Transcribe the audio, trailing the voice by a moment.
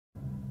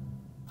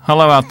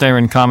Hello out there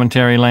in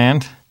commentary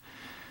land.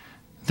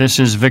 This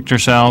is Victor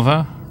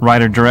Salva,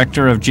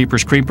 writer-director of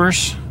Jeepers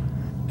Creepers,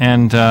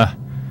 and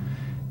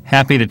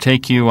happy to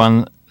take you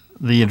on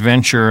the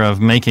adventure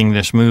of making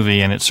this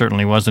movie, and it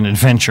certainly was an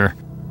adventure.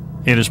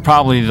 It is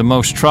probably the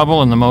most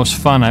trouble and the most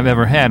fun I've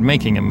ever had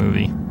making a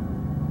movie.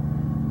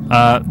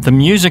 The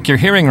music you're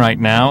hearing right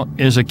now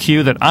is a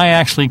cue that I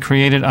actually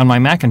created on my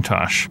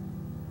Macintosh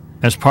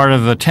as part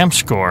of a temp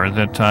score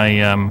that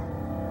I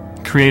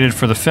created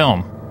for the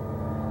film.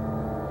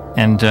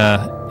 And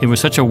it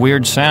was such a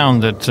weird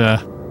sound that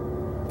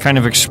kind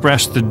of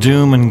expressed the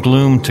doom and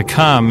gloom to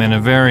come in a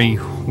very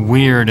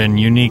weird and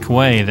unique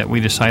way that we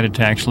decided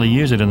to actually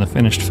use it in the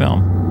finished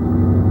film.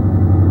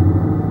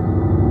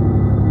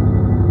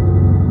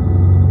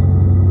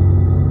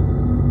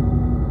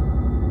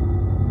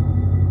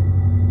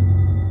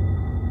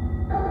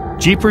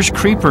 Jeepers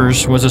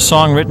Creepers was a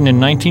song written in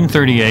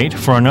 1938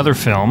 for another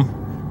film,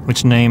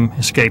 which name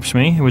escapes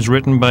me. It was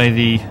written by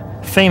the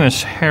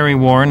famous Harry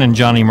Warren and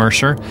Johnny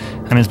Mercer,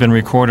 and has been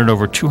recorded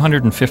over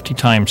 250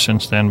 times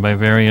since then by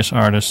various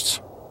artists.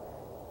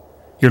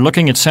 You're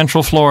looking at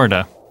Central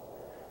Florida,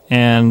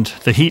 and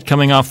the heat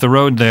coming off the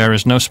road there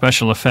is no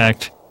special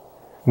effect.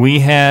 We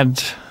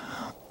had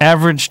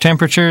average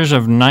temperatures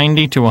of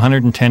 90 to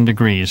 110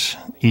 degrees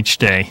each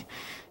day.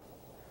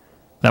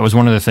 That was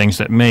one of the things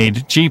that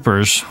made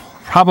Jeepers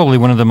probably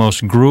one of the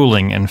most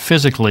grueling and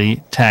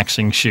physically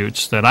taxing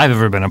shoots that I've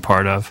ever been a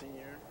part of.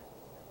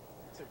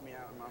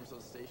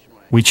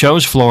 We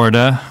chose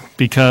Florida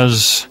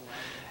because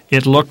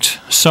it looked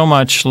so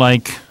much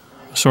like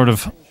sort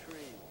of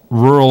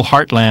rural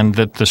heartland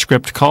that the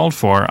script called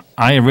for.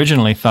 I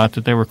originally thought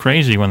that they were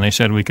crazy when they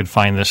said we could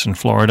find this in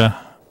Florida.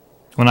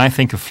 When I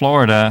think of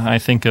Florida, I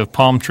think of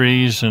palm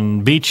trees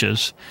and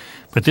beaches,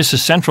 but this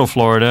is Central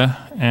Florida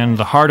and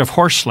the heart of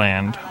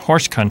horseland,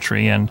 horse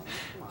country, and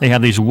they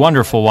have these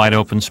wonderful wide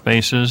open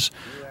spaces,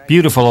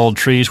 beautiful old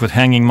trees with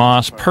hanging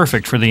moss,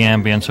 perfect for the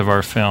ambience of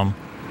our film.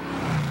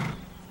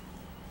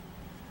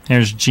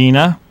 There's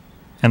Gina,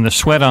 and the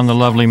sweat on the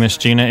lovely Miss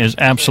Gina is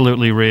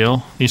absolutely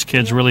real. These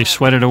kids really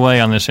sweated away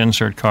on this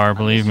insert car,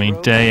 believe me,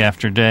 day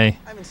after day.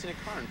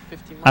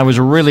 I was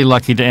really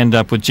lucky to end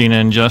up with Gina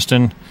and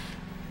Justin.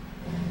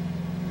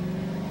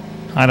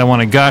 I don't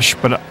want to gush,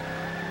 but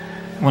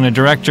when a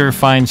director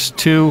finds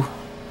two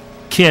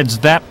kids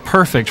that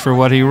perfect for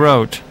what he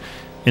wrote,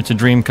 it's a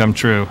dream come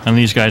true, and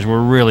these guys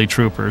were really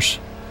troopers.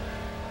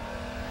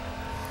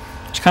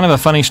 It's kind of a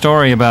funny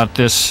story about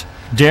this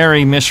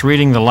dairy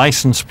misreading the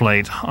license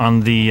plate on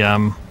the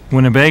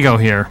Winnebago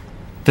here.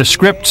 The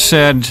script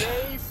said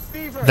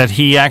that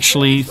he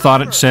actually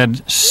thought it said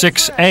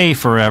 6A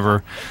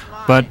forever,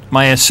 but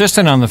my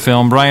assistant on the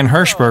film, Brian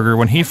Hirschberger,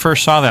 when he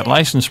first saw that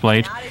license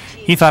plate,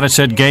 he thought it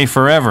said gay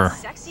forever.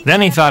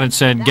 Then he thought it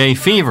said gay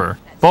fever,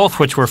 both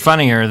which were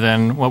funnier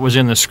than what was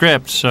in the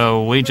script,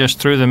 so we just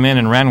threw them in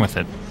and ran with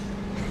it.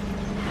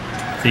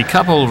 The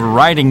couple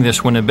riding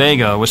this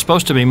Winnebago was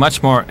supposed to be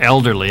much more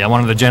elderly. I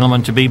wanted the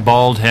gentleman to be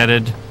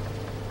bald-headed,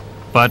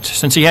 but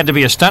since he had to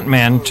be a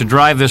stuntman to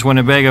drive this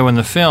Winnebago in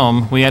the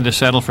film, we had to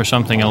settle for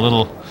something a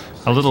little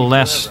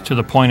less to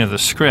the point of the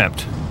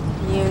script.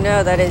 You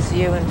know that is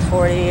you in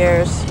 40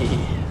 years.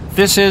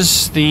 This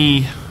is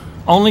the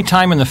only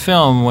time in the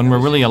film when we're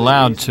really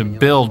allowed to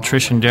build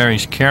Trish and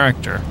Derry's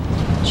character.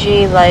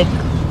 Gee, like,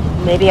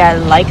 maybe I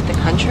like the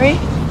country?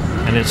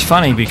 And it's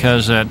funny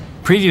because at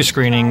preview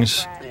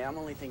screenings,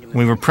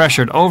 we were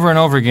pressured over and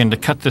over again to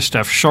cut this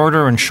stuff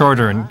shorter and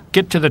shorter and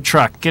get to the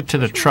truck, get to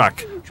the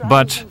truck.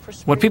 But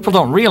what people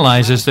don't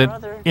realize is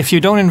that if you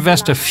don't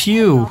invest a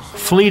few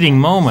fleeting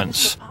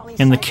moments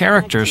in the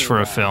characters for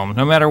a film,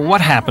 no matter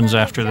what happens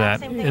after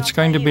that, it's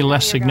going to be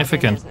less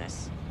significant.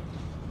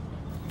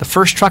 The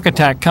first truck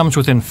attack comes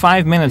within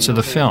 5 minutes of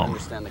the film,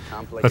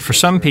 but for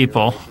some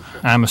people,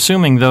 I'm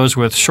assuming those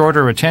with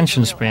shorter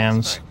attention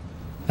spans,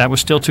 that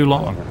was still too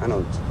long. I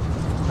don't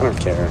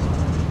care.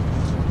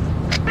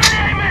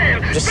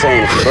 I'm just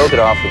saying, if you broke it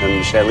off with him,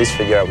 you should at least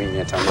figure out what you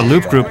can tell me. The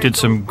Loop Group did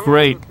some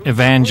great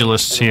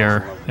evangelists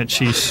here that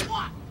she's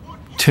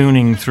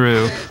tuning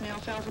through.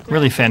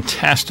 Really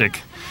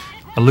fantastic.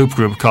 A Loop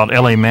Group called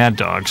LA Mad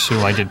Dogs, who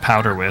I did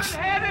powder with.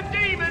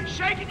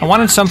 I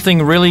wanted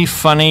something really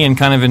funny and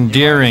kind of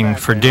endearing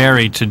for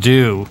Derry to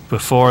do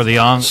before the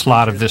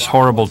onslaught of this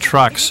horrible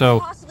truck,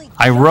 so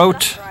I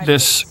wrote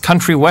this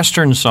country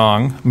western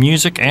song,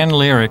 music and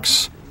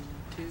lyrics,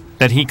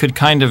 that he could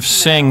kind of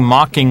sing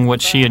mocking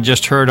what she had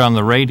just heard on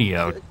the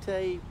radio.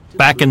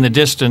 Back in the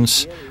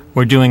distance,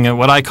 we're doing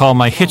what I call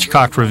my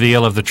Hitchcock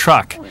reveal of the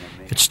truck.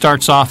 It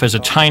starts off as a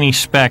tiny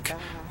speck,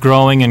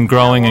 growing and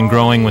growing and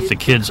growing with the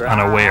kids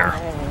unaware.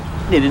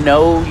 Didn't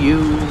know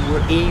you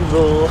were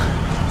evil,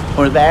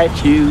 or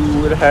that you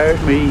would hurt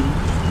me,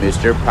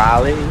 Mr.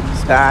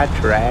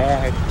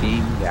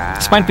 Polystyracting guy.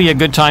 This might be a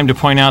good time to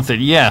point out that,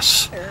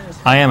 yes,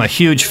 I am a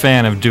huge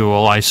fan of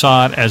Duel. I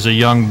saw it as a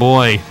young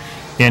boy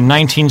in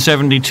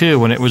 1972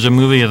 when it was a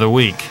movie of the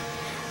week.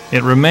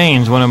 It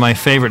remains one of my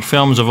favorite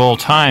films of all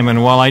time,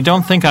 and while I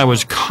don't think I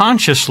was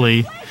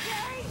consciously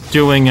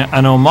doing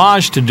an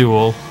homage to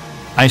Duel,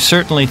 I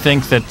certainly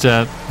think that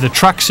the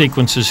truck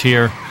sequences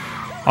here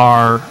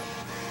are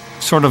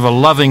sort of a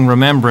loving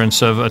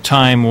remembrance of a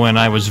time when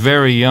I was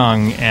very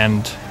young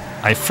and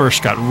I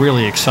first got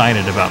really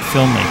excited about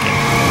filmmaking.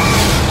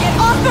 Get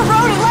off the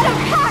road and let him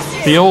pass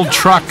you! The old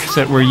truck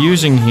that we're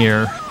using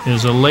here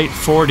is a late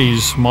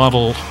 40s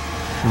model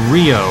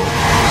Rio.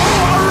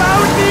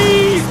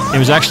 It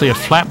was actually a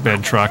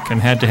flatbed truck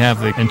and had to have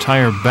the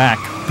entire back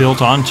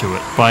built onto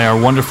it by our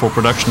wonderful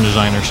production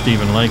designer,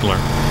 Stephen Legler.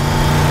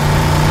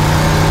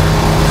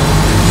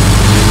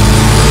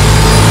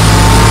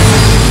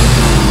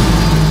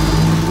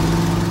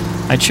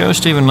 I chose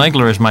Stephen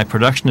Legler as my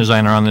production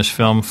designer on this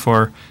film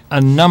for a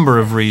number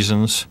of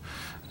reasons.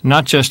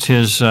 Not just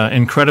his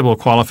incredible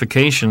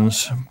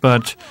qualifications,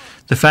 but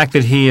the fact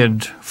that he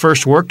had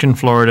first worked in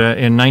Florida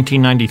in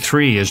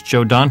 1993 as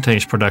Joe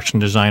Dante's production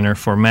designer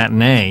for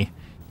Matinee,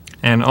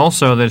 and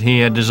also that he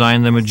had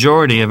designed the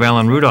majority of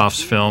Alan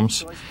Rudolph's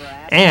films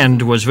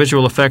and was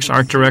visual effects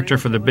art director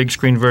for the big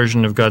screen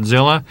version of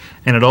Godzilla,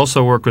 and had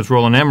also worked with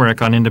Roland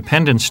Emmerich on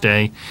Independence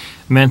Day,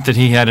 meant that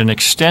he had an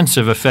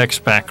extensive effects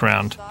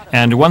background.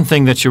 And one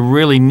thing that you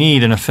really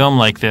need in a film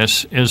like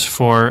this is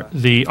for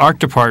the art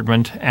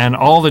department and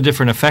all the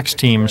different effects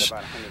teams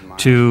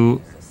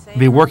to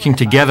be working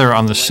together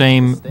on the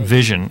same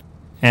vision.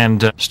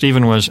 And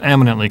Stephen was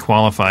eminently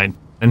qualified,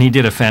 and he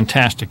did a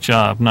fantastic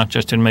job, not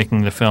just in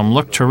making the film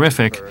look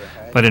terrific,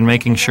 but in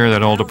making sure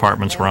that all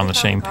departments were on the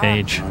same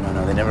page.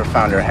 No, they never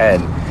found her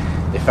head.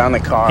 They found the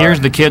car. Here's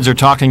the kids are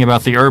talking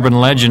about the urban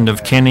legend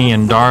of Kenny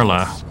and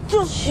Darla.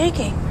 Still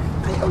shaking.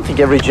 I don't think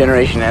every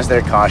generation has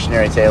their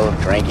cautionary tale of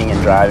drinking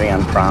and driving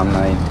on prom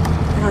night.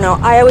 I don't know.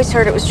 I always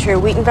heard it was true.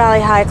 Wheaton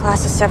Valley High,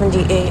 class of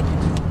 78.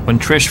 When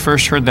Trish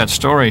first heard that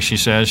story, she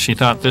says, she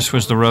thought this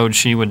was the road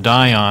she would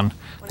die on.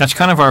 That's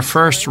kind of our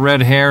first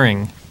red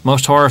herring.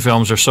 Most horror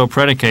films are so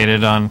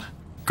predicated on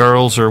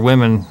girls or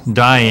women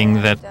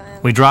dying that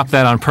we drop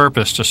that on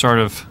purpose to sort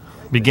of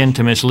begin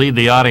to mislead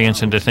the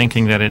audience into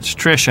thinking that it's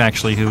Trish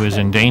actually who is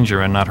in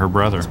danger and not her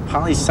brother.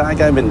 Polly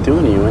Sack I've been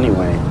doing to you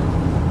anyway.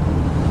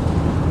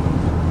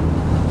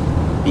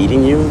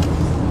 Beating you?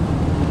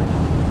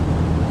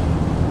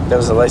 That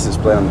was the license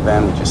plate on the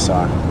van we just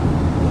saw.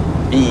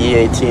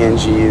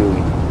 B-E-A-T-N-G-U.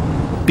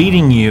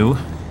 Beating you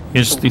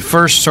is the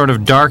first sort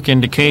of dark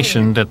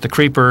indication that the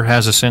creeper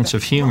has a sense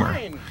of humor.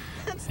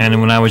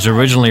 And when I was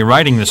originally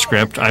writing the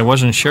script, I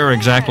wasn't sure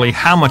exactly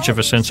how much of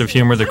a sense of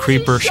humor the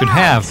creeper should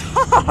have.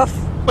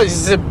 What,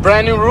 is this a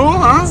brand new rule,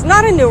 huh? It's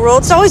not a new rule.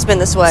 It's always been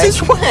this way.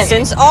 Since when?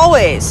 Since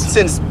always.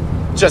 Since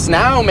just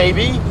now,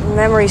 maybe?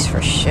 Memories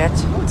for shit.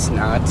 No, it's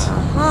not.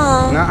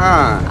 Uh-huh.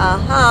 Nuh-uh.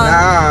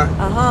 Uh-huh. Nuh-uh.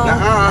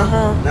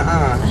 Uh-huh.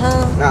 Nuh-uh.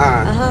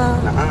 Uh-huh.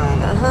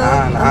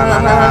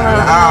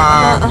 Nuh-uh.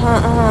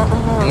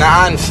 Uh-huh.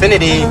 Nuh-uh.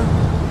 Infinity.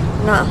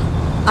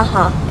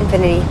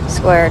 Infinity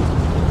squared.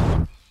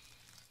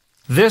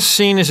 This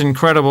scene is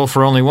incredible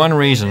for only one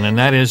reason, and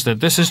that is that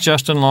this is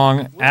Justin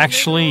Long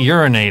actually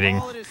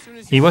urinating.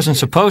 He wasn't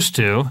supposed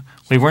to.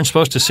 We weren't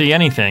supposed to see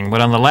anything, but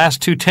on the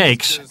last two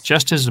takes,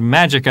 just as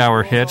magic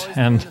hour hit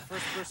and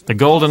the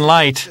golden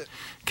light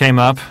came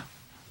up,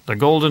 the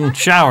golden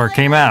shower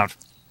came out.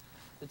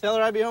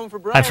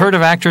 I've heard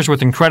of actors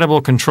with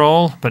incredible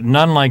control, but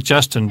none like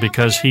Justin,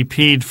 because he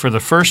peed for the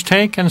first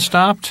take and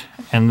stopped,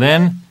 and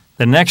then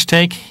the next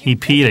take he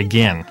peed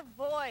again.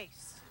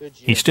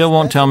 He still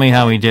won't tell me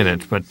how he did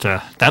it, but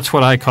that's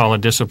what I call a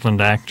disciplined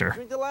actor.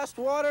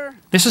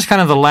 This is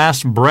kind of the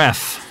last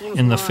breath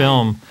in the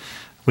film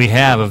we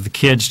have of the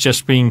kids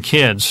just being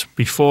kids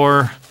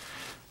before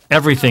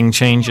everything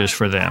changes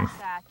for them.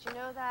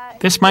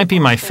 This might be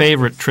my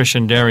favorite Trish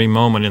and Derry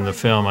moment in the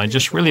film. I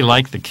just really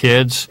like the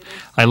kids.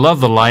 I love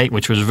the light,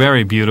 which was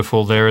very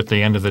beautiful there at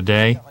the end of the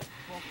day.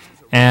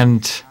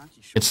 And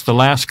it's the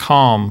last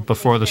calm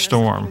before the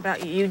storm.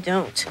 About you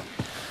don't.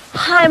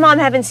 Hi, Mom.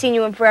 Haven't seen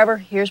you in forever.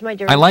 Here's my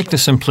dirty. I like the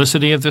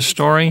simplicity of this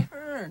story.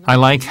 I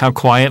like how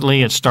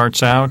quietly it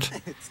starts out,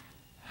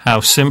 how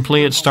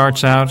simply it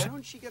starts out,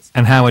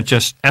 and how it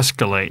just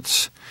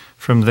escalates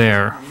from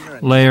there,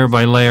 layer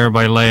by layer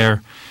by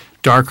layer,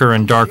 darker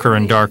and darker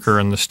and darker,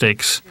 and the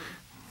stakes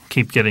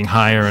keep getting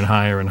higher and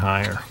higher and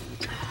higher.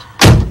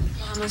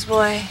 Mama's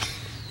boy.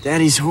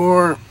 Daddy's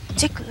whore.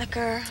 Dick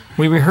liquor.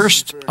 We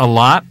rehearsed a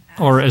lot,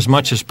 or as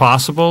much as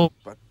possible.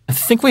 I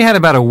think we had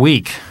about a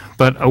week,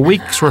 but a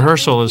week's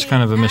rehearsal is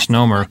kind of a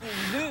misnomer.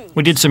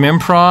 We did some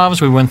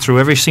improvs, we went through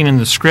every scene in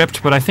the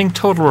script, but I think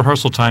total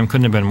rehearsal time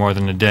couldn't have been more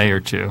than a day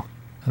or two.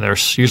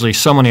 There's usually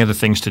so many other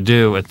things to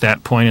do at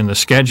that point in the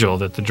schedule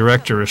that the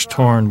director is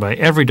torn by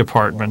every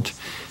department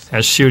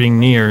as shooting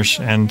nears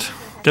and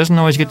doesn't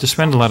always get to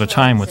spend a lot of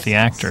time with the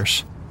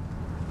actors.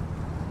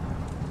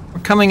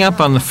 We're coming up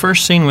on the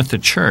first scene with the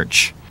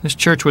church. This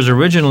church was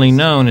originally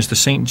known as the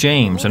St.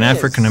 James, an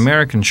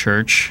African-American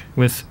church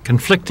with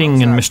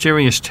conflicting and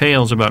mysterious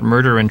tales about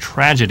murder and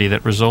tragedy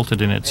that resulted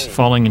in its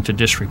falling into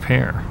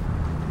disrepair.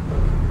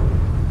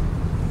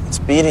 It's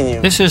beating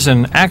you. This is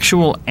an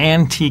actual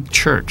antique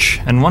church,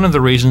 and one of the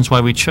reasons why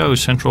we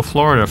chose Central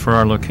Florida for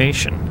our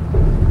location.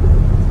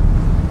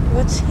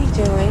 What's he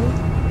doing?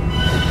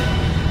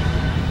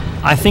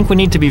 I think we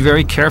need to be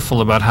very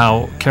careful about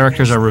how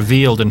characters are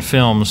revealed in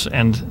films,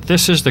 and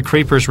this is the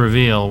Creepers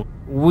reveal.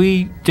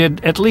 We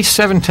did at least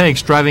 7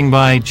 takes driving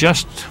by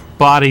just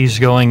bodies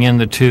going in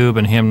the tube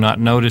and him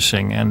not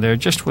noticing, and there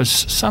just was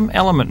some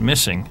element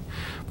missing.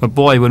 But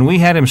boy, when we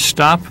had him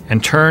stop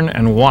and turn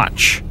and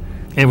watch,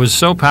 it was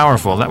so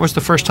powerful. That was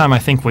the first time I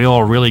think we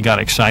all really got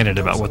excited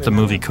about what the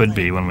movie could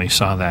be when we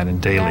saw that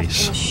in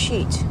dailies. Wrapped in a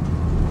sheet.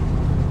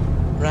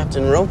 Wrapped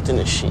and roped in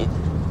a sheet.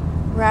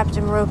 Wrapped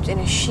and roped in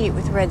a sheet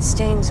with red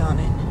stains on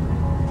it.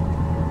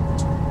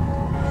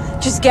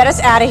 Just get us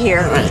out of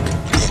here. All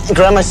right.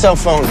 Grab my cell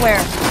phone.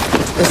 Where?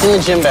 It's in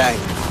the gym bag.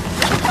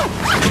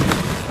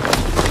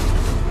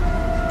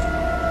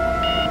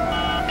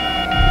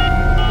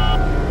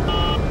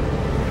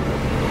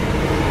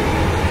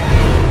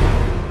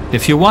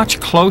 If you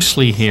watch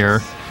closely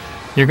here,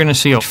 you're going to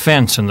see a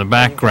fence in the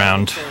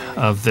background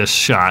of this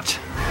shot.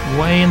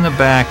 Way in the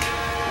back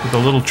with a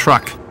little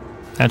truck.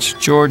 That's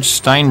George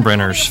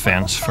Steinbrenner's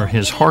fence for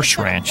his horse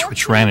ranch,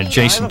 which ran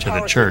adjacent to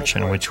the church,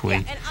 and which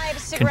we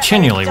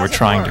continually were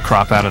trying to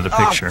crop out of the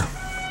picture.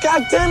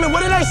 God damn it,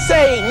 what did I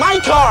say? My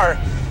car!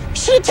 You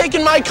should have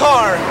taken my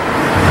car!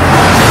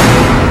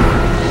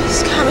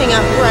 He's coming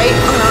up right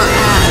on our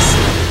ass.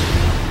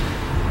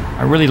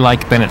 I really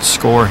like Bennett's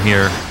score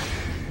here.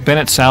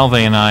 Bennett Salve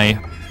and I,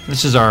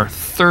 this is our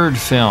 3rd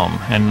film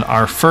and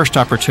our first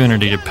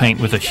opportunity to paint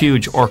with a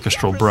huge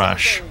orchestral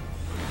brush.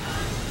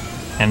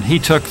 And he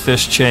took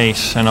this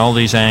chase and all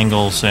these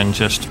angles and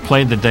just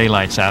played the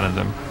daylights out of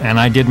them. And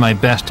I did my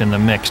best in the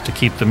mix to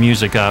keep the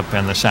music up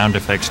and the sound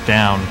effects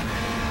down.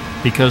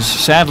 Because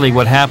sadly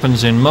what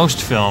happens in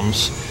most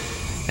films,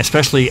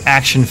 especially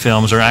action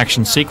films or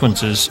action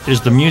sequences, is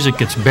the music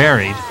gets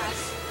buried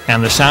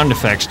and the sound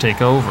effects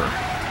take over.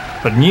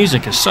 But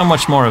music is so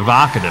much more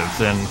evocative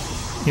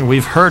than,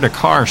 we've heard a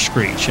car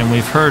screech and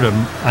we've heard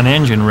an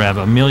engine rev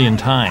 1,000,000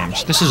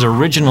 times. This is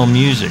original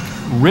music,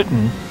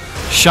 written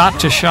shot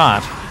to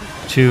shot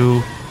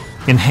to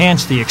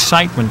enhance the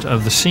excitement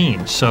of the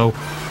scene. So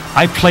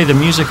I play the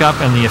music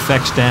up and the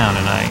effects down,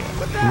 and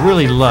I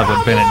really love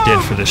what Bennett did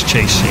for this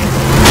chase scene.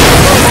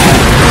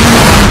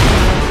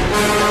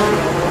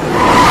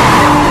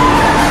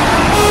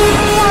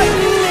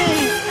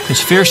 As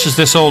fierce as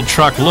this old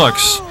truck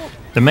looks,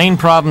 the main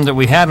problem that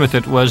we had with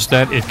it was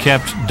that it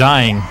kept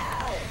dying.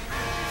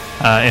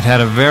 It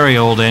had a very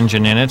old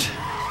engine in it.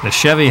 The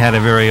Chevy had a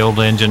very old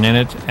engine in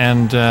it,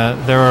 and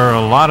there are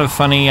a lot of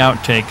funny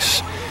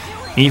outtakes,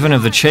 even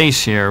of the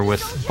chase here,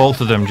 with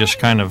both of them just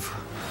kind of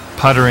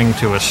puttering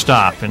to a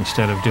stop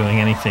instead of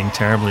doing anything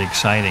terribly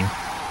exciting.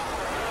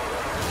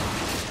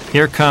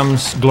 Here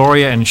comes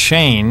Gloria and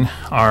Shane,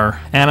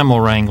 our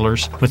animal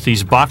wranglers, with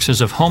these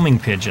boxes of homing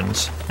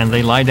pigeons, and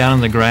they lie down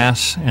in the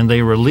grass and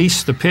they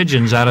release the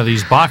pigeons out of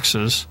these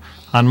boxes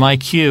on my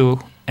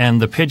cue,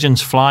 and the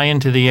pigeons fly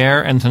into the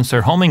air, and since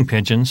they're homing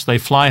pigeons, they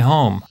fly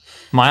home.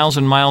 Miles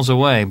and miles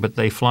away, but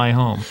they fly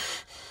home.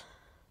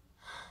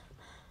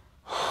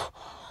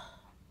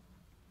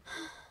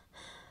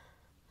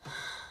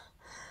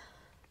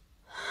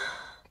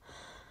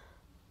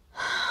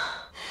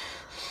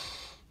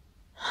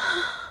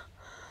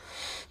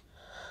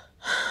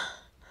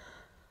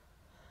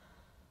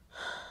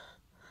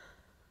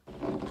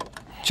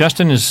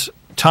 Justin is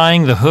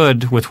tying the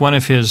hood with one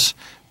of his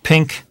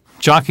pink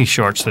jockey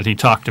shorts that he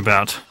talked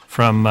about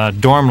from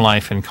dorm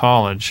life in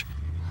college.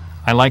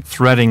 I like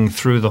threading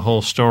through the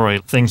whole story,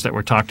 things that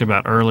were talked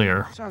about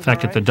earlier. In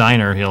fact, at the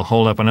diner, he'll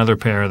hold up another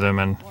pair of them,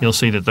 and you'll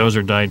see that those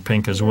are dyed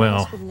pink as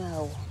well.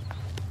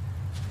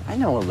 I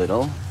know a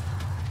little.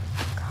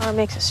 Car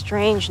makes a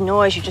strange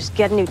noise. You just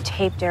get a new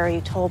taped error,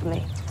 you told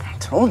me. I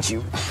told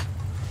you.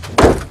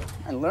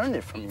 I learned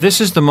it from you.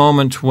 This is the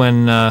moment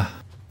when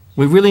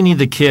we really need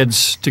the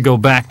kids to go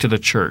back to the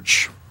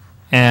church.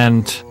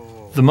 And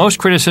the most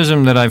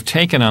criticism that I've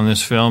taken on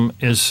this film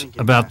is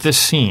about this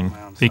scene,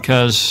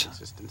 because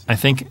I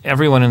think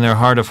everyone in their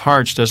heart of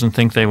hearts doesn't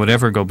think they would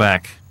ever go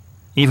back,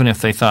 even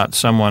if they thought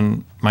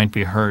someone might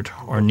be hurt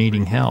or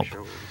needing help.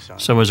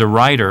 So as a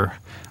writer,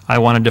 I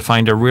wanted to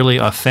find a really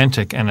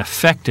authentic and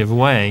effective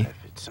way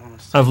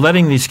of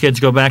letting these kids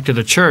go back to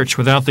the church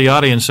without the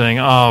audience saying,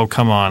 oh,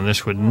 come on,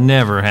 this would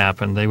never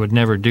happen. They would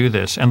never do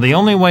this. And the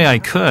only way I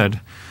could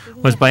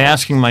was by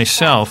asking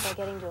myself,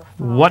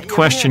 what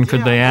question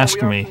could they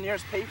ask me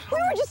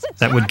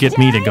that would get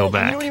me to go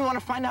back?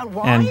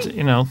 And,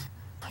 you know,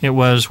 it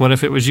was, what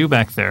if it was you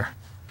back there?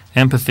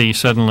 Empathy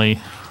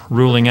suddenly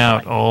ruling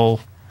out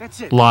all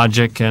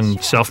logic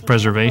and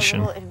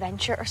self-preservation. A little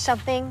adventure or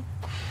something?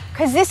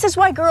 Because this is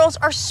why girls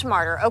are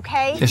smarter,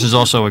 okay? This is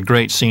also a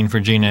great scene for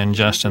Gina and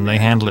Justin. They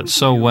handle it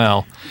so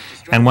well.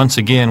 And once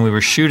again, we were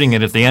shooting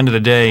it at the end of the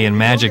day in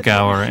magic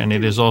hour, and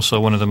it is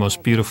also one of the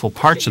most beautiful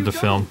parts of the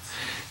film.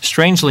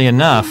 Strangely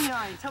enough,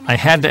 I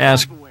had to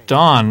ask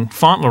Don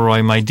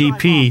Fauntleroy, my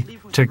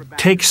DP, to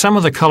take some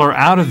of the color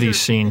out of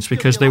these scenes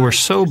because they were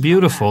so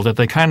beautiful that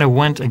they kind of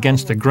went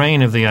against the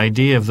grain of the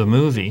idea of the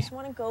movie.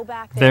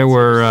 There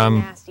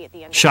were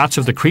shots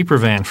of the creeper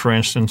van, for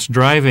instance,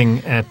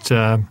 driving at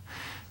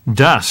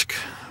dusk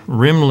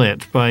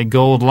rim-lit by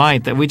gold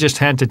light that we just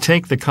had to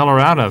take the color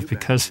out of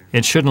because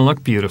it shouldn't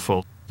look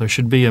beautiful. There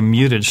should be a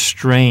muted,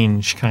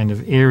 strange, kind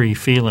of eerie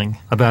feeling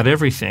about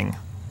everything.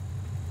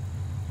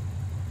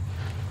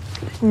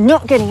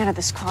 Not getting out of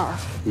this car.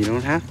 You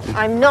don't have to.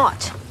 I'm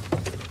not.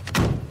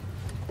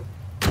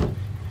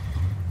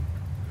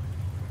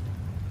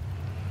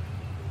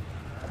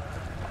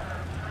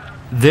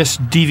 This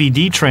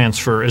DVD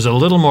transfer is a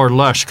little more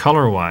lush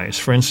color-wise.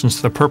 For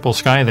instance, the purple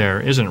sky there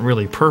isn't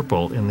really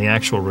purple in the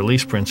actual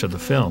release prints of the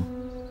film.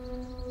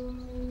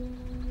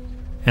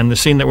 And the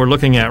scene that we're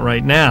looking at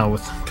right now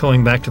with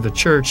going back to the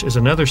church is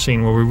another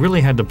scene where we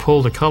really had to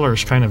pull the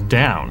colors kind of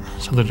down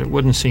so that it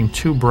wouldn't seem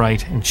too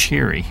bright and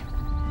cheery.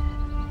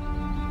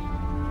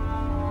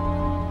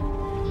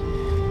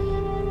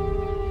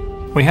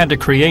 We had to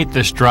create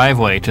this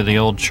driveway to the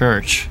old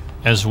church,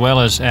 as well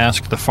as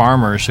ask the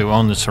farmers who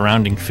own the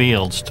surrounding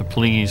fields to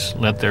please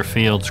let their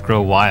fields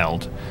grow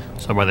wild.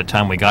 So by the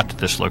time we got to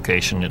this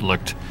location, it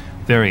looked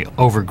very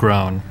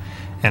overgrown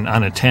and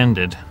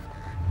unattended.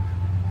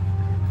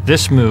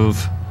 This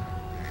move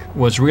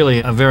was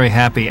really a very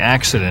happy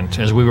accident.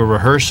 As we were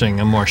rehearsing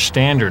a more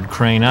standard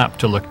crane up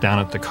to look down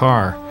at the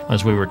car,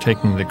 as we were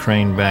taking the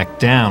crane back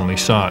down, we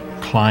saw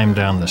it climb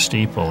down the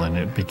steeple, and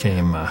it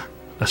became a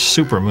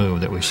super move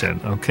that we said,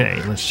 okay,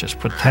 let's just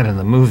put that in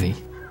the movie.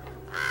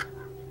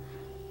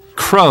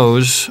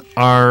 Crows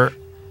are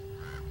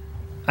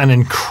an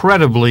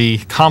incredibly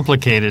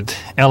complicated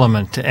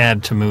element to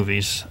add to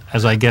movies,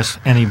 as I guess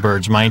any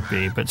birds might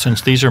be, but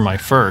since these are my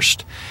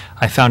first,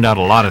 I found out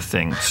a lot of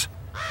things.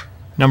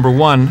 Number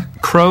one,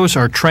 crows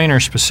are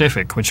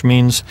trainer-specific, which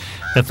means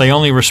that they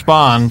only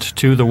respond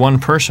to the one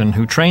person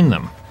who trained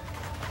them.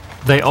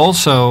 They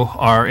also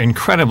are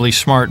incredibly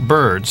smart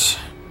birds.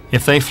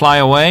 If they fly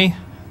away,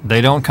 they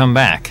don't come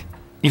back.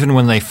 Even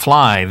when they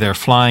fly, they're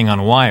flying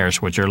on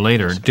wires, which are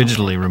later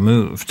digitally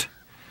removed.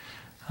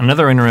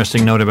 Another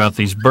interesting note about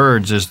these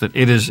birds is that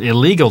it is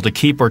illegal to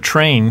keep or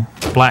train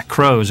black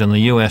crows in the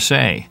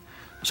USA.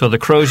 So the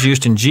crows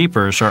used in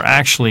Jeepers are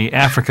actually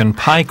African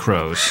pie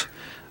crows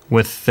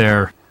with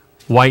their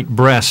white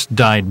breasts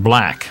dyed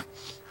black.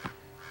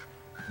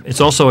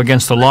 It's also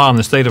against the law in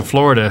the state of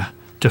Florida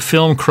to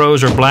film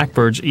crows or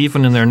blackbirds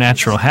even in their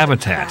natural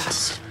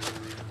habitat.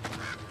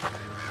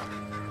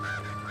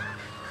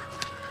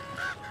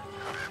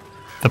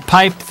 The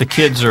pipe the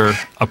kids are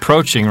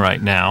approaching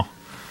right now,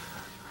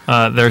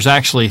 there's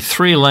actually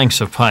 3 lengths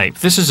of pipe.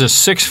 This is a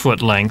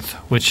 6-foot length,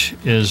 which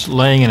is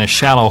laying in a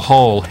shallow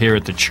hole here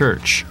at the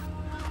church.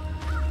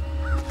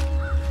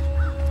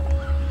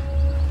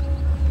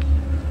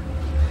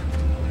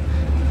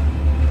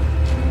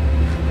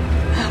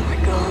 Oh my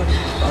God.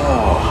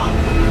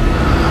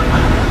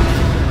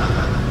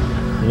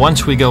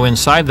 Once we go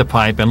inside the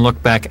pipe and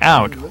look back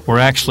out, we're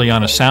actually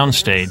on a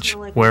soundstage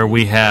where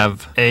we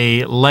have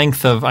a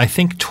length of, I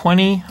think,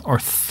 20 or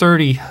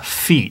 30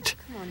 feet.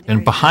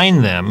 And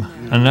behind them,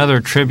 another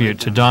tribute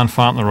to Don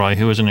Fauntleroy,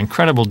 who was an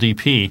incredible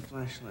DP.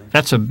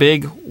 That's a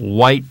big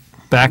white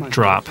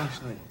backdrop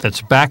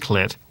that's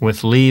backlit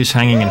with leaves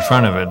hanging in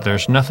front of it.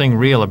 There's nothing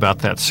real about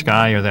that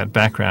sky or that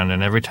background,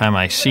 and every time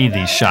I see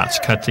these shots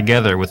cut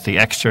together with the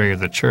exterior of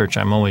the church,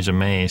 I'm always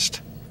amazed.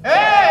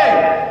 Hey!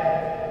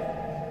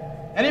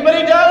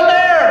 Anybody down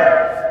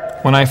there?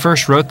 When I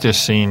first wrote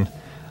this scene,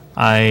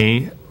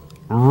 I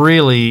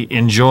really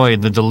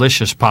enjoyed the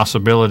delicious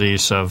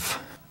possibilities of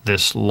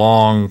this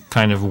long,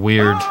 kind of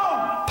weird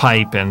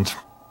pipe and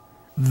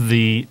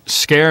the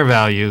scare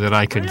value that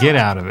I could get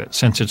out of it,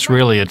 since it's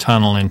really a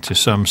tunnel into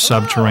some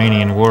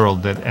subterranean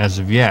world that, as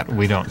of yet,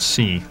 we don't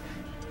see.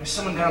 There's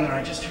someone down there.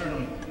 I just heard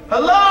him.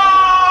 Hello!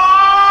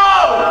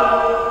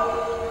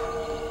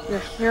 You're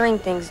hearing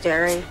things,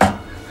 Derry.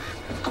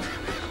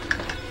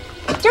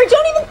 Derry,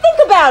 don't even think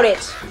about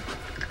it!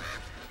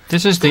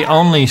 This is the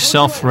only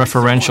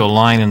self-referential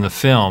line in the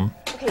film.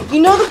 Okay,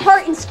 you know the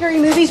part in scary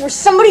movies where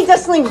somebody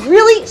does something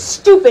really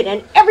stupid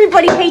and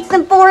everybody hates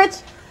them for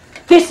it?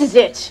 This is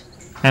it.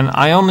 And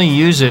I only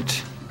use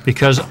it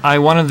because I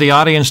wanted the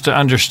audience to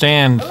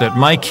understand that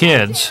my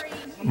kids,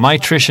 my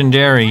Trish and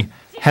Derry,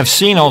 have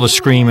seen all the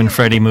Scream and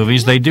Freddy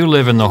movies. They do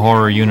live in the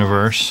horror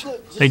universe.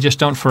 They just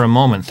don't for a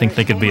moment think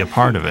they could be a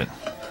part of it.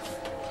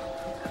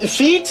 Your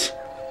feet?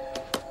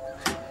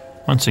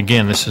 Once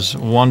again, this is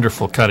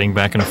wonderful cutting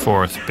back and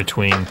forth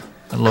between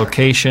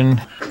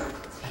location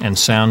and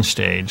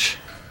soundstage,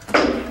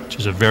 which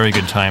is a very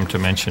good time to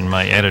mention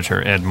my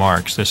editor, Ed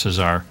Marks. This is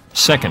our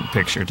second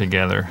picture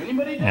together,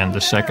 and the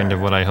second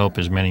of what I hope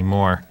is many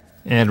more.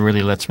 Ed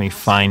really lets me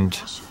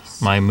find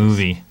my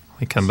movie.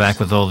 We come back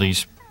with all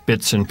these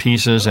bits and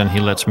pieces, and he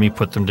lets me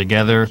put them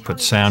together,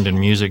 put sound and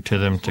music to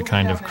them to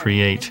kind of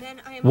create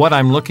what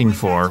I'm looking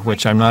for,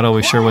 which I'm not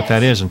always sure what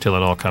that is until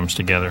it all comes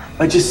together.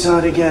 I just saw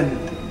it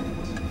again.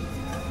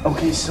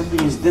 Okay,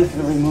 somebody is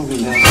definitely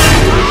moving now.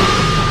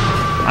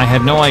 I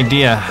had no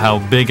idea how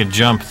big a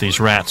jump these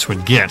rats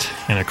would get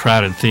in a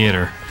crowded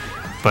theater,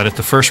 but at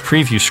the first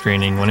preview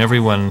screening, when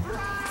everyone,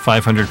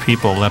 500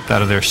 people, leapt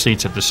out of their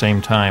seats at the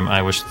same time,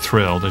 I was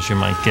thrilled, as you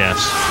might guess.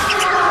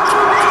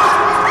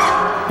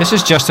 This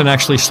is Justin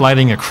actually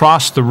sliding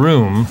across the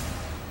room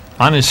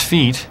on his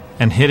feet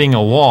and hitting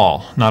a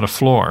wall, not a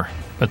floor.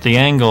 But the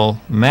angle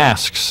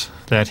masks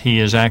that he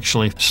is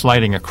actually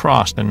sliding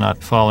across and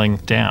not falling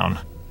down.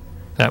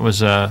 That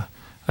was a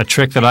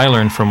trick that I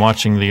learned from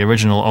watching the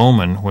original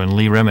Omen, when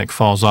Lee Remick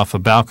falls off a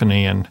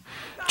balcony and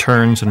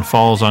turns and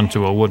falls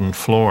onto a wooden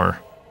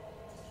floor.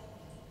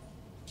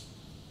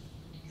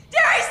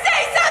 Derry,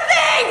 say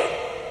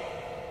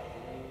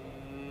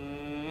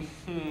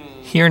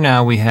something! Here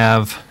now we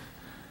have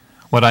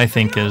what I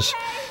think is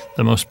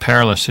the most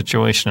perilous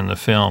situation in the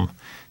film.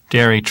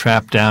 Derry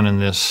trapped down in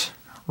this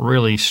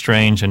really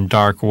strange and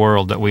dark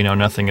world that we know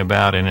nothing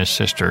about, and his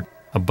sister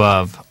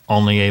above,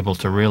 only able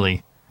to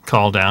really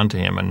call down to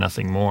him and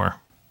nothing more.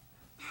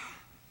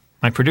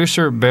 My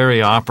producer,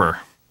 Barry Opper,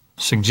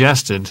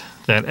 suggested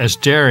that as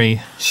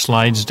Derry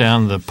slides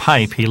down the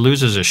pipe, he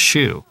loses a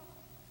shoe.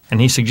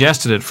 And he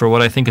suggested it for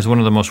what I think is one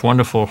of the most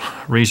wonderful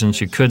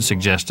reasons you could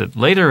suggest it.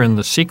 Later in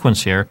the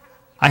sequence here,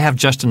 I have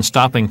Justin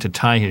stopping to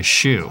tie his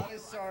shoe,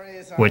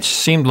 which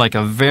seemed like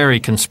a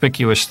very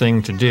conspicuous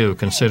thing to do,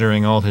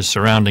 considering all his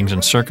surroundings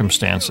and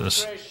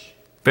circumstances.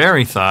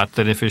 Barry thought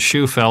that if his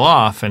shoe fell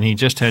off and he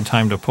just had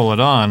time to pull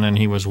it on and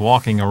he was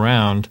walking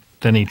around,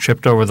 then he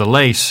tripped over the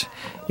lace,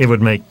 it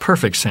would make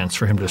perfect sense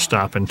for him to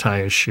stop and tie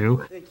his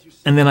shoe.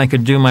 And then I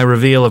could do my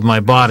reveal of my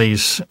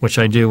bodies, which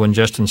I do when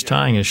Justin's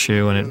tying his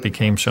shoe, and it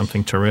became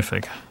something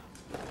terrific.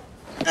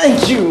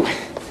 Thank you.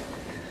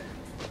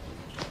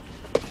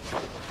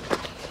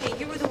 Hey,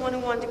 you were the one who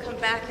wanted to come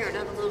back here and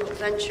have a little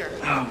adventure.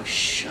 Oh,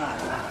 shut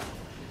up.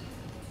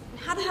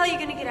 How the hell are you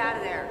gonna get out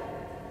of there?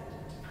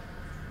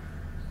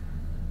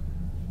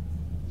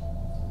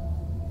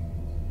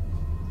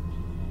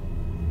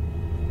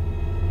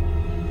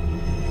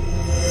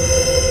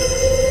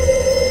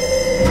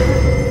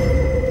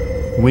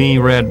 We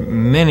read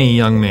many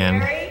young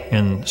men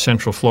in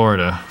Central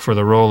Florida for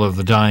the role of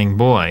the dying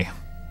boy.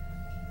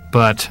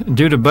 But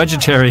due to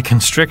budgetary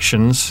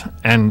constrictions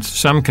and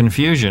some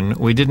confusion,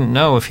 we didn't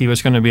know if he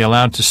was going to be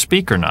allowed to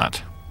speak or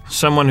not.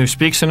 Someone who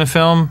speaks in a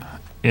film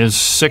is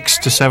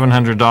 $600 to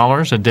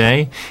 $700 a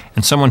day,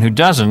 and someone who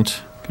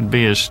doesn't could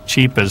be as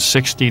cheap as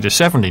 $60 to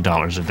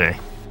 $70 a day.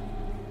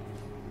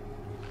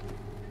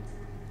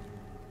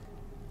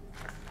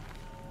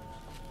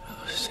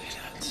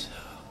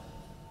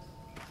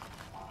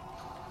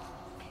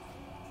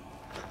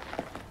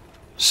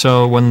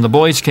 So when the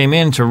boys came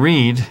in to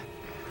read,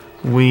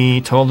 we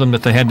told them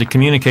that they had to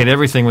communicate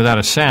everything without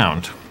a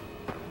sound.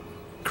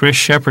 Chris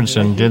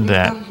Shepherdson did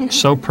that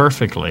so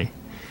perfectly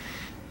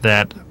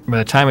that by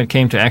the time it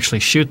came to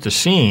actually shoot the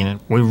scene,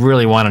 we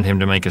really wanted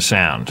him to make a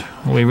sound.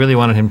 We really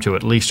wanted him to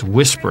at least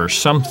whisper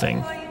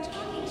something. What are you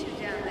talking to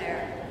down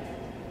there?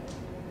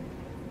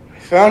 I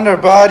found our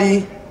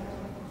body.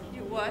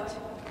 You what?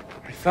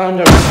 I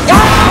found our...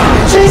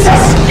 Ah!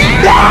 Jesus!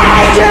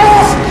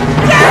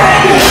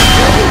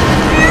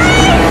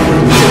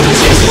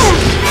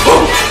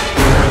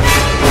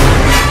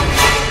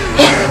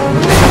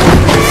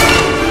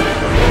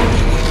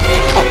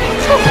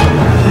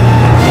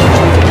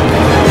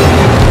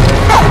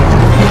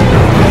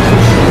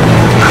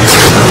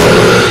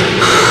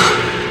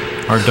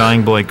 Our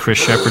dying boy, Chris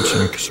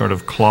Shepherdson, sort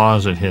of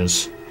claws at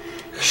his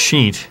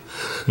sheet.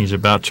 He's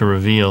about to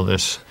reveal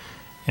this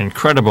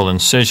incredible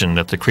incision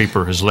that the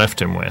creeper has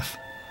left him with.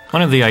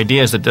 One of the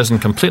ideas that doesn't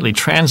completely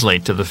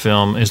translate to the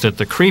film is that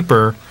the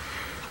creeper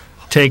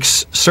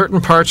takes certain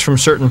parts from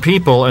certain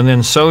people and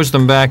then sews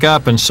them back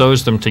up and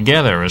sews them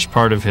together as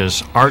part of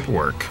his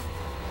artwork.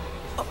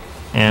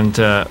 And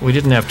we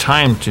didn't have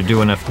time to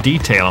do enough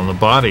detail on the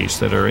bodies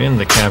that are in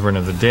the Cavern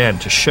of the Dead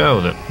to show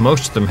that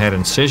most of them had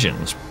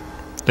incisions.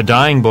 The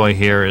dying boy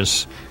here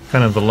is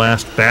kind of the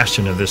last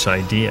bastion of this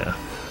idea.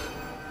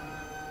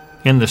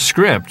 In the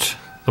script,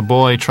 the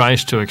boy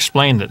tries to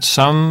explain that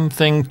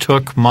something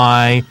took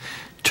my,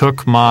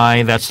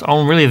 that's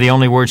really the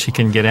only words he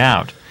can get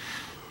out.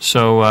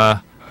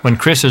 So when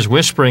Chris is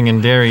whispering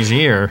in Derry's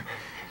ear,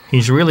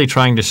 he's really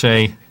trying to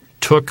say,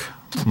 took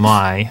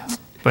my,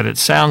 but it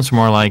sounds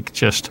more like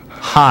just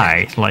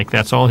hi, like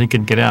that's all he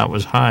could get out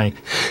was hi.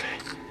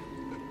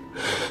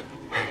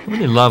 I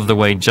really love the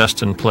way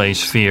Justin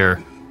plays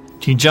fear.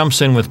 He jumps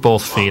in with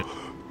both feet.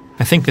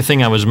 I think the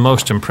thing I was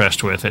most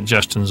impressed with at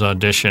Justin's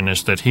audition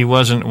is that he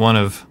wasn't one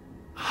of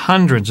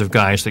hundreds of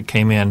guys that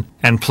came in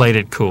and played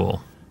it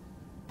cool.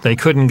 They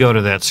couldn't go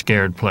to that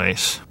scared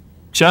place.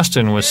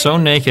 Justin was so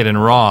naked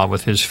and raw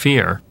with his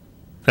fear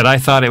that I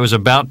thought it was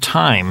about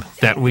time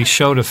that we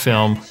showed a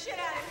film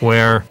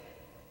where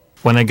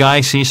when a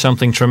guy sees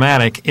something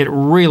traumatic, it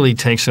really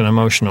takes an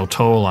emotional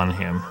toll on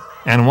him.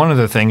 And one of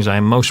the things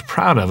I'm most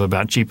proud of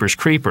about Jeepers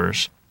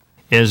Creepers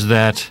is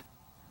that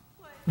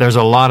there's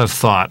a lot of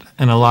thought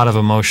and a lot of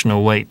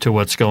emotional weight to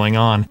what's going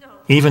on.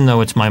 Even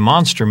though it's my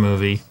monster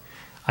movie,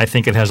 I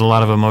think it has a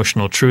lot of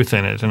emotional truth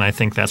in it, and I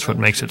think that's what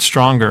makes it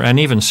stronger and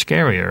even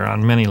scarier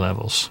on many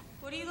levels.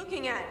 What are you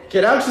looking at?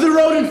 Get out to the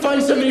road and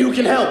find somebody who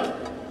can help.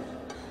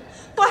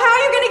 Well, how are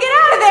you gonna get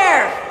out of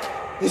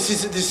there? This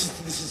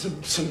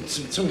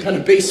is some kind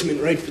of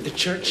basement, right, for the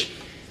church?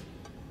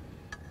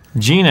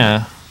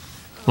 Gina,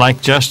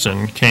 like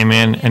Justin, came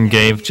in and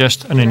gave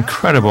just an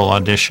incredible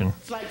audition.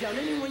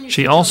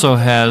 She also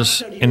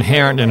has,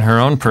 inherent in her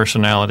own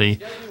personality,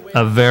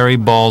 a very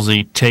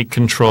ballsy, take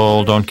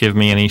control, don't give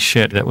me any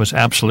shit that was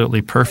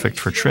absolutely perfect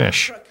for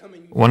Trish.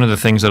 One of the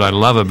things that I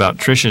love about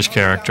Trish's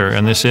character,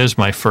 and this is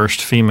my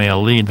first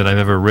female lead that I've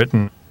ever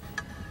written,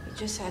 You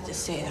just had to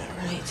say that,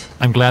 right?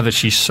 I'm glad that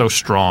she's so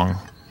strong,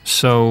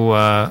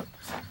 so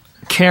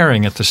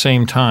caring at the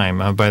same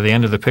time. By the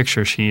end of the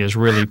picture, she is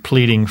really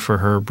pleading for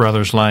her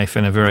brother's life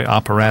in a very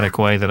operatic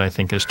way that I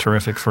think is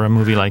terrific for a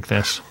movie like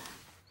this.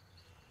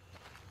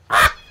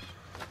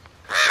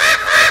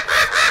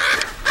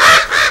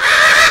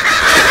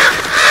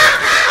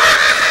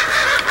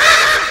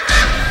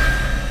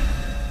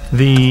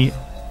 The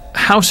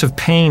House of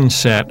Pain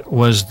set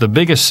was the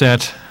biggest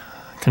set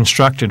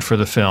constructed for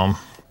the film.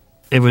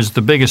 It was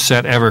the biggest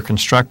set ever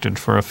constructed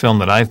for a film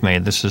that I've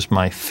made. This is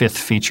my 5th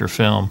feature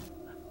film.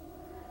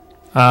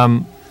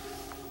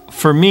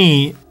 For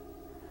me,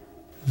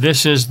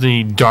 this is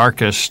the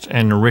darkest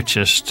and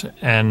richest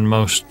and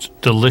most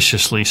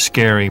deliciously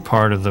scary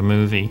part of the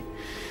movie.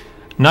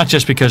 Not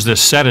just because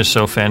this set is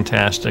so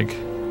fantastic,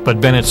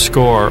 but Bennett's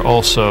score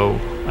also,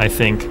 I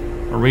think,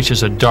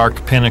 reaches a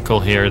dark pinnacle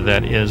here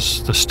that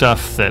is the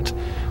stuff that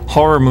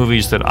horror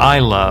movies that I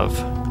love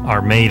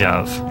are made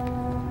of.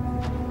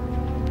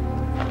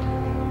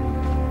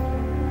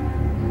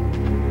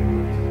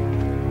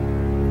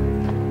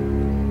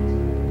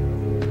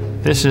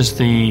 This is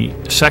the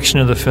section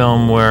of the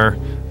film where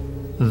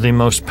the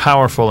most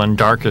powerful and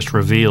darkest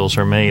reveals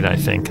are made, I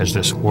think, as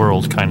this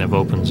world kind of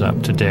opens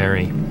up to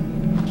Derry.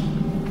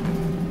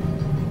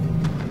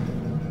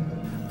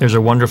 There's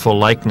a wonderful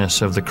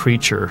likeness of the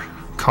creature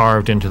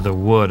carved into the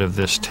wood of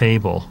this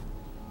table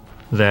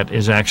that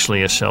is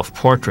actually a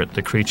self-portrait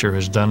the creature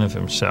has done of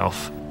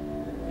himself.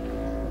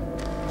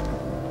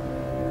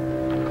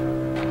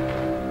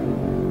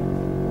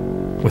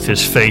 With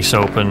his face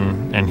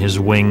open and his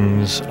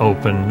wings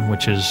open,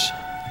 which is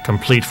a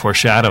complete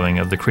foreshadowing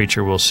of the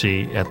creature we'll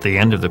see at the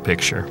end of the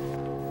picture.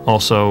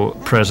 Also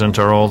present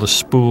are all the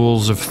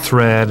spools of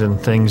thread and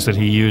things that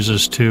he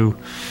uses to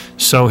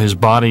sew his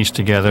bodies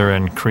together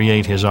and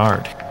create his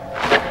art.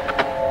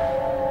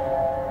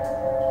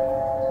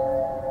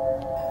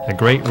 A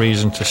great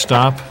reason to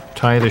stop,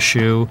 tie the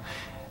shoe,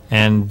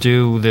 and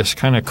do this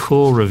kind of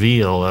cool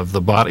reveal of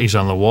the bodies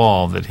on the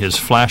wall that his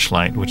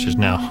flashlight, which is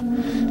now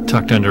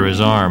tucked under his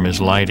arm,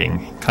 is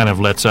lighting. Kind of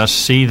lets us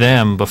see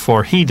them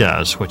before he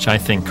does, which I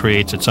think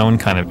creates its own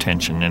kind of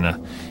tension in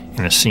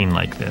a scene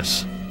like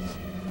this.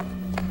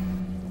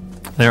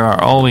 There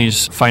are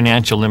always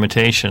financial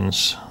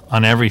limitations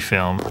on every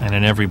film and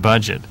in every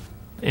budget.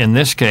 In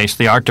this case,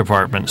 the art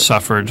department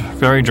suffered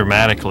very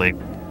dramatically.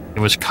 It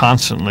was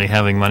constantly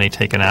having money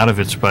taken out of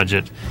its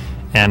budget,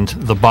 and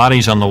the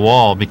bodies on the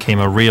wall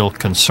became a real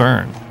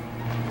concern.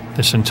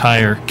 This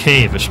entire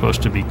cave is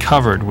supposed to be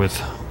covered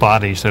with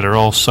bodies that are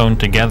all sewn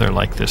together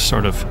like this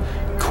sort of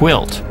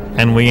quilt,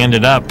 and we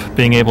ended up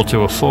being able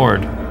to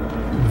afford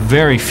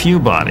very few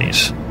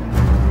bodies.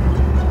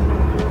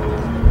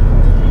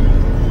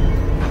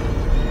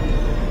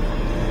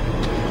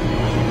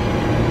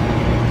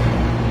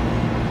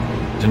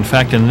 In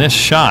fact, in this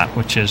shot,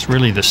 which is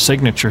really the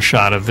signature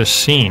shot of this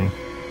scene,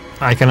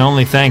 I can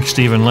only thank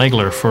Stephen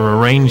Legler for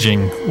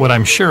arranging what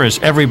I'm sure is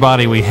every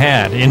body we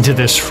had into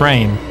this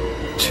frame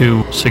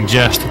to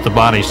suggest that the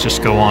bodies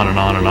just go on and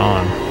on and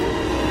on.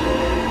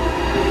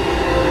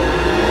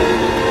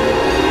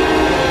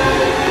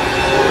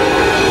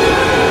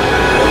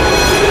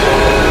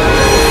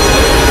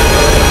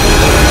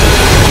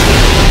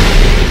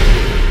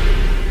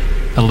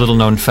 A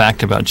little-known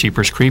fact about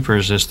Jeepers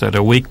Creepers is that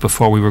a week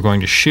before we were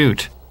going to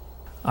shoot,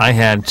 I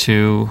had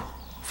to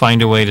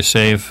find a way to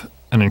save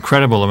an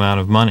incredible amount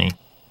of money.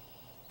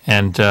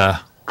 And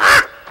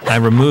I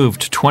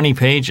removed 20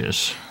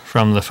 pages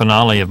from the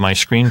finale of my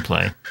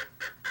screenplay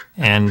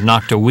and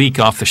knocked a week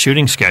off the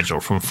shooting schedule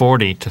from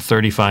 40 to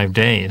 35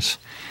 days.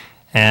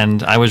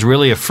 And I was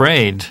really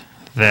afraid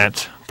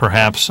that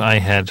perhaps I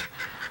had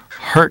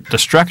hurt the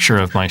structure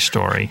of my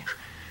story.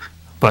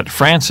 But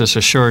Francis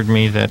assured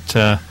me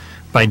that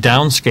by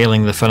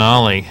downscaling the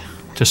finale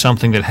to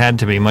something that had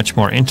to be much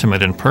more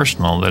intimate and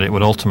personal, that it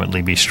would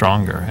ultimately be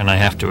stronger, and I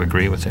have to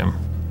agree with him.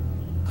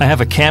 I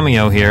have a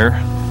cameo here,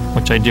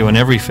 which I do in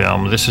every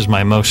film. This is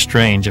my most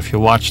strange. If you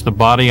watch the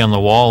body on the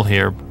wall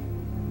here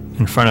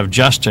in front of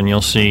Justin,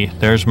 you'll see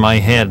there's my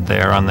head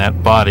there on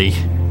that body.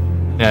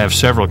 I have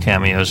several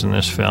cameos in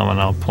this film, and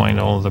I'll point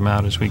all of them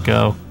out as we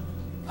go.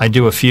 I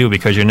do a few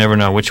because you never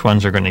know which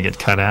ones are going to get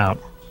cut out.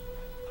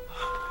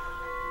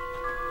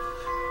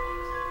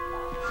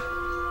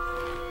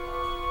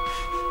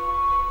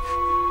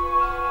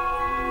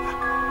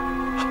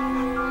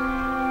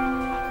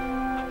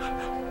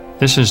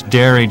 This is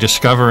Derry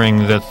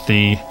discovering that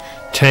the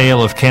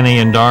tale of Kenny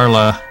and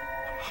Darla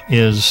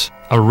is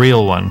a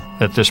real one,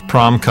 that this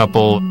prom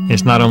couple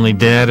is not only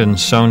dead and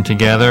sewn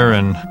together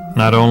and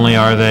Not only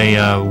are they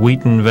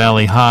Wheaton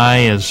Valley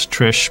High, as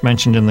Trish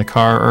mentioned in the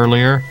car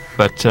earlier,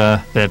 but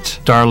that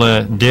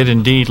Darla did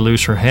indeed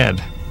lose her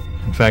head.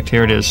 In fact,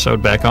 here it is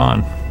sewed back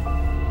on.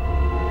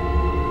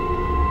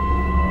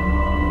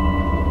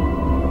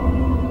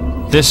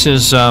 This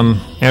is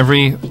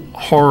every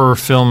horror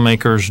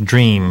filmmaker's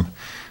dream,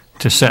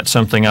 to set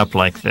something up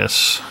like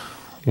this,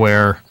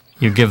 where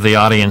you give the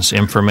audience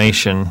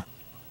information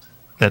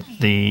that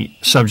the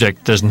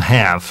subject doesn't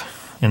have.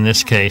 In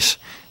this case,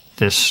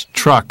 this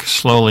truck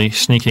slowly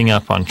sneaking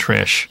up on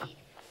Trish.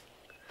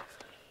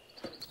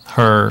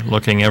 Her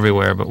looking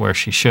everywhere but where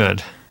she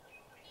should.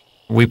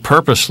 We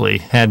purposely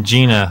had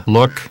Gina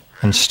look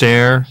and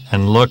stare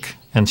and look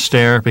and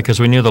stare because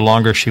we knew the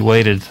longer she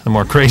waited, the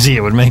more crazy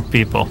it would make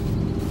people.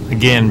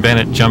 Again,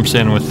 Bennett jumps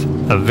in with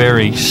a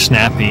very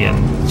snappy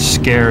and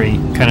scary,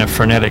 kind of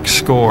frenetic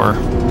score.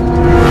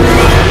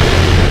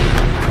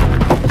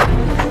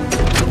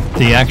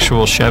 The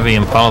actual Chevy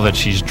Impala that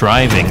she's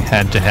driving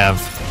had to have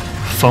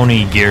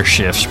phony gear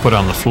shifts put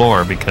on the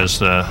floor because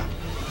the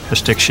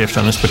stick shift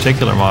on this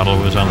particular model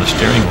was on the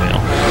steering wheel.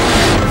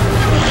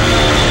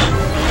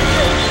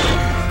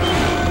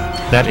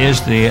 That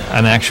is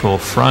an actual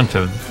front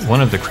of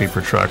one of the creeper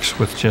trucks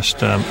with just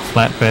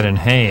flatbed and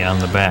hay on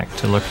the back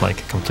to look like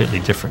a completely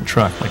different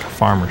truck, like a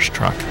farmer's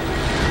truck.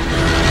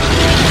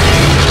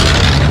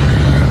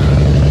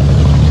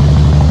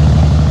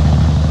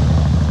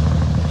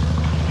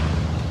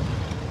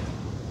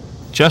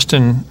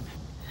 Justin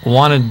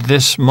wanted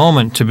this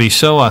moment to be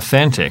so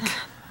authentic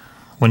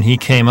when he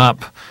came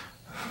up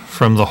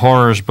from the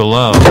horrors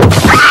below.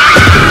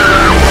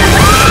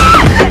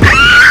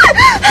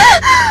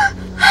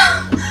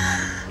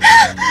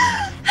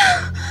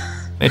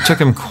 It took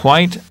him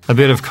quite a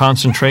bit of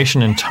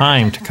concentration and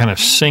time to kind of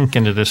sink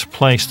into this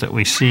place that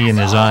we see in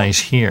his eyes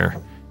here.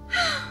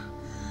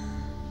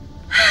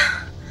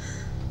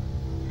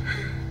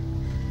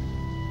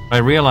 I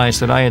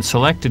realized that I had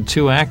selected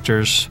two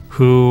actors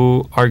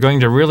who are going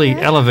to really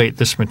elevate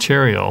this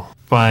material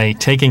by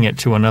taking it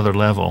to another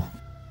level.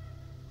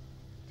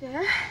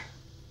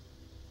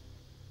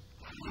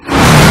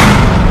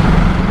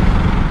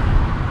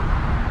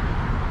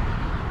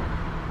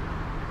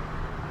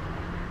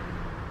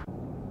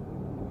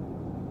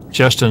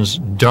 Justin's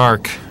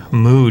dark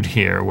mood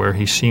here, where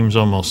he seems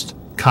almost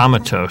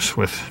comatose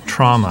with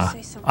trauma,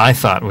 I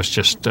thought was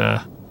just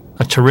a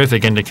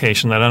terrific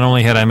indication that not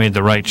only had I made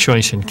the right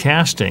choice in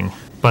casting,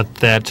 but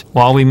that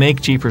while we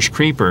make Jeepers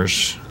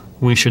Creepers,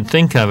 we should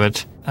think of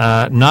it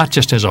not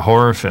just as a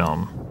horror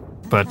film,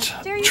 but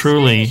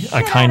truly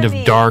a kind of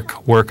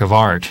dark work of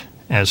art,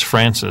 as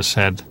Francis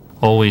had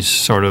always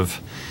sort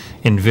of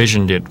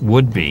envisioned it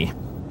would be.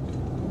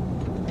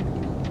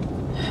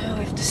 Oh,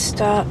 we have to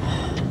stop.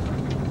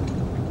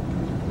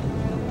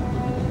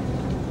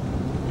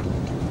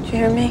 Did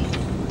you hear me?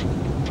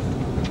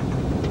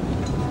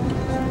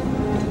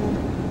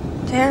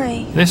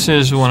 Terry. This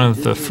is one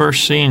of the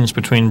first scenes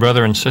between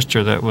brother and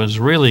sister that was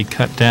really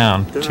cut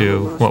down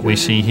to what we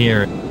see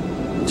here.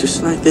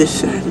 Just like they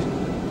said.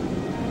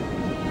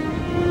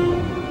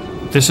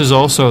 This is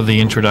also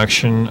the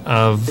introduction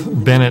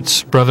of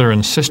Bennett's brother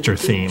and sister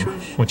theme,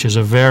 which is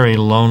a very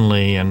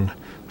lonely and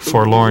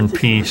forlorn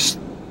piece.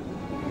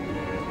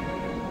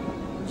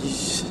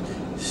 Just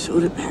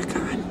sewed it back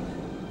on.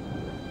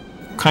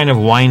 Kind of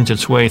winds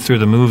its way through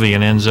the movie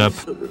and ends up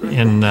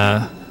in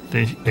the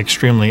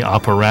extremely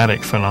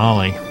operatic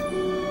finale.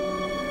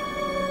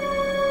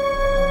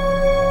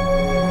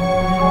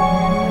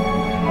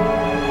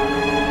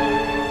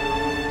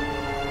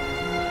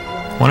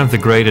 One of the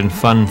great and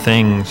fun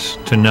things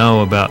to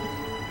know about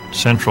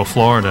Central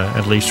Florida,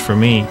 at least for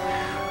me,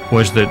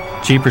 was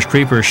that Jeepers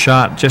Creepers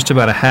shot just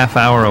about a half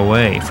hour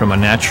away from a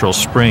natural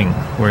spring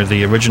where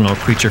the original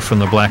Creature from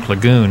the Black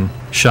Lagoon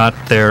shot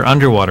their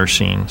underwater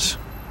scenes.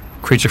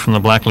 Creature from the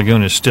Black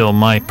Lagoon is still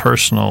my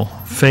personal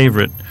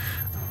favorite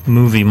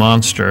movie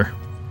monster.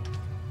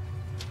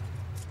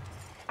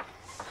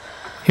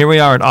 Here we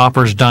are at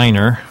Opper's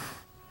Diner,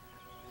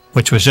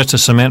 which was just a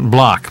cement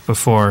block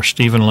before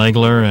Stephen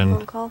Legler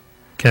and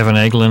Kevin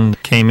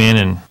Eglin came in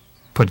and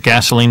put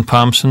gasoline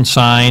pumps and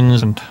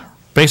signs and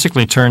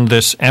basically turned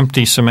this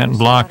empty cement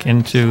block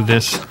into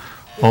this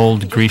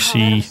old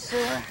greasy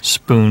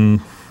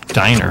spoon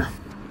diner.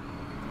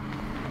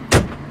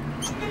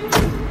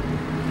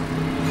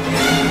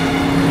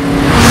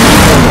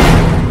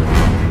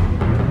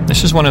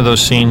 This is one of those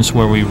scenes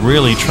where we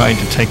really tried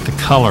to take the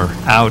color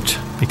out,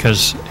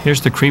 because here's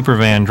the creeper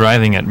van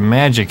driving at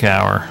magic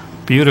hour,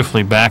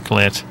 beautifully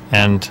backlit,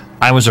 and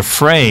I was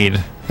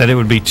afraid that it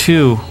would be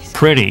too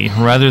pretty,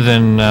 rather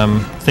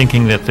than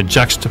thinking that the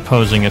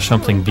juxtaposing of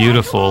something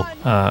beautiful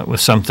with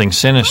something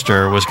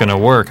sinister was going to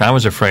work. I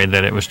was afraid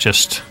that it was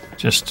just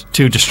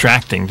too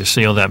distracting to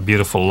see all that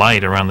beautiful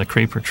light around the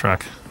creeper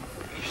truck.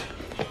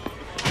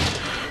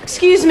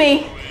 Excuse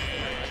me.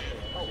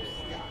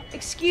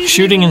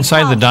 Shooting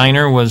inside the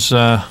diner was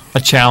a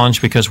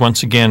challenge because,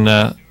 once again,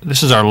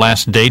 this is our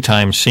last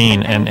daytime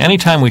scene, and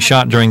anytime we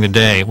shot during the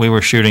day, we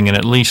were shooting in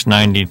at least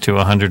 90 to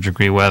 100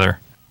 degree weather.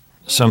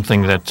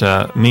 something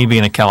that me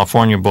being a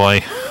California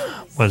boy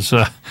was,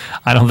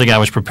 I don't think I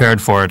was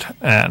prepared for it,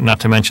 not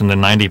to mention the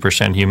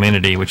 90%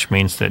 humidity, which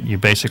means that you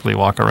basically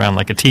walk around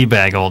like a tea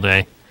bag all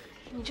day.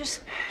 Can you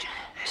just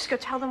go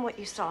tell them what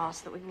you saw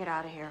so that we can get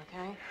out of here,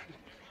 okay?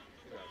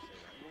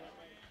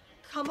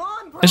 Come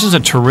on, bro. This is a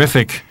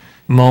terrific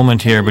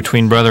moment here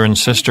between brother and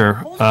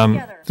sister.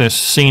 This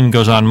scene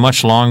goes on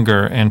much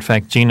longer. In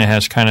fact, Gina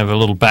has kind of a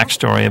little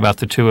backstory about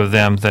the two of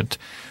them that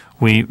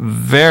we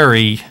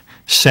very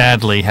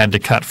sadly had to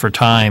cut for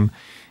time.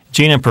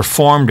 Gina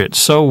performed it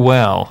so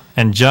well,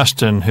 and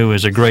Justin, who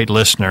is a great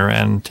listener,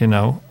 and, you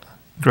know,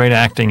 great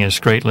acting is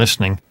great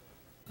listening,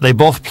 they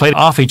both played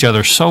off each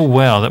other so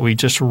well that we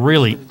just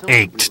really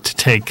ached to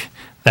take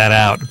that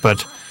out.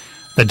 But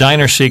the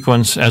diner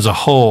sequence as a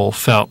whole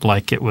felt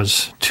like it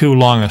was too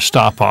long a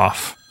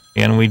stop-off,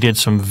 and we did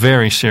some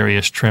very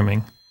serious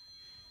trimming.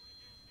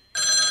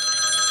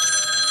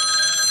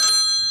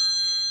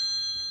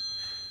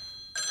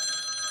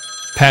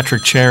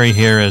 Patrick Cherry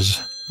here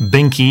as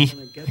Binky,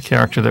 a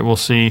character that we'll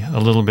see a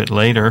little bit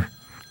later,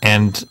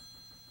 and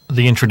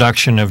the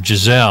introduction of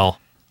Giselle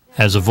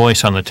as a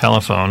voice on the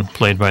telephone,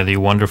 played by the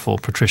wonderful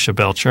Patricia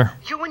Belcher.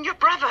 You and your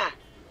brother.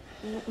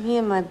 Me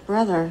and my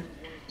brother.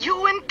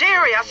 You and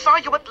Derry. I saw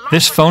you at lunch.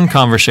 This phone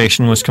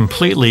conversation was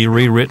completely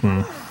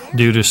rewritten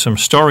due to some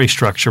story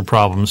structure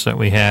problems that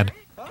we had.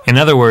 In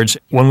other words,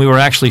 when we were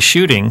actually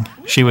shooting,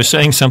 she was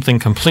saying something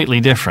completely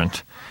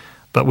different.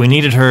 But we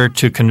needed her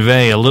to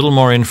convey a little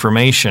more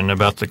information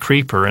about the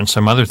creeper and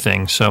some other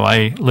things, so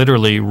I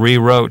literally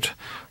rewrote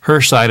her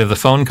side of the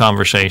phone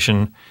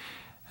conversation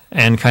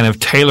and kind of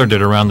tailored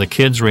it around the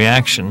kids'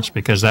 reactions,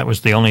 because that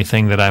was the only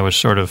thing that I was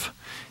sort of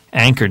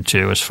anchored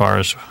to as far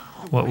as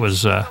what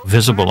was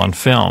visible on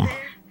film.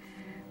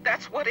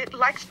 That's what it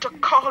likes to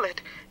call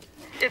it.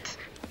 It's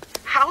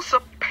House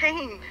of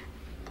Pain.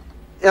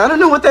 I don't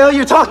know what the hell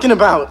you're talking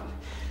about.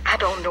 I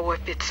don't know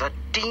if it's a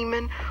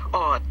demon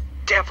or a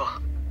devil,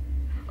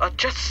 or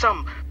just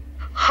some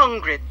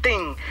hungry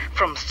thing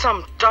from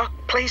some dark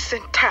place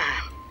in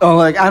time. Oh,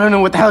 like, I don't know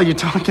what the hell you're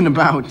talking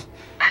about.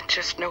 I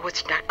just know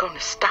it's not going to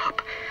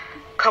stop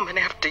coming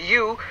after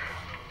you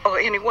or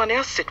anyone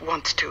else it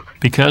wants to.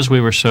 Because we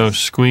were so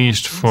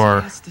squeezed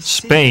for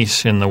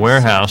space in the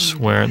warehouse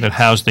that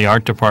housed the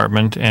art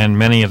department and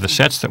many of the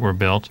sets that were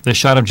built, the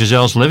shot of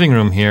Giselle's living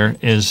room here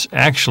is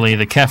actually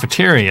the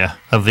cafeteria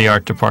of the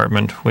art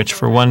department, which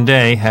for one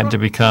day had to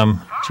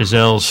become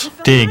Giselle's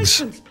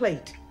digs.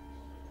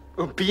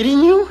 Beating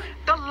you?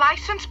 The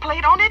license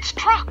plate on its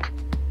truck.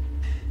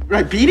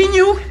 Right, beating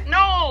you?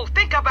 No,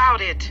 think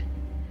about it.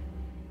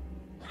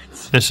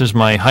 This is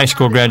my high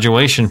school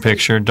graduation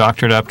picture,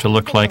 doctored up to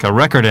look like a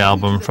record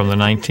album from the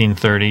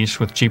 1930s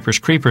with Jeepers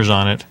Creepers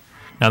on it.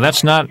 Now,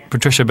 that's not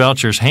Patricia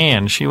Belcher's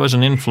hand. She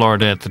wasn't in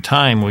Florida at the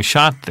time we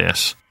shot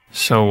this.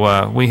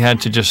 So we had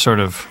to just sort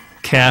of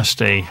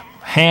cast a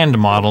hand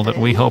model that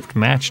we hoped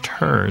matched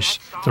hers.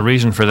 The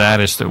reason for that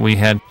is that we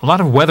had a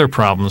lot of weather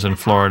problems in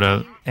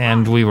Florida,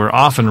 and we were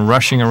often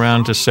rushing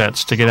around to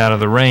sets to get out of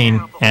the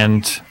rain,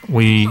 and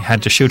we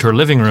had to shoot her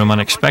living room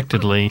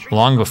unexpectedly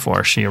long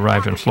before she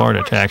arrived in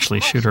Florida to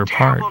actually shoot her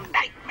part.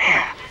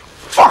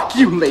 Fuck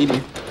you,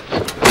 lady!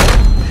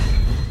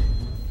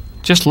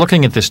 Just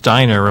looking at this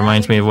diner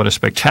reminds me of what a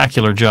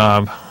spectacular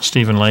job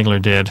Stephen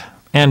Legler did,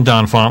 and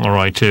Don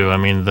Fauntleroy, too. I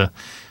mean, the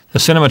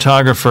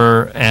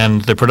cinematographer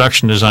and the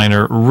production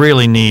designer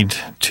really need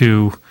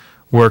to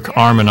work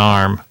arm in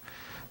arm.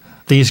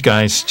 These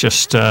guys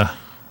just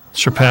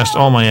surpassed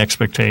all my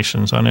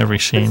expectations on every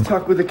scene. Let's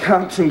talk with the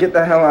cops and get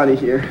the hell out of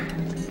here.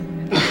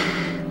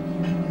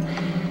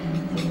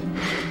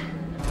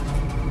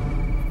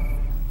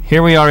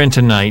 Here we are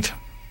into night,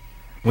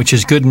 which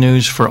is good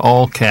news for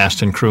all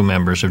cast and crew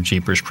members of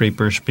Jeepers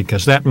Creepers,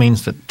 because that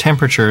means that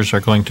temperatures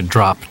are going to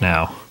drop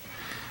now.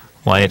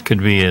 Why, it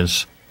could be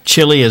as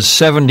chilly as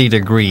 70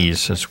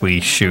 degrees as we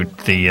shoot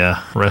the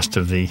rest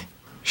of the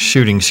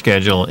shooting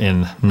schedule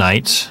in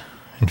nights.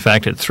 In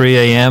fact, at 3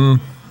 a.m.,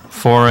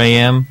 4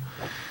 a.m.,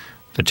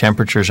 the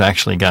temperatures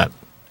actually got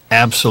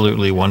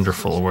absolutely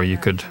wonderful, where you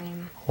could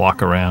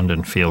walk around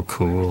and feel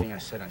cool.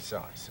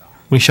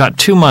 We shot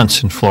 2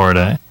 months in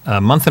Florida. A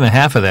month and a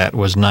half of that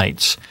was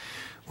nights,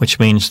 which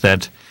means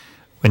that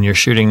when you're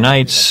shooting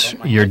nights,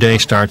 your day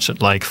starts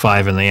at like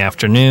 5 in the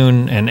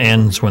afternoon and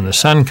ends when the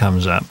sun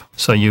comes up.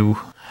 So you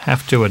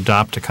have to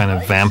adopt a kind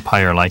of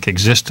vampire-like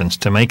existence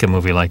to make a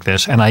movie like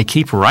this, and I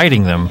keep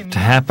writing them to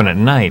happen at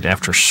night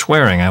after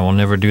swearing I will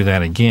never do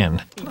that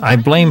again. I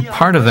blame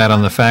part of that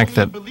on the fact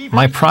that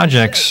my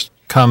projects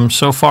come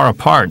so far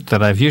apart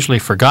that I've usually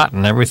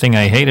forgotten everything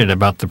I hated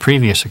about the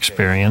previous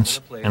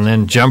experience, and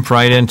then jump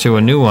right into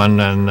a new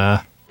one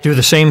and do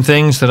the same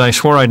things that I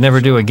swore I'd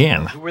never do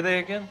again. Who were they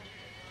again?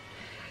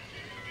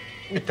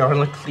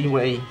 Darla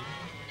Cleaway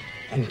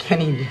and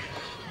Kenny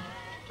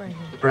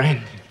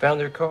Brand. Found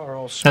their car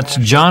all smashed. That's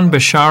John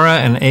Bishara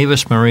and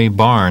Avis Marie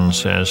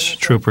Barnes as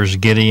troopers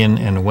Gideon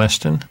and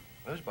Weston.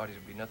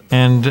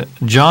 And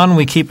John,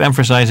 we keep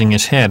emphasizing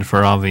his head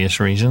for obvious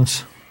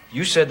reasons.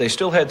 You said they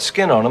still had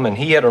skin on him and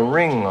he had a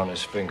ring on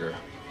his finger.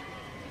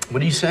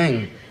 What are you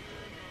saying?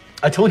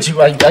 I told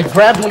you, I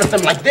grabbed one of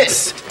them like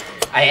this.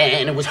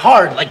 And it was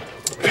hard, like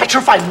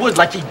petrified wood,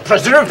 like he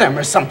preserved them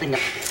or something.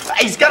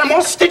 He's got them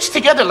all stitched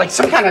together like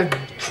some kind of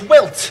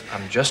quilt.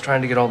 I'm just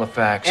trying to get all the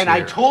facts And here.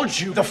 I told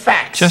you the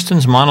facts.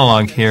 Justin's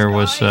monologue here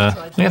was,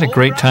 we had a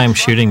great time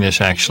shooting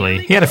this, actually.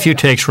 He had a few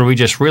takes where we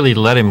just really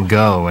let him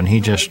go, and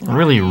he just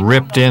really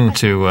ripped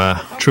into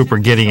Trooper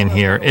Gideon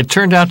here. It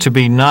turned out to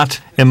be not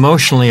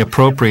emotionally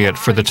appropriate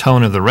for the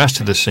tone of the rest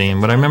of the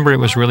scene, but I remember it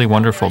was really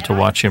wonderful to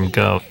watch him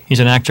go. He's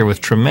an actor with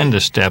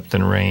tremendous depth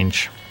and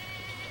range.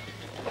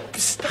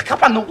 Stuck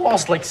up on the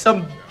walls like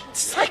some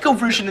psycho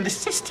version of the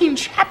Sistine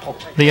Chapel.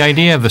 The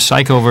idea of the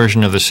psycho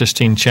version of the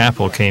Sistine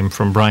Chapel came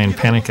from Brian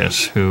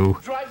Penicus, who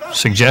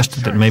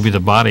suggested that maybe the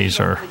bodies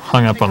are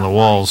hung up on the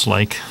walls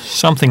like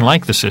something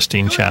like the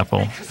Sistine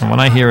Chapel. And when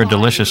I hear a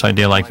delicious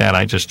idea like that,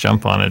 I just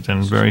jump on it,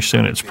 and very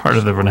soon it's part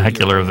of the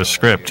vernacular of the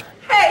script.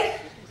 Hey,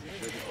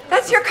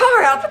 that's your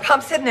car out the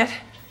pumps, isn't it?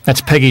 That's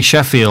Peggy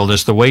Sheffield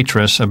as the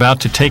waitress,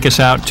 about to take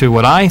us out to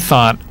what I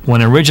thought,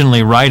 when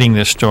originally writing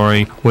this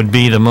story, would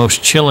be the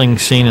most chilling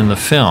scene in the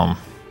film.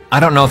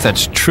 I don't know if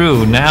that's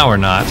true now or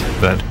not,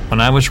 but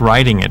when I was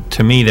writing it,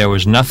 to me there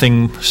was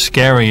nothing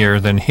scarier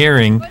than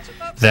hearing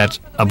that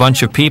a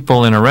bunch of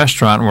people in a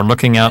restaurant were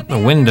looking out the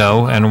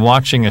window and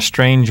watching a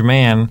strange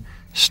man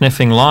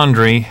sniffing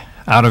laundry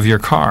out of your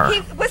car.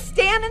 He was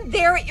standing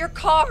there at your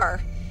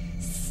car,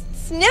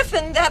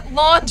 sniffing that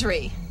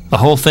laundry. The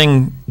whole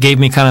thing gave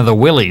me kind of the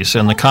willies,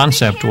 and the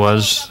concept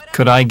was,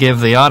 could I give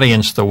the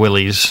audience the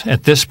willies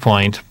at this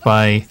point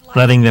by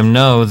letting them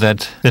know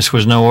that this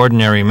was no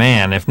ordinary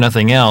man? If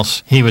nothing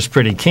else, he was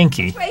pretty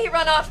kinky. Way you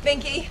run off,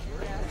 Binky.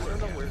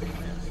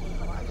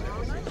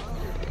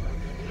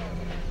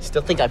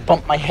 Still think I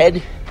bumped my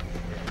head?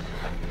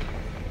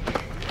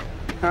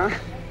 Huh?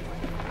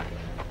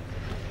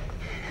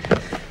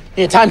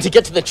 Yeah, time to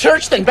get to the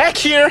church, then back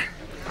here.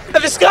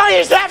 And this guy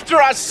is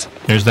after us.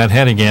 There's that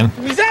head again.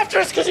 He's after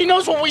us because he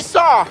knows what we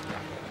saw.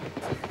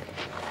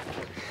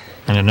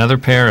 And another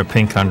pair of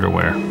pink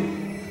underwear.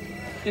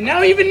 And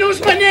now he even knows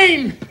my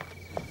name.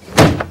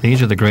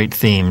 These are the great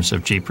themes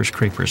of Jeepers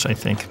Creepers, I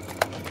think.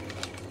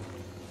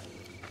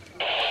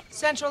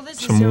 Central, this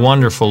Some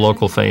wonderful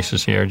local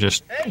faces here,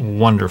 just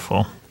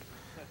wonderful.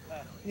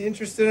 You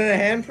interested in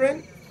a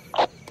handprint?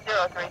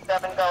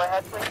 037, go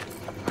ahead,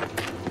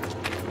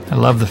 please. I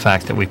love the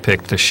fact that we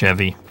picked the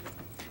Chevy.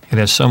 It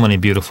has so many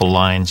beautiful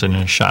lines, and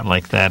in a shot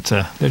like that,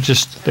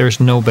 there's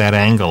no bad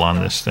angle on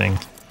this thing.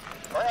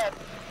 Go ahead.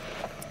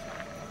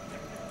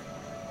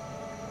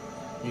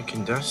 You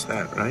can dust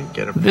that, right?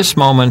 Get a... This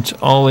moment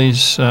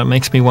always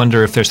makes me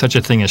wonder if there's such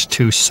a thing as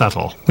too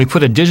subtle. We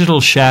put a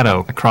digital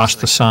shadow across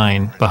the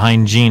sign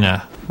behind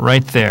Gina,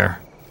 right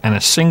there, and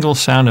a single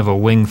sound of a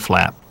wing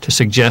flap to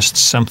suggest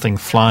something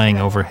flying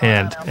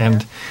overhead.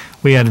 And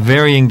we had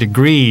varying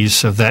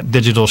degrees of that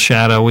digital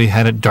shadow. We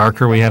had it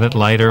darker, we had it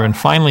lighter, and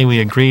finally we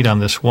agreed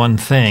on this one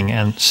thing.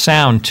 And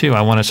sound, too.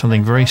 I wanted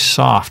something very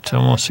soft,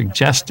 almost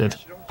suggested.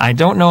 I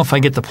don't know if I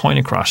get the point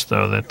across,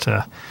 though,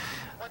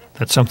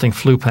 that something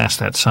flew past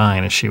that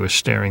sign as she was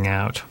staring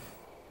out.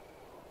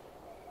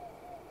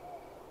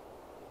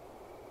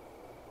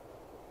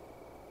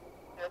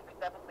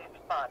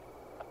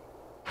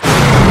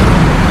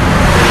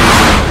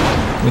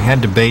 We had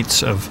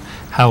debates of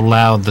how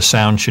loud the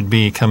sound should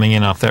be coming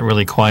in off that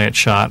really quiet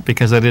shot,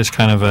 because that is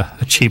kind of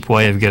a cheap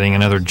way of getting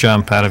another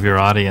jump out of your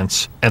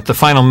audience. At the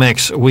final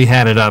mix, we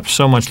had it up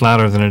so much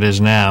louder than it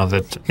is now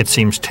that it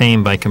seems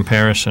tame by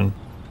comparison.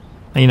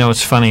 You know,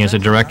 it's funny, as a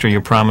director,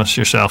 you promise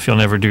yourself you'll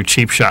never do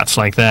cheap shots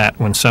like that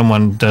when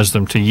someone does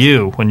them to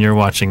you when you're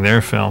watching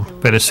their film.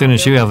 But as soon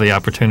as you have the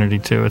opportunity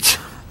to, it's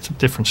a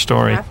different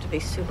story. You have to be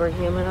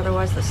superhuman,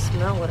 otherwise the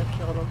smell would have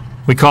killed him.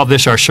 We called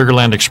this our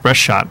Sugarland Express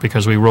shot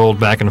because we rolled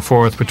back and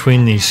forth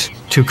between these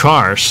two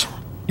cars.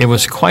 It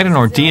was quite an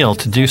ordeal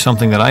to do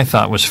something that I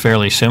thought was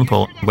fairly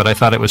simple, but I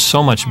thought it was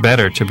so much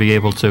better to be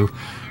able to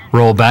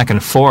roll back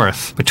and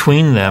forth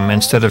between them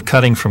instead of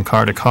cutting from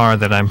car to car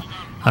that I'm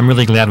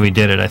really glad we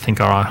did it. I think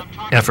our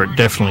effort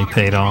definitely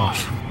paid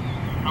off.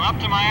 I'm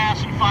up to my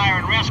ass in fire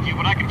and rescue,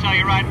 but I can tell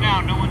you right now,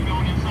 no one's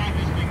going inside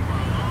this thing for a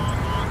long,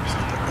 long time. Is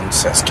it the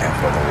incest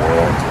capital of the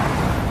world?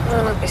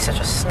 Don't be such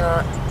a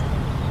snot.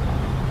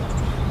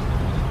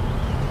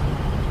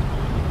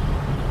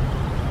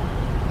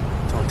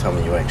 Don't tell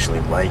me you actually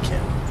like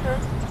him. Huh?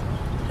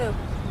 Who?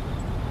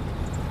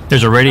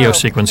 There's a radio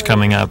sequence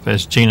coming up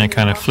as Gina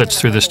kind of flits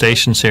through the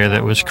stations here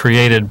that was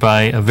created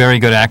by a very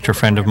good actor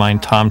friend of mine,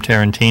 Tom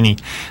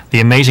Tarantini. The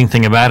amazing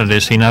thing about it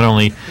is he not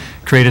only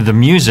created the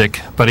music,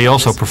 but he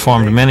also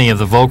performed many of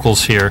the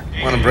vocals here.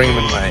 I want to bring him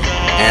in my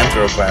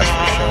anthro class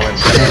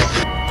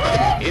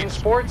for showing. In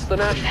sports, the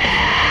national...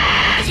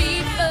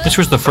 This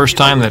was the first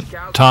time that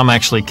Tom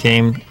actually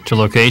came to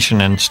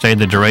location and stayed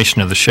the duration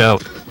of the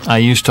show. I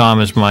used Tom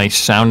as my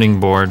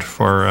sounding board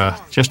for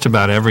just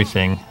about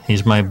everything.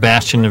 He's my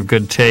bastion of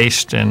good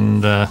taste,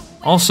 and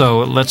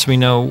also it lets me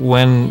know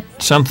when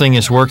something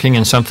is working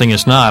and something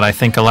is not. I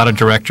think a lot of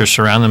directors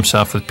surround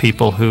themselves with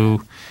people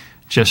who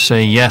just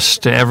say yes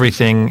to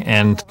everything,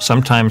 and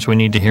sometimes we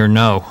need to hear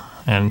no,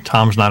 and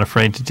Tom's not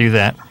afraid to do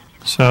that.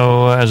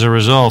 So, as a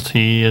result,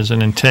 he is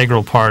an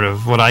integral part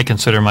of what I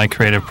consider my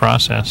creative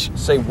process.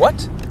 Say what?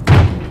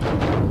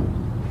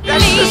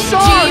 That's the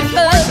song!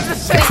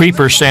 The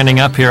creeper standing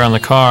up here on the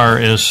car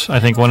is, I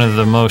think, one of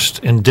the most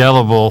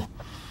indelible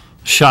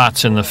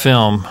shots in the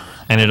film,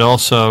 and it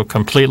also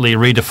completely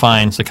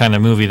redefines the kind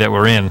of movie that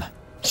we're in.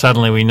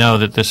 Suddenly we know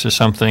that this is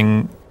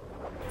something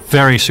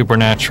very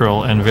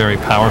supernatural and very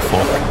powerful.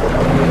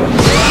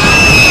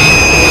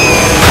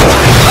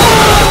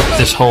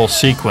 This whole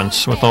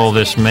sequence with all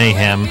this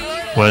mayhem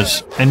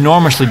was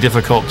enormously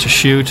difficult to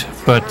shoot,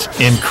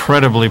 but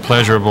incredibly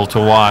pleasurable to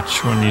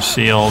watch when you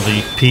see all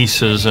the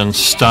pieces and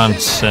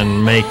stunts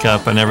and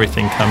makeup and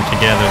everything come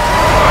together.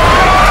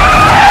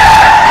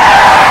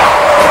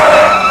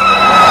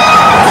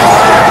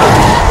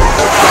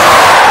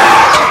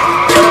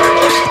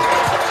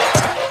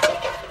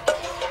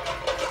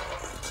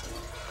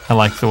 I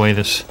like the way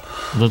this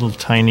little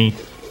tiny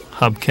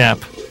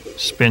hubcap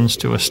spins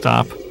to a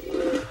stop.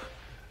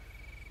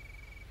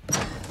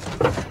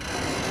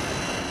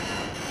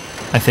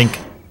 I think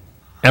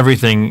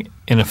everything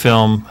in a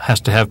film has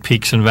to have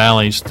peaks and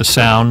valleys. The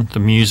sound, the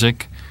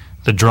music,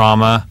 the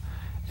drama,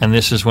 and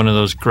this is one of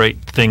those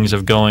great things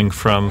of going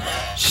from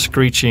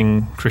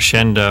screeching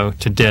crescendo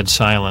to dead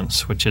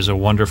silence, which is a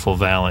wonderful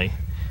valley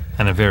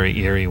and a very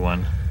eerie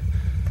one.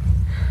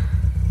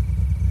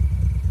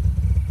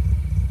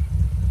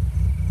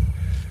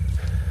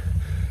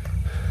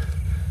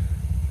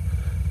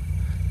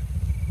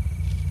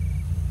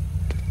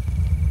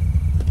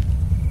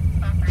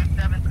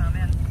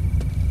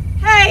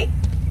 Hey!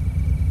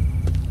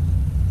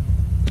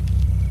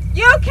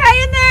 You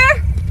okay in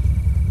there?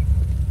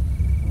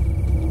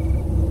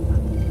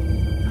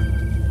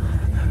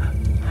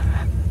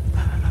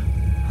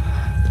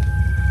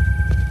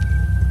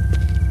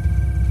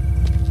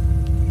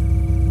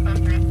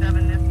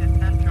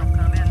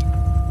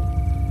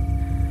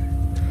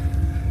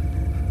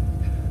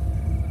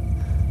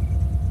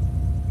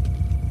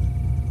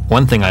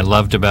 One thing I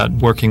loved about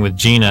working with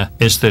Gina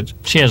is that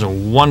she has a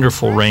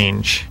wonderful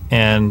range,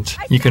 and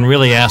you can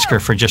really ask her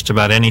for just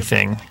about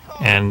anything,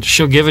 and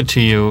she'll give it to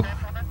you.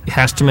 It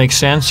has to make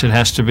sense. It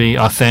has to be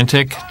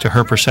authentic to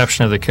her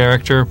perception of the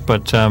character,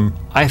 but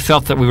I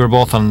felt that we were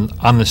both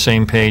on the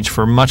same page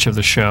for much of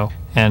the show,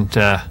 and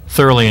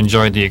thoroughly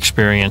enjoyed the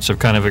experience of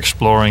kind of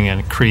exploring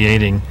and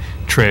creating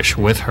Trish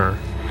with her.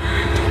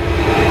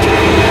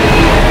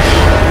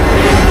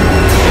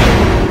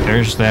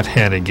 There's that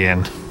head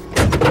again.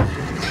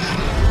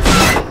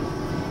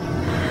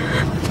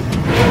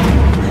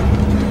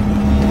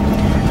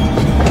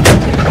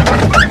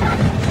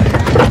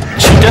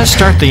 Does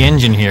start the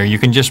engine here. You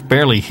can just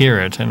barely hear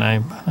it, and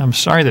I'm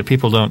sorry that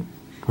people don't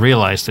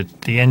realize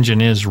that the engine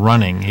is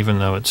running, even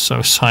though it's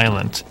so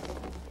silent.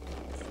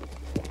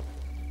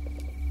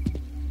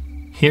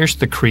 Here's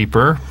the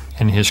creeper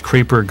in his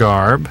creeper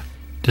garb,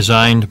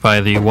 designed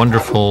by the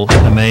wonderful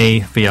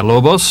Ame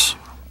Villalobos,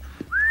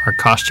 our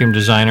costume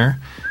designer,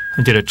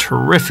 who did a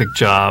terrific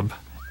job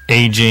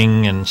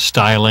aging and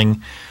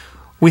styling.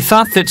 We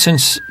thought that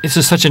since this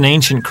is such an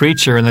ancient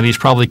creature and that he's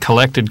probably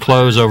collected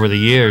clothes over the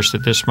years,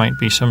 that this might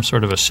be some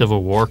sort of a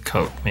Civil War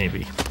coat,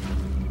 maybe.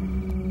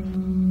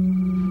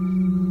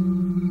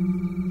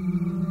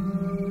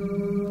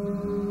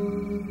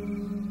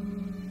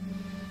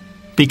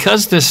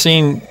 Because this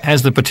scene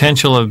has the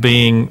potential of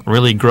being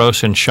really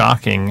gross and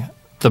shocking,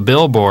 the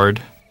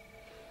billboard,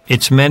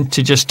 it's meant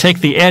to just take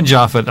the edge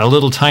off it a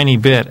little tiny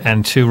bit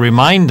and to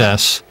remind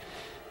us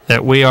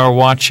that we are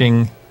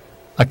watching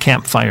a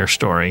campfire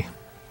story.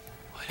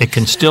 It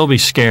can still be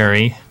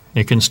scary,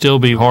 it can still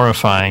be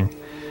horrifying,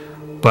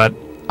 but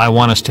I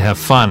want us to have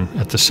fun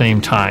at the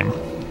same time.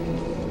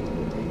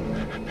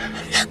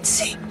 I'm not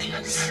seeing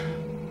this.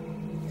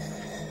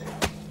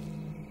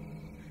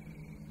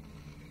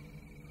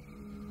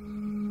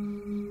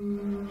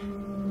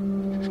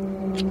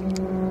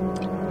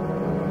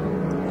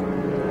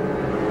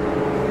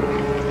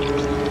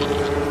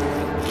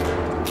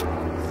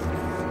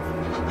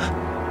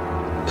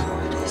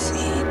 What is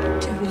he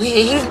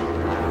doing?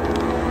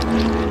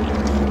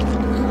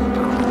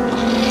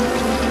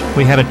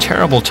 We had a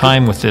terrible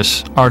time with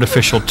this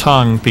artificial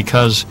tongue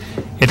because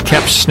it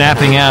kept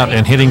snapping out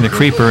and hitting the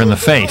creeper in the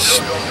face,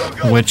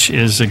 which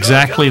is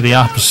exactly the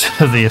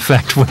opposite of the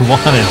effect we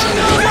wanted.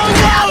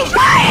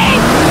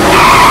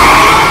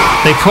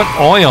 They put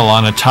oil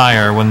on a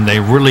tire when they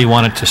really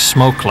want it to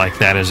smoke like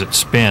that as it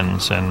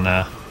spins,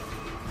 and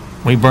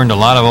we burned a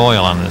lot of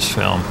oil on this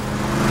film.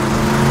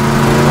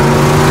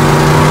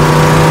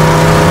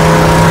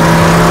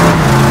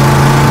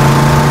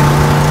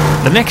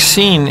 The next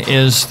scene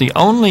is the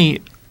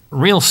only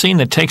real scene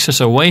that takes us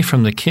away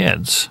from the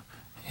kids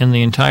in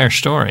the entire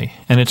story.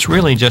 And it's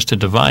really just a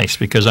device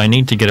because I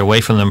need to get away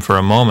from them for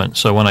a moment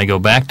so when I go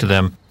back to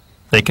them,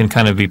 they can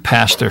kind of be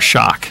past their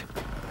shock.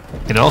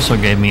 It also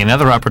gave me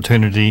another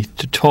opportunity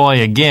to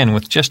toy again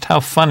with just how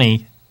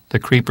funny the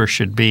creeper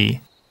should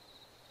be.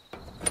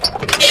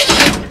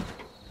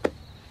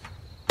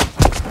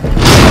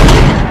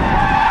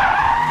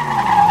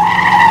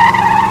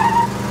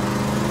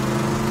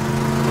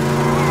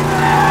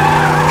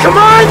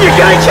 on! You're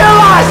gonna kill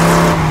us!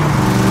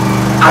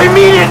 I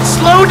mean it!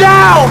 Slow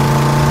down!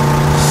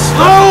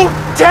 Slow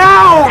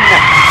down!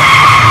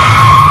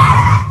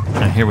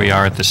 And here we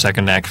are at the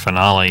second act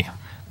finale,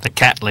 the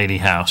Cat Lady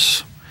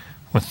house,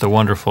 with the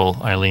wonderful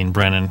Eileen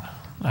Brennan.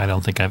 I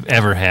don't think I've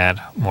ever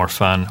had more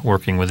fun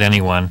working with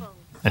anyone,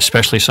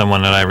 especially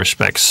someone that I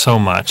respect so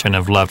much and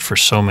have loved for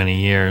so many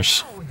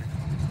years.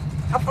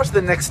 How far's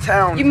the next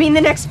town? You mean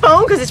the next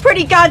phone? Because it's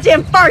pretty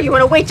goddamn far. You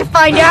want to wait to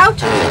find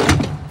out?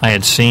 I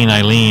had seen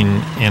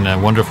Eileen in a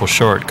wonderful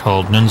short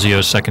called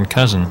Nunzio's Second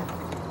Cousin.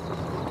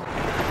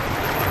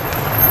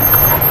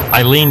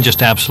 Eileen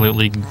just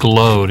absolutely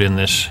glowed in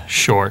this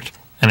short,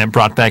 and it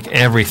brought back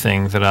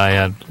everything that I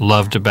had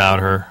loved about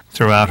her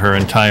throughout her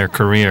entire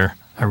career.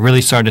 I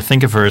really started to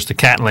think of her as the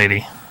cat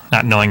lady,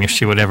 not knowing if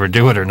she would ever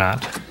do it or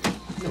not.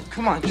 No,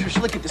 come on,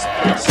 Trish, look at this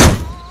place.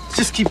 Let's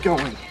just keep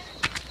going.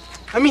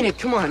 I mean it,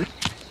 come on.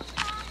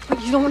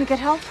 But you don't want to get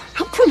help?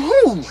 Help from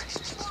who?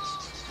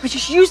 But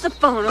just use the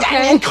phone,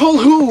 okay? And call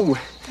who?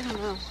 I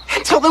don't know.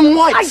 And tell them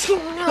what? I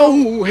don't know.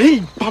 Oh, hey,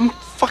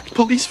 fuck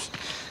police.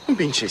 I'm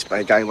being chased by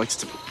a guy who likes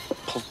to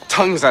pull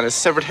tongues out of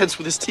severed heads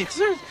with his teeth. Is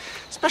there a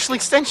special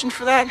extension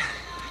for that?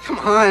 Come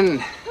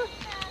on.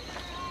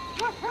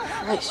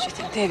 Christ, you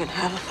think they even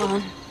have a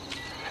phone?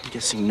 I'm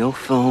guessing no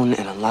phone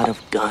and a lot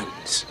of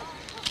guns.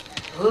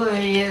 Who are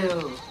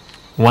you?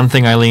 One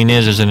thing Eileen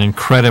is an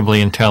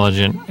incredibly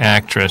intelligent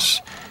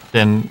actress,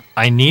 and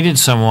I needed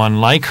someone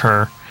like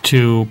her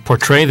to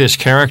portray this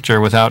character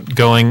without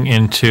going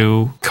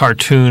into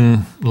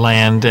cartoon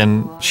land,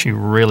 and she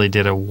really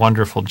did a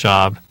wonderful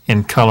job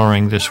in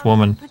coloring this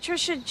woman.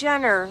 Patricia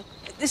Jenner.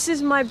 This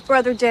is my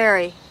brother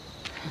Derry.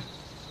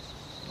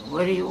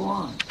 What do you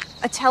want?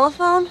 A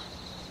telephone?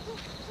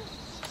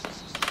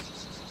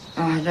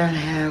 Oh, I don't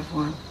have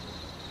one.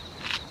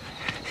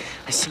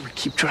 I say we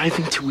keep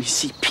driving till we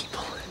see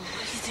people. Who do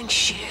you think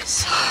she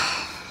is?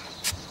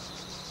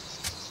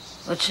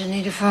 What you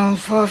need a phone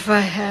for if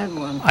I had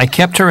one? I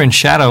kept her in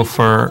shadow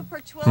for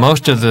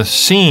most of the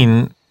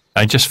scene.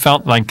 I just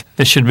felt like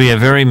this should be a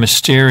very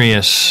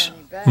mysterious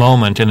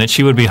moment and that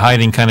she would be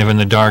hiding kind of in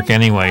the dark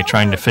anyway,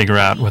 trying to figure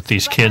out what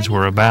these kids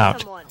were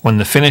about. When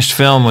the finished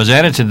film was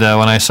edited,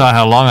 though, and I saw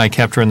how long I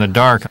kept her in the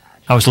dark,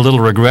 I was a little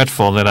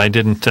regretful that I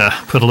didn't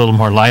put a little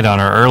more light on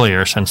her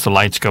earlier, since the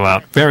lights go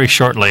out very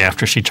shortly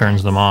after she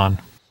turns them on.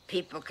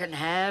 People can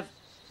have.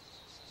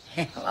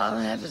 Hell, I'll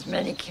have as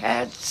many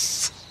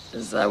cats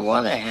as I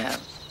want to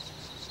have.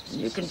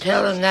 You can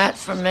tell them that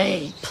from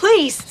me.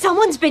 Please,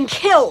 someone's been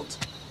killed.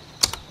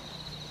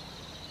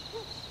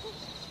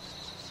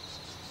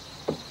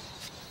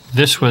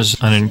 This was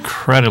an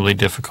incredibly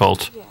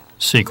difficult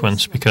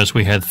sequence because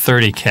we had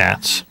 30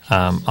 cats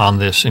on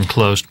this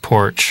enclosed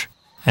porch,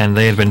 and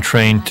they had been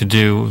trained to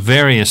do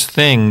various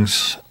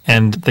things,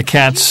 and the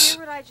cats,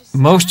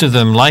 most of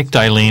them liked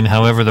Eileen.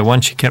 However, the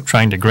one she kept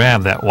trying to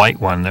grab, that white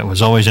one that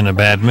was always in a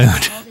bad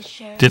mood,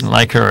 didn't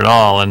like her at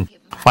all, and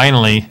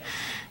finally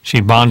she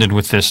bonded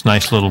with this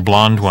nice little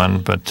blonde one,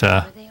 but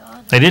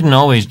they didn't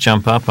always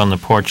jump up on the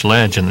porch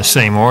ledge in the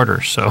same order,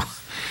 so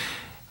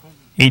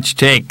each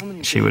take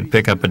she would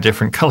pick up a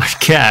different colored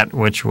cat,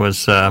 which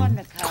was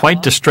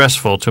quite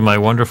distressful to my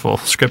wonderful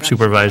script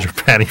supervisor,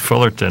 Patty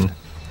Fullerton.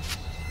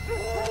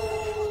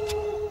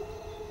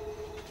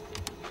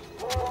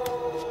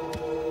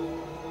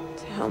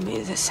 Tell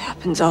me this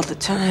happens all the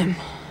time.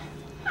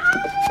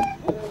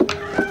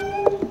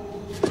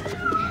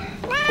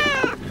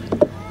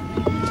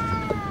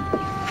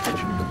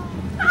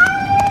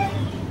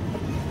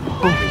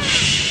 Holy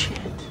shit.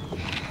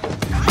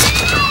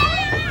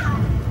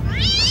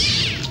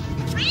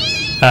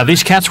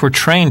 These cats were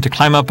trained to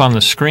climb up on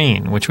the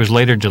screen, which was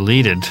later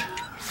deleted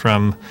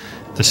from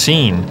the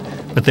scene.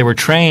 But they were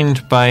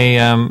trained by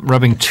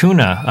rubbing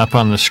tuna up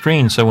on the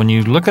screen. So when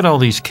you look at all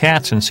these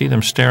cats and see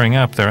them staring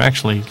up, they're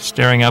actually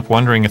staring up,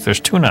 wondering if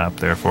there's tuna up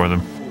there for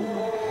them.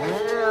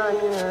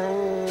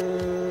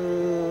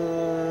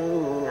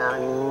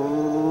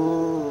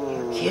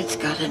 You kids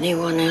got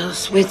anyone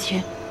else with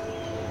you?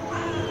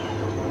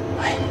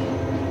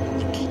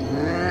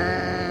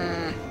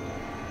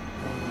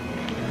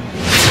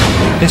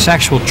 This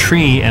actual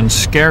tree and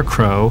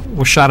scarecrow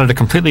was shot at a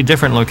completely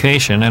different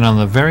location and on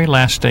the very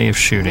last day of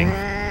shooting.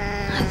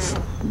 That's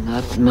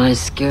not my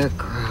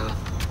scarecrow.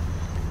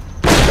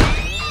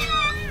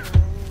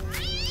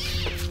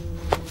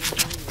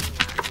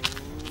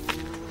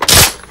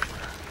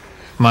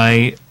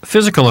 My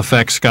physical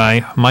effects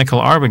guy, Michael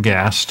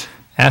Arbogast,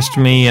 asked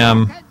me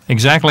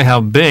exactly how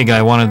big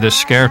I wanted this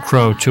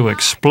scarecrow to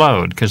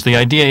explode, because the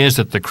idea is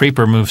that the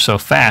creeper moves so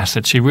fast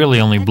that she really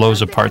only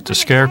blows apart the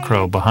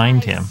scarecrow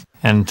behind him.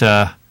 And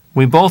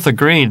we both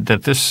agreed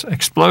that this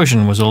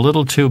explosion was a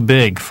little too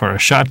big for a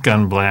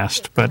shotgun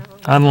blast, but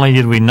not only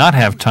did we not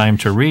have time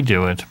to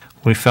redo it,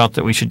 we felt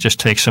that we should just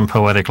take some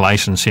poetic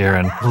license here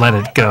and let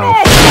it go.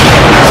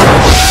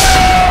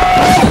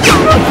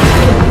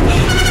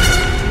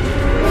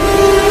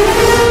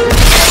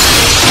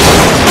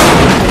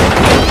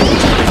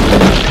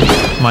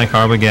 Mike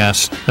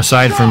Arbogast,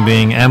 aside from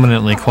being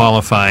eminently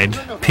qualified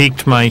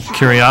piqued my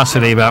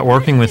curiosity about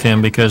working with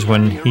him because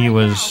when he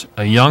was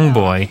a young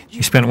boy,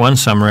 he spent one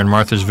summer in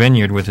Martha's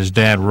Vineyard with his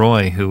dad,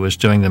 Roy, who was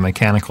doing the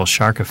mechanical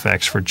shark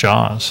effects for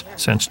Jaws.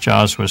 Since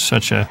Jaws was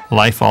such a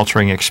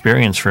life-altering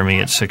experience for me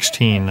at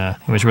 16, it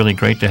was really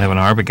great to have an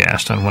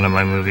Arbogast on one of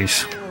my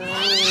movies.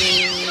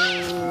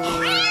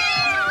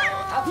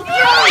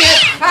 Blow your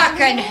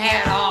fucking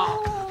head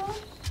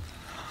off!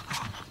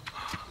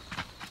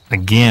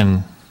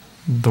 Again,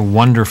 the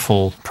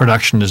wonderful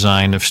production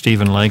design of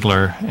Stephen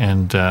Legler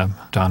and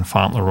Don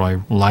Fauntleroy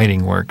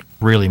lighting work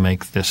really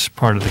make this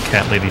part of the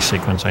Cat Lady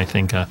sequence, I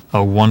think,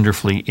 a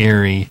wonderfully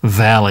eerie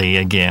valley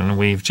again.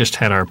 We've just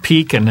had our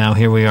peak, and now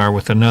here we are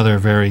with another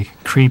very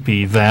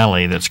creepy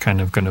valley that's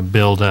kind of going to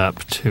build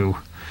up to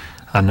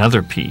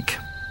another peak.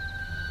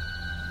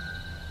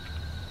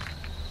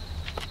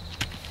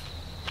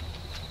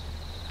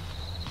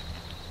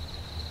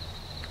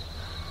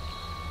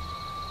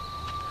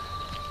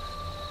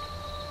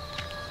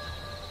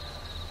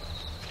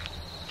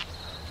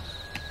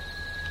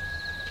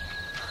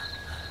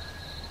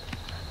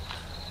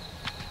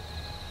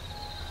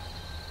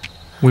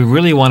 We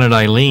really wanted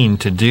Eileen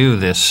to do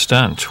this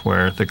stunt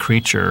where the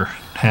creature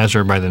has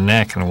her by the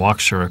neck and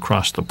walks her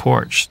across the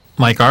porch.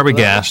 Mike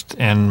Arbogast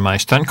and my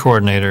stunt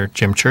coordinator,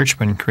 Jim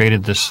Churchman,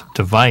 created this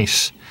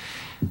device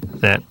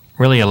that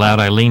really allowed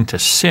Eileen to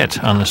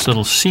sit on this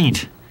little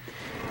seat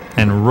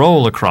and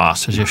roll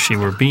across as if she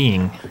were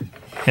being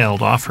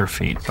held off her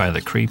feet by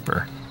the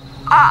creeper.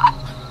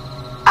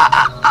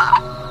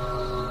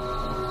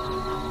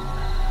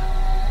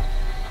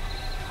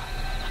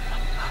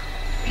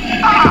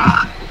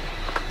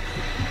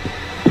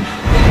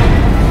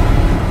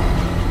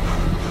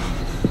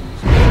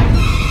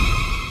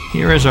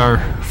 Here is our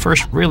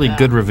first really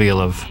good reveal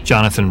of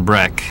Jonathan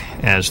Breck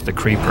as the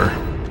creeper.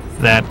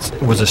 That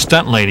was a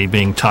stunt lady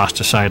being tossed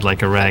aside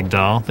like a rag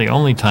doll, the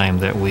only time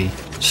that we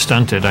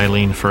stunted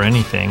Eileen for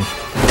anything.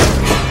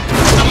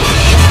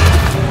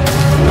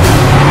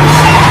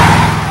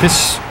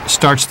 This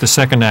starts the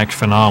second act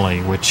finale,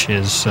 which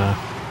is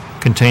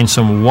contains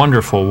some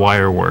wonderful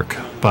wire work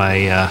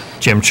by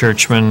Jim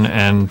Churchman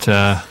and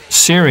a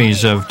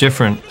series of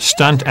different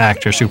stunt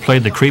actors who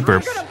played the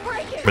creeper.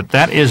 But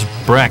that is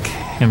Breck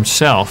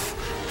himself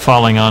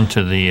falling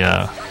onto the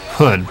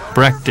hood.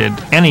 Breck did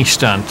any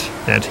stunt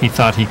that he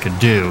thought he could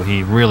do.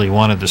 He really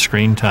wanted the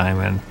screen time,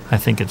 and I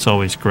think it's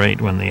always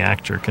great when the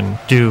actor can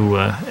do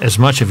as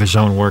much of his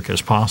own work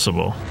as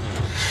possible.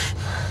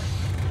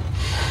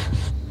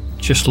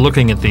 Just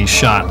looking at these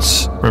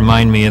shots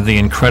remind me of the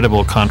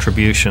incredible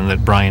contribution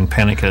that Brian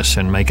Pennicus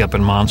and Makeup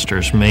and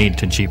Monsters made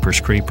to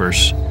Jeepers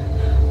Creepers.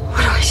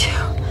 What do I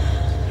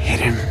do? Hit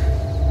him.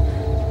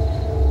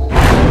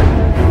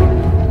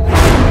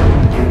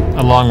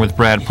 Along with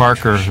Brad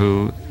Parker,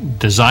 who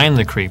designed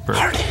the creeper. Do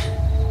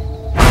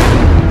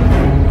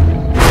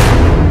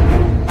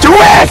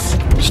it!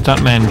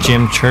 Stuntman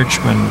Jim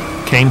Churchman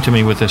came to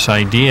me with this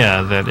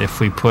idea that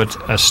if we put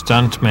a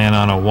stuntman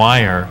on a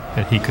wire,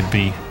 that he could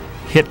be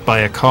hit by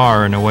a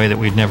car in a way that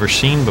we'd never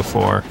seen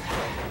before.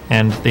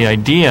 And the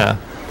idea,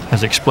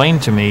 as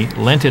explained to me,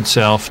 lent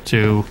itself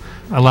to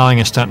allowing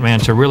a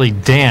stuntman to really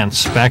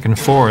dance back and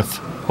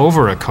forth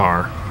over a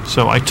car.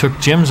 So I took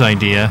Jim's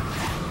idea,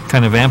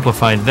 kind of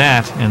amplified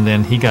that, and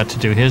then he got to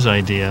do his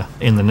idea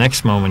in the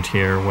next moment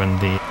here when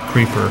the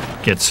creeper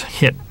gets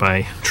hit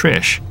by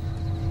Trish.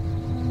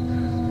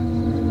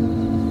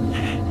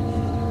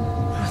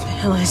 What the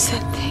hell is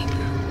that thing?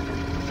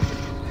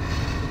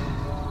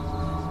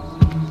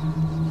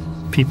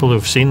 People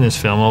who've seen this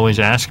film always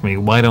ask me,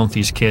 why don't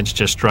these kids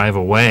just drive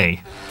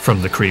away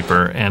from the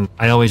creeper? And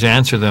I always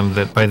answer them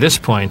that by this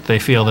point they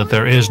feel that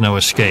there is no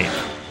escape.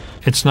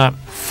 It's not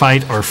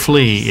fight or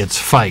flee, it's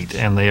fight,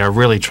 and they are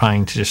really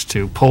trying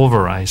to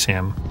pulverize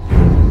him.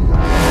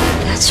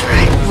 That's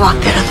right. Walk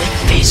that ugly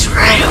face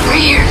right over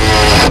here.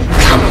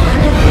 Come on.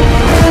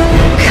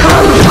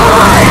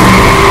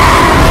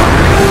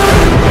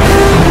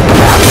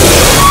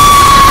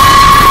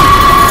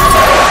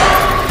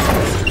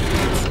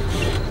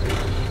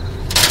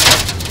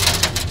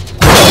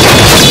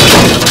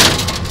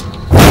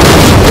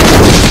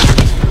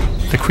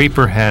 The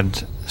creeper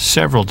had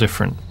several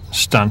different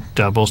stunt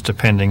doubles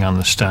depending on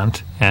the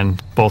stunt, and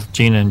both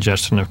Gina and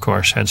Justin, of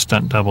course, had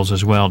stunt doubles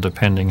as well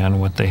depending on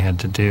what they had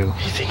to do.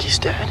 You think he's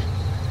dead?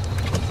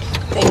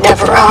 They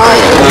never are.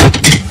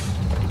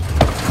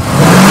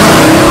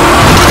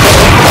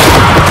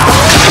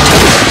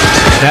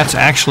 That's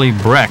actually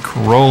Breck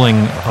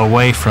rolling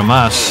away from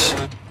us.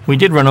 We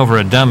did run over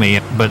a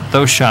dummy, but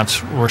those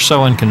shots were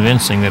so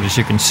unconvincing that, as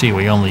you can see,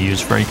 we only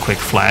use very quick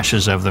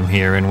flashes of them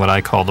here in what I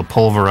call the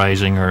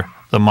pulverizing or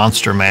the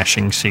monster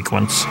mashing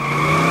sequence.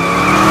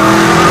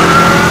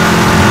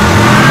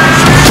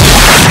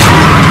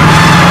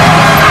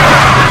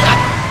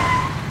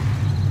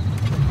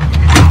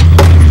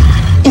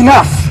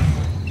 Enough!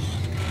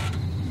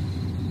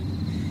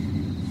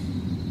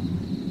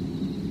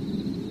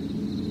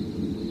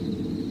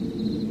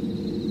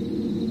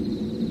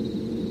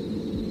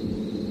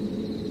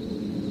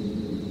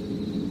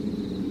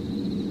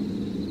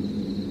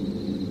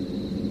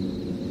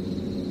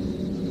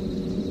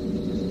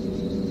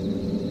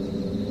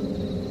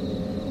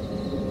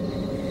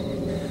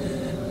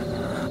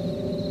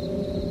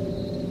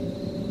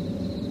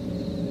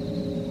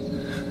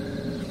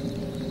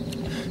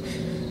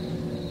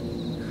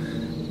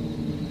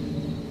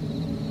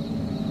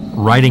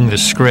 writing the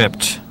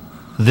script,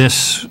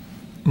 this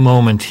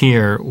moment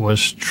here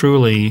was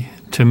truly,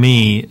 to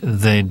me,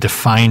 the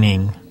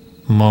defining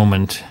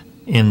moment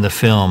in the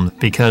film,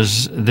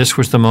 because this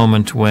was the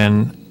moment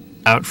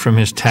when, out from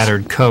his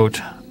tattered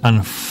coat,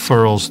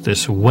 unfurls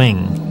this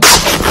wing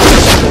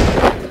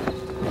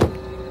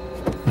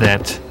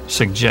that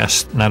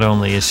suggests not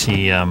only is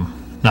he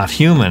not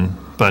human,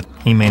 but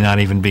he may not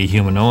even be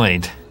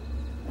humanoid.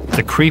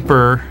 The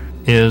Creeper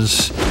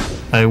is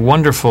a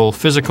wonderful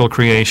physical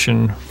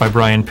creation by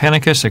Brian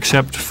Pennicus,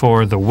 except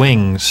for the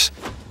wings.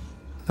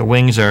 The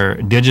wings are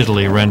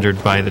digitally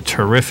rendered by the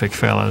terrific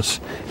fellas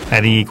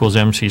at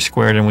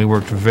E=mc², and we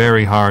worked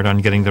very hard on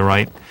getting the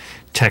right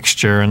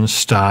texture and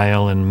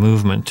style and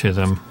movement to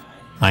them.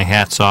 My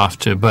hat's off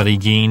to Buddy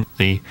Gein,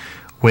 the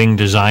wing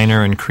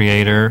designer and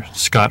creator,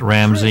 Scott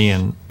Ramsey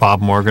and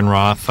Bob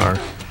Morganroth, our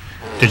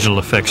digital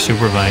effects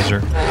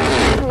supervisor.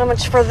 I don't know how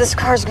much further this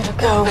car's gonna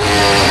go.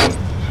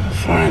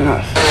 Far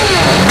enough.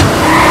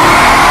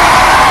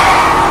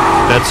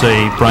 That's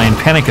a Brian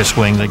Pennicus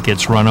wing that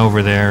gets run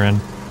over there, and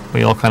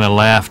we all kind of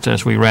laughed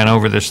as we ran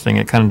over this thing.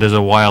 It kind of does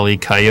a Wile E.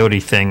 Coyote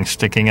thing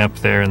sticking up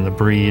there in the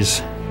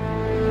breeze.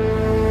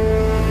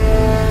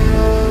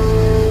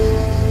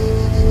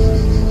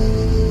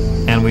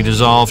 And we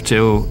dissolve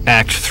to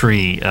Act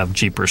 3 of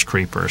Jeepers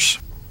Creepers.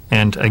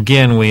 And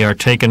again, we are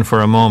taken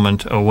for a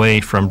moment away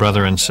from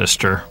brother and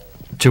sister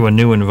to a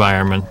new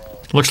environment.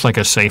 Looks like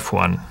a safe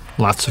one.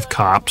 Lots of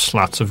cops,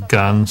 lots of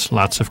guns,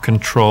 lots of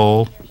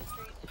control.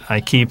 I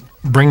keep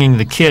bringing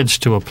the kids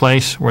to a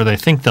place where they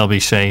think they'll be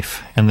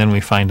safe, and then we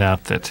find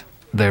out that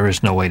there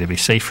is no way to be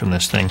safe from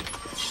this thing.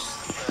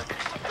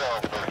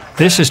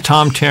 This is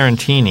Tom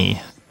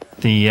Tarantini,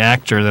 the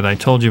actor that I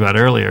told you about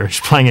earlier.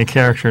 He's playing a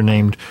character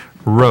named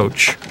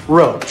Roach.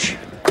 Roach,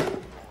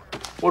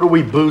 what are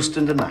we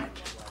boosting tonight?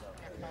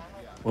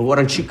 Well, why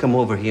don't you come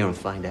over here and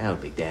find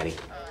out, Big Daddy?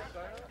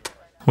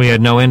 We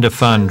had no end of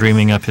fun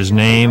dreaming up his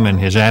name and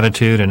his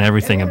attitude and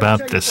everything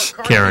about this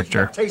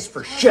character. Taste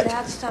for shit.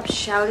 Dad, stop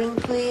shouting,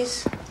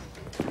 please.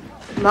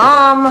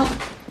 Mom!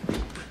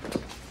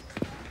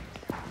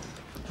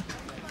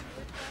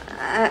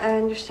 I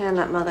understand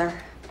that, Mother.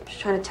 I'm just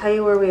trying to tell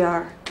you where we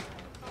are.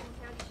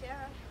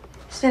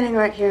 Standing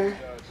right here.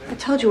 I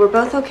told you we're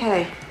both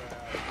okay.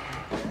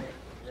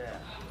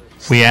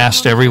 We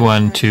asked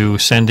everyone to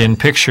send in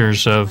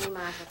pictures of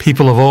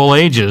people of all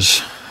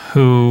ages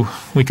who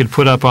we could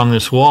put up on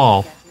this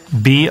wall.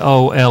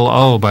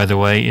 BOLO, by the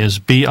way, is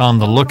be on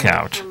the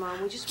lookout.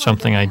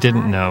 Something I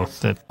didn't know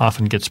that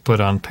often gets put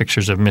on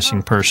pictures of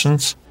missing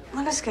persons.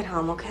 Let us get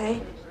home,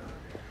 okay?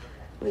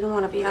 We don't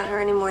want to be out here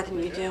any more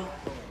than you do.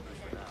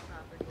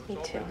 Me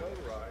too.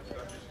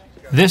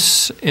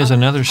 This is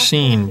another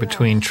scene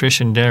between Trish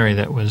and Derry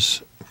that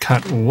was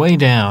cut way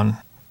down.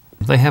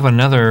 They have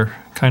another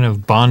kind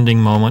of bonding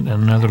moment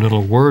and another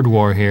little word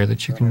war here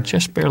that you can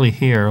just barely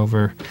hear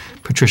over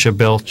Patricia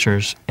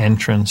Belcher's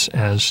entrance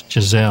as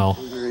Giselle.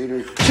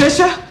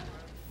 Trisha?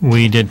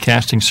 We did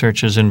casting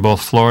searches in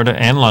both Florida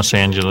and Los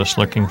Angeles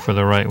looking for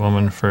the right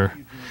woman for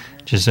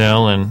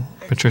Giselle, and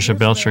Patricia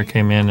Belcher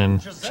came in and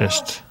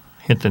just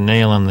hit the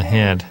nail on the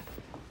head.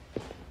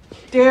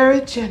 Derry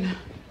Jenner.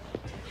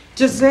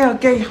 Giselle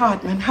Gay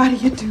Hartman, how do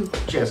you do?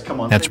 Jess, come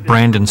on. That's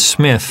Brandon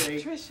Smith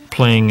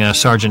playing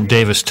Sergeant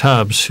Davis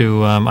Tubbs,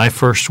 who I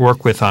first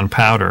worked with on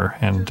Powder,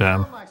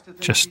 and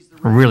just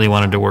really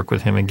wanted to work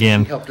with him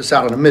again. He helped us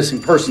out on a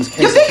missing persons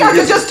case. You think I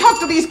could just talk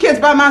to these kids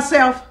by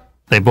myself?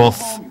 They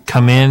both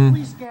come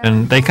in,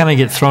 and they kind of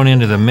get thrown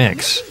into the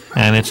mix,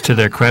 and it's to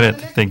their credit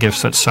that they give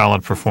such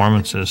solid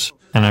performances.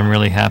 And I'm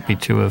really happy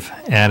to have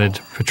added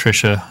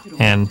Patricia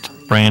and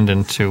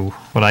Brandon to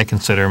what I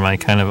consider my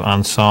kind of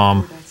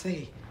ensemble.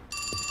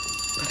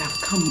 But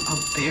I've come a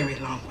very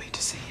long way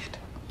to see it.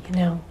 You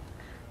know,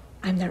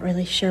 I'm not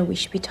really sure we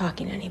should be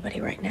talking to anybody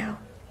right now.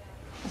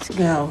 Let's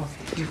go.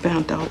 You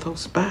found all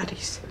those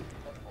bodies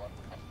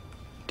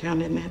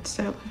down in that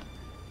cellar.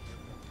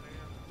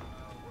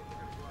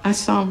 I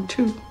saw them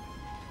too.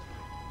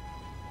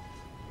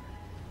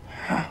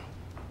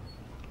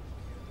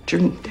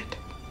 Dreamed it.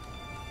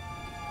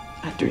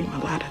 I dream a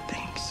lot of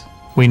things.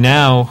 We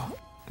now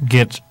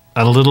get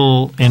a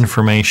little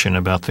information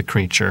about the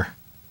creature.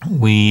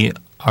 We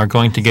are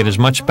going to get as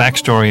much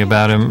backstory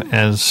about him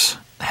as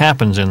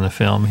happens in the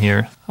film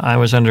here. I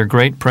was under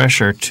great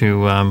pressure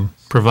to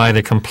provide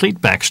a complete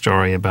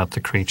backstory about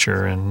the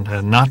creature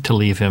and not to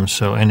leave him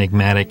so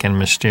enigmatic and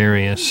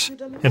mysterious.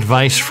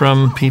 Advice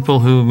from people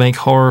who make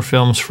horror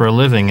films for a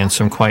living, and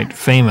some quite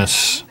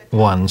famous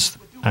ones.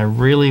 I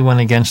really went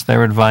against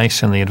their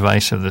advice and the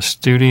advice of the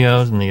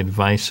studios and the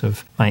advice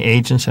of my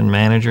agents and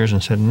managers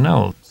and said,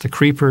 no, the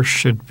Creeper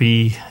should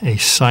be a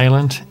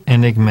silent,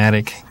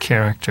 enigmatic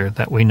character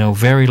that we know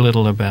very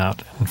little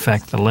about. In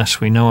fact, the less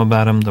we know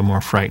about him, the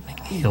more frightening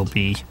he'll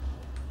be.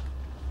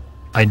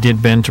 I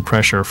did bend to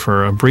pressure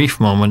for a brief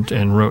moment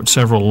and wrote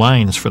several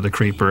lines for the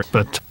Creeper,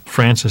 but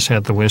Francis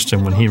had the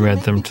wisdom when he read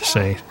them to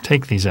say,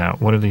 take these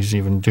out. What are these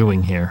even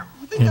doing here?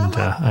 And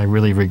I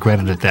really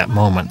regretted at that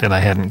moment that I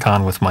hadn't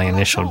gone with my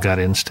initial gut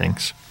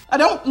instincts. I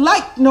don't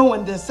like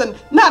knowing this and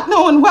not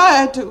knowing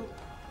why I do.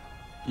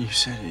 You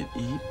said it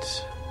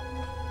eats?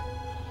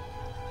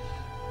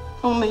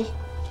 Only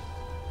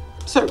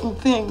certain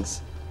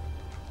things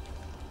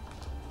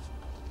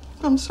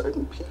from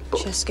certain people.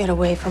 Just get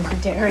away from her,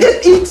 Derry.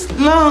 It eats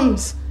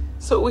lungs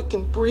so we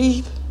can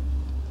breathe.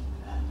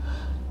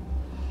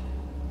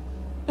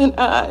 And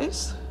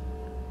eyes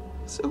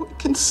so we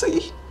can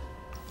see.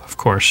 Of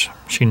course,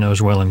 she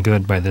knows well and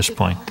good by this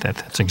point that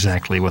that's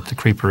exactly what the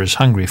creeper is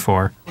hungry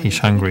for. He's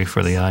hungry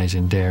for the eyes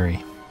in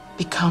Derry.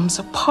 Becomes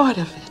a part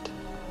of it.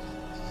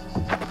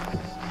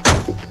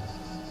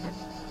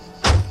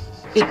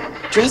 It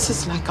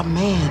dresses like a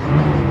man,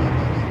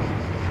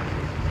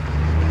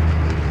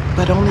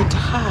 but only to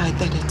hide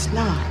that it's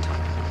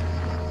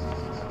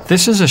not.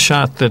 This is a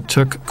shot that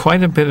took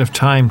quite a bit of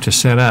time to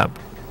set up.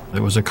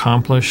 It was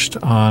accomplished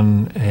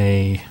on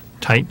a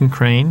Titan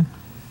crane.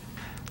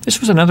 This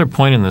was another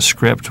point in the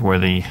script where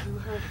the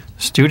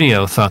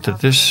studio thought that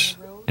this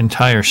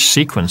entire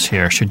sequence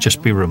here should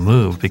just be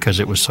removed because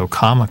it was so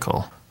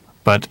comical.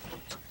 But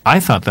I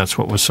thought that's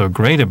what was so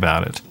great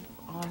about it,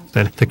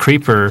 that the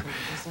creeper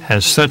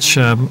has such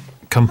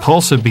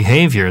compulsive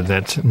behavior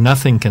that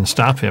nothing can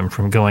stop him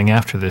from going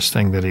after this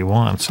thing that he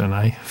wants. And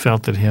I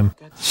felt that him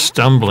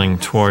stumbling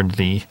toward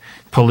the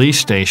police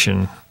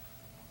station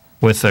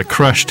with a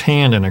crushed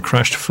hand and a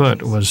crushed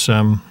foot was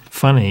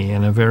funny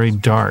in a very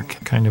dark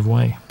kind of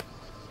way.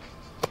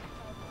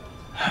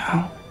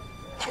 How?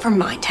 Never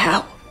mind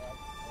how.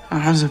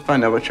 How does it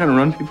find out? By trying to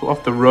run people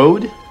off the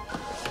road?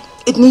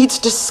 It needs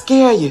to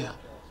scare you.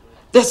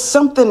 There's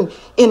something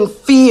in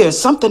fear,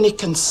 something it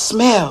can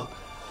smell,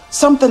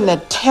 something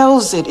that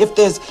tells it if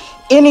there's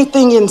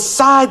anything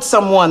inside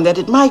someone that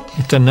it might...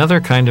 It's another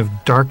kind of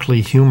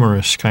darkly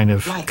humorous kind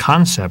of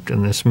concept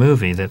in this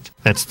movie.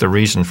 That's the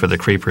reason for the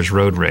creeper's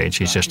road rage.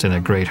 He's just in a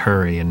great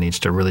hurry and needs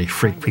to really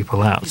freak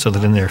people out so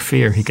that in their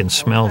fear he can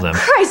smell them.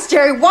 Christ,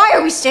 Derry, why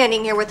are we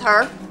standing here with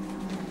her?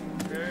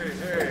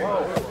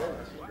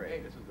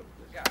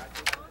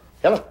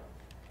 Hello.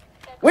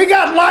 We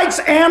got lights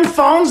and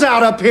phones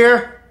out up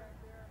here.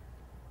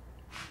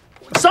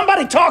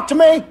 Somebody talk to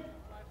me.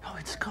 Oh,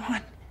 it's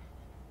gone.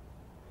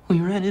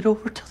 We ran it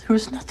over till there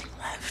was nothing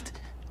left.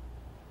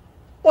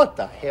 What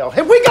the hell?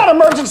 Have we got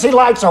emergency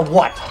lights or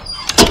what?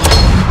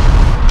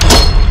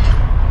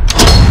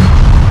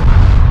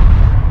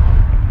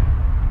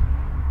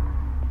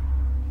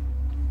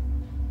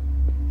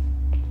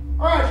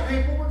 All right,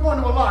 people, we're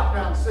going to a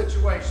lockdown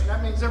situation.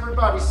 That means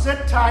everybody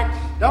sit tight,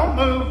 don't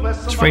move.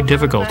 It's very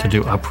difficult to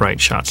do upright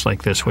shots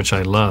like this, which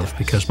I love,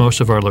 because most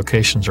of our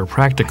locations are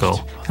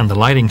practical, and the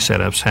lighting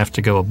setups have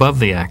to go above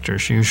the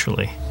actors,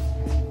 usually.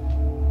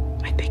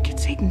 I think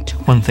it's eaten too.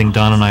 One thing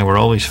Don and I were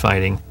always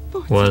fighting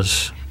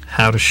was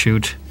how to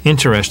shoot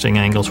interesting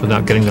angles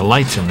without getting the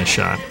lights in the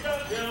shot.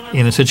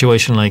 In a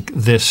situation like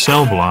this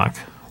cell block,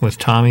 with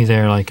Tommy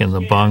there like in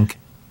the bunk,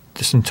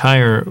 this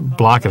entire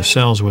block of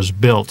cells was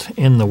built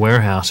in the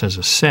warehouse as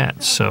a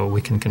set, so we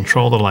can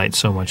control the light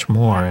so much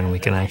more, and we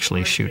can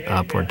actually shoot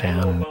up or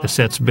down. The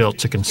set's built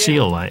to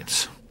conceal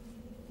lights.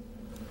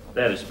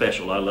 That is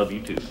special. I love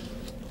you too.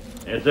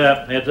 Heads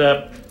up, heads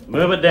up.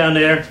 Move it down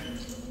there.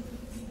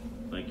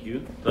 Thank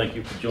you. Thank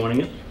you for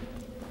joining us.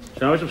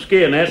 Show me some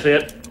skin, that's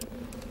it.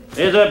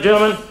 Heads up,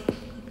 gentlemen.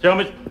 Show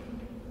me.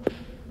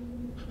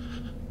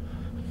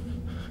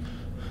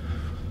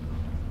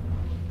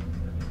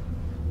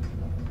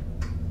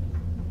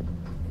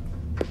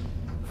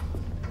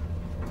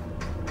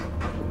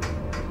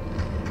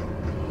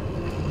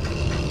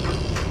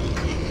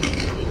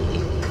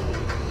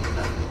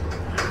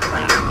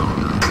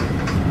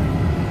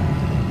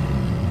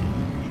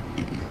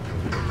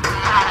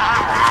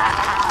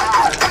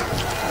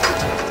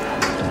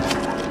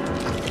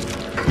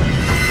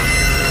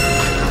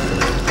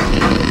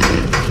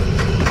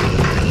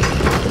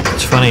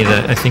 Funny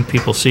that I think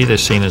people see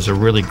this scene as a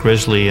really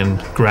grisly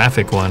and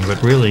graphic one,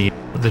 but really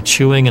the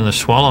chewing and the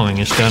swallowing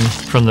is done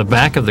from the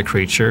back of the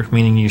creature,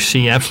 meaning you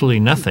see absolutely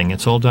nothing.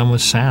 It's all done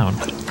with sound.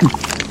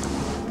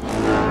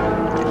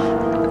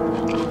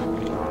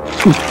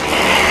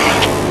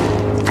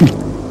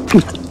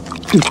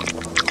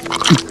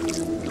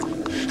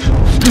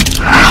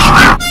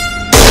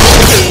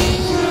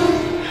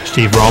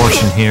 Steve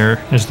Rollerson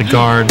here is the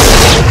guard,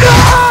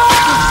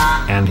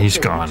 and he's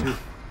gone.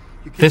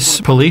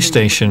 This police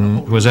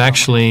station was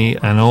actually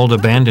an old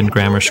abandoned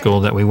grammar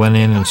school that we went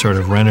in and sort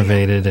of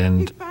renovated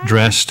and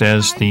dressed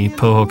as the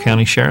Poho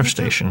County Sheriff's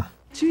Station.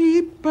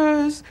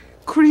 Jeepers,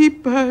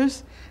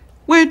 creepers,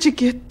 where'd you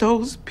get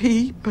those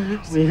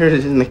peepers? We heard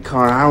it in the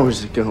car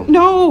hours ago.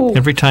 No!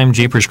 Every time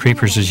Jeepers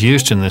Creepers is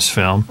used in this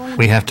film,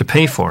 we have to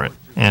pay for it.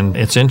 And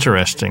it's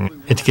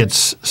interesting. It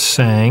gets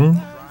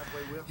sang,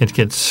 it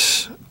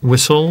gets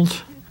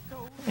whistled,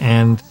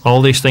 and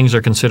all these things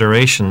are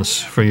considerations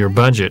for your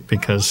budget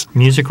because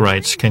music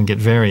rights can get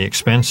very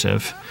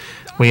expensive.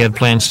 We had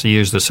plans to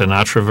use the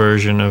Sinatra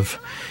version of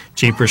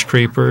Jeepers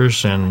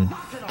Creepers and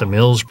the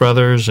Mills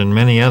Brothers and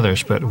many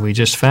others, but we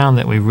just found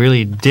that we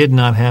really did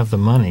not have the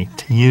money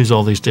to use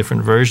all these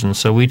different versions.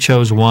 So we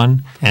chose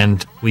one,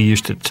 and we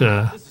used it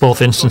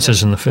both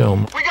instances in the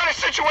film. We got a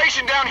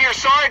situation down here,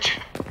 Sarge.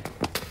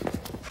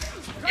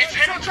 It's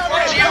heading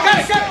towards you.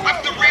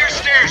 Up the rear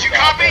stairs. You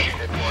copy?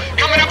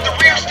 Coming up the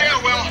rear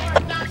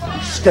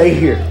stairwell. Stay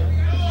here.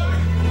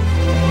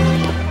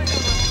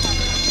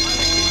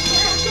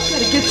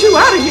 Gotta get you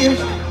out of here.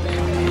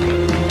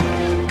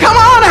 Come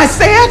on, I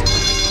said.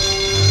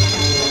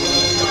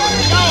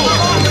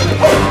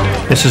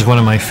 This is one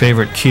of my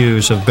favorite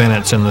cues of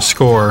Bennett's in the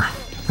score,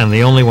 and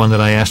the only one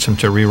that I asked him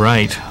to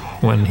rewrite.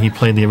 When he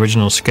played the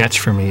original sketch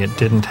for me, it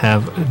didn't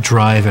have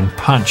drive and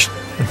punch.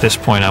 At this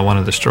point, I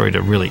wanted the story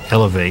to really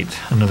elevate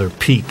another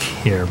peak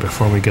here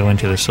before we go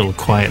into this little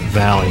quiet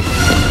valley.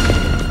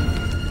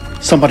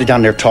 Somebody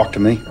down there talk to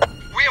me.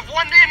 We have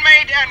one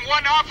inmate and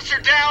one officer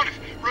down.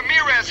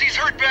 Ramirez, he's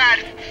hurt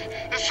bad.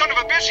 The son of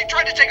a bitch, he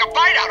tried to take a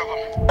bite out of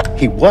him.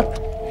 He what?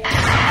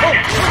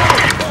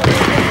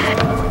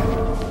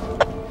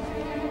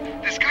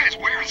 This guy is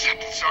wearing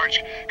something,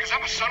 Sarge. Because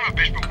I'm a son of a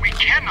bitch, but we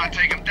cannot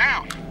take him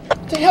down.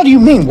 What the hell do you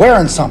mean,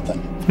 wearing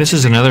something? This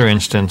is another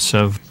instance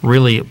of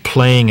really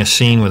playing a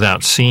scene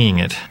without seeing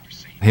it.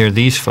 Here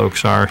these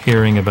folks are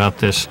hearing about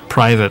this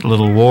private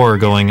little war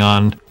going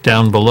on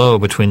down below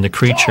between the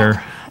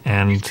creature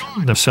and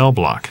the cell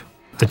block.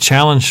 The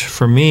challenge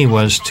for me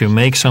was to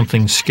make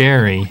something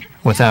scary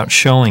without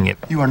showing it.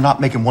 You are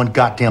not making one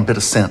goddamn bit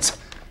of sense.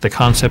 The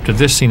concept of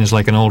this scene is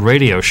like an old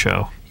radio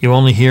show. You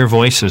only hear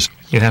voices.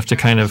 You have to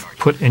kind of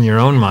put in your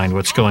own mind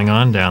what's going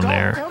on down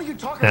there.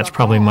 That's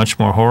probably much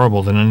more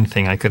horrible than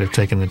anything I could have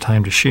taken the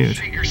time to shoot.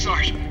 Here,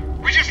 Sarge.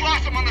 We just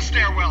lost him on the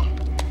stairwell.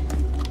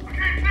 I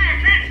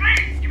can't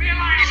see. Give me a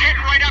line. He's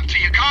heading right up to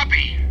you.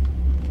 Copy.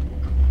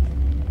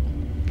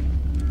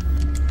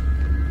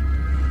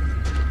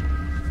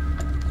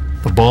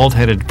 The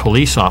bald-headed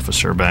police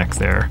officer back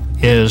there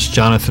is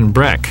Jonathan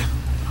Breck,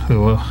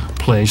 who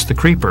plays the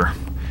Creeper.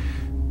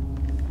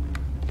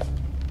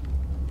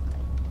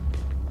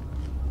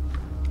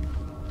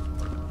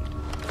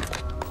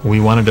 We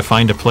wanted to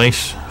find a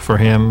place for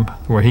him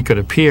where he could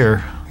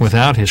appear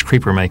without his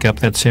Creeper makeup.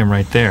 That's him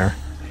right there.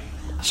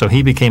 So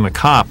he became a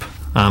cop,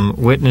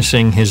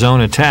 witnessing his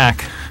own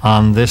attack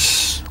on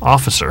this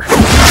officer.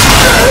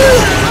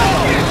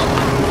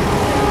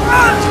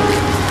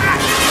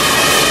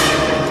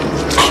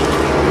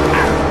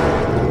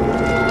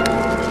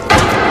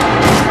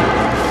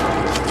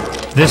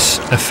 This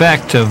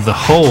effect of the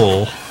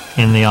hole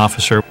in the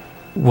officer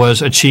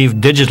was achieved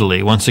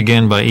digitally, once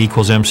again by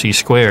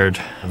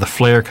E=mc². The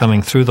flare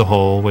coming through the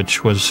hole,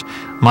 which was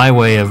my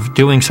way of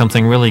doing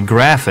something really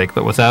graphic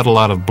but without a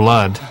lot of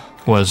blood,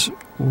 was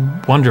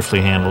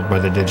wonderfully handled by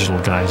the digital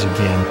guys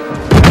again.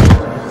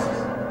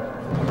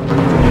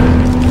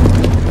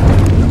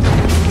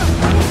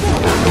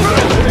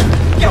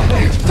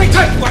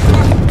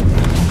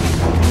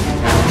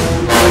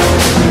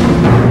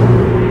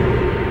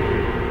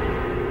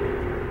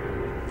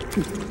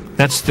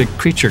 That's the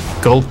creature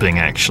gulping,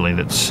 actually,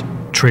 that's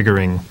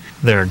triggering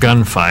their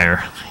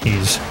gunfire.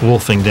 He's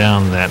wolfing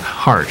down that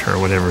heart, or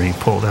whatever he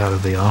pulled out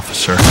of the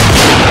officer.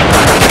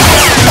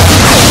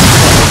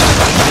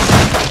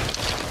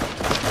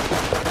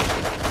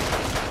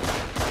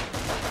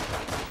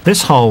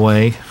 This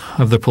hallway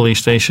of the police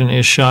station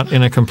is shot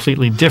in a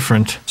completely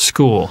different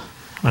school,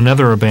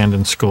 another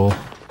abandoned school.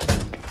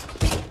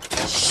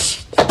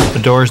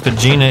 The doors that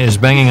Gina is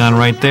banging on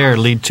right there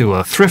lead to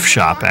a thrift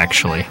shop,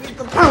 actually.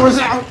 Power's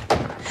out.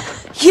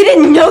 You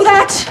didn't know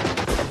that?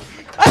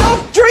 I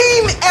don't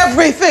dream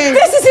everything.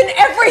 This isn't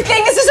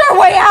everything. This is our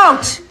way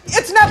out.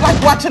 It's not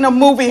like watching a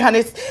movie,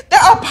 honey. There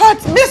are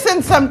parts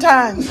missing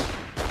sometimes.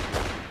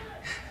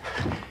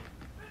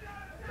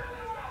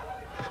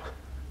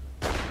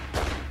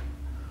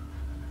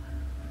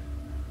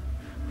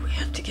 We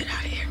have to get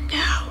out of here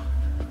now.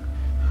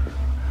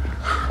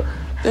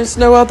 There's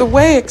no other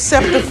way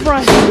except the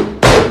front.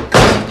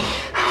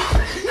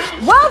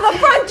 Well, the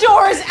front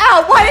door is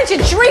out. Why didn't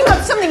you dream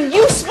up something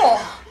useful?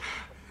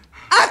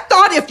 I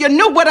thought if you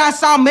knew what I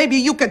saw, maybe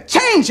you could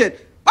change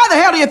it. Why the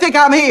hell do you think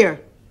I'm here?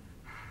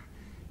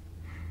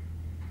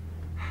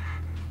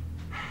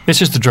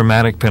 This is the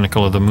dramatic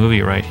pinnacle of the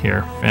movie right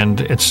here, and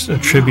it's a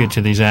tribute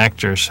to these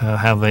actors,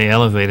 how they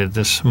elevated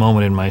this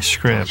moment in my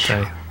script.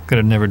 I could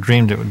have never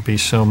dreamed it would be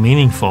so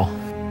meaningful.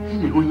 I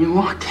knew when you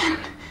walked in.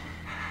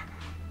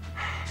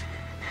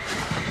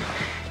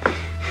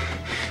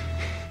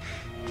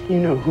 You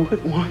know who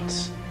it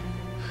wants.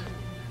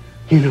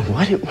 You know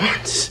what it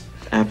wants.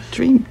 I've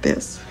dreamed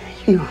this.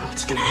 You know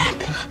what's gonna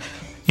happen.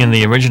 In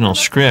the original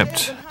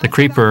script, the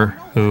Creeper,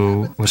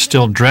 who was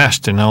still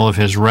dressed in all of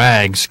his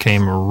rags,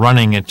 came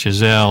running at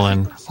Giselle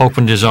and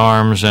opened his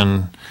arms,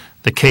 and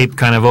the cape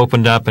kind of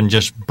opened up and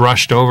just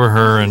brushed over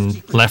her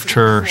and left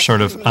her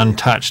sort of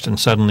untouched, and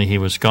suddenly he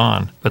was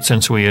gone. But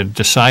since we had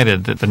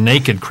decided that the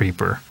naked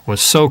Creeper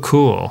was so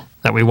cool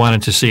that we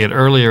wanted to see it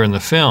earlier in the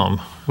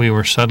film, we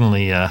were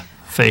suddenly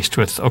faced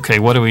with, okay,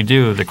 what do we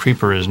do? The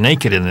Creeper is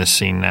naked in this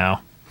scene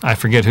now. I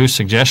forget whose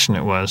suggestion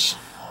it was.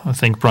 I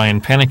think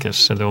Brian Pennicus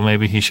said, well,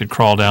 maybe he should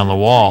crawl down the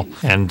wall.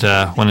 And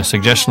when a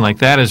suggestion like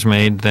that is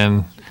made,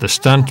 then the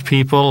stunt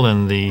people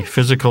and the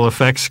physical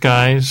effects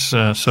guys,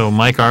 so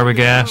Mike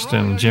Arbogast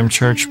and Jim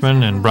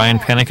Churchman and Brian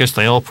Pennicus,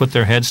 they all put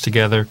their heads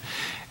together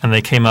and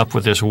they came up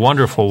with this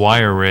wonderful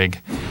wire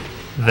rig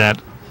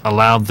that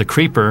allowed the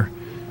creeper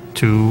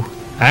to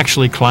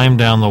actually climb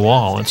down the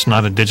wall. It's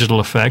not a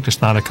digital effect,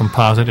 it's not a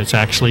composite, it's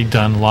actually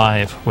done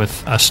live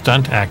with a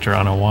stunt actor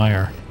on a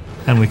wire.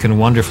 And we can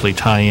wonderfully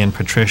tie in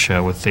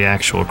Patricia with the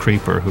actual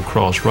creeper who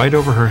crawls right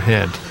over her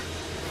head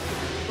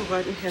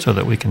so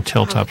that we can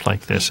tilt up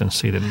like this and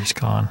see that he's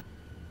gone.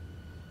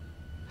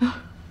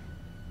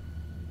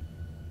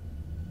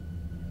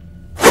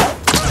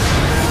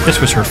 This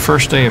was her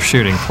first day of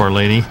shooting, poor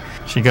lady.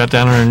 She got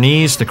down on her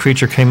knees, the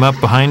creature came up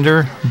behind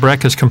her.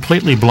 Breck is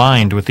completely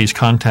blind with these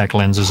contact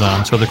lenses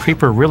on, so the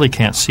creeper really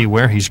can't see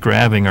where he's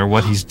grabbing or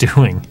what he's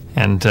doing.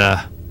 And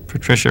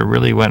Patricia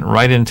really went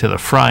right into the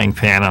frying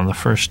pan on the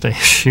first day of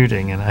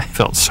shooting, and I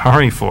felt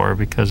sorry for her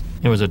because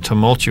it was a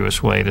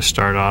tumultuous way to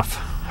start off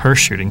her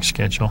shooting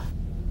schedule.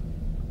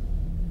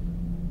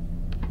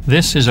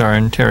 This is our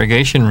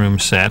interrogation room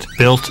set,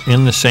 built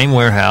in the same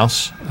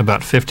warehouse,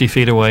 about 50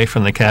 feet away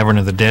from the Cavern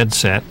of the Dead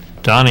set.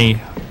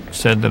 Donnie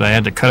said that I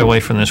had to cut away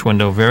from this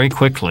window very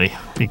quickly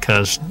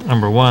because,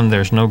 number one,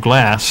 there's no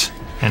glass,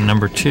 and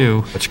number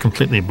two, it's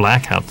completely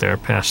black out there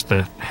past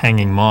the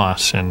hanging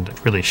moss, and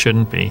it really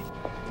shouldn't be.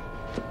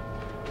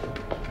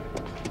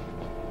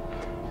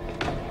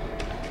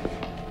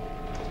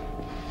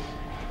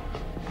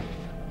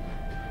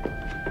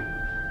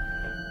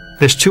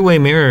 This two-way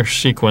mirror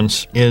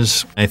sequence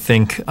is, I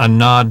think, a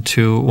nod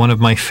to one of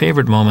my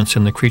favorite moments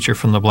in The Creature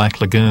from the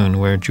Black Lagoon,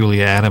 where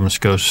Julia Adams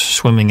goes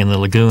swimming in the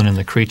lagoon and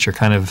the creature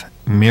kind of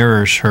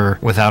mirrors her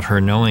without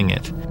her knowing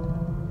it.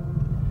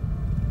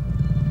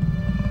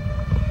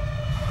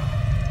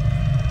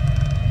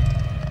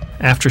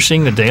 After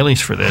seeing the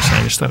dailies for this,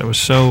 I just thought it was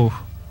so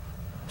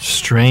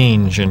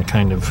strange and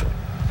kind of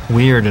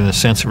weird in the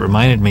sense it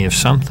reminded me of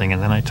something,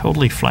 and then I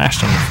totally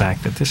flashed on the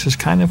fact that this is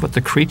kind of what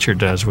The Creature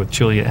does with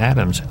Julia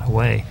Adams in a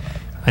way.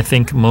 I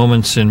think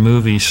moments in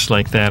movies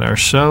like that are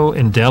so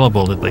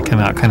indelible that they come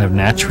out kind of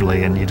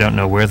naturally and you don't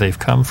know where they've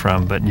come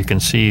from, but you can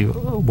see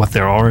what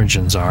their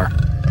origins are.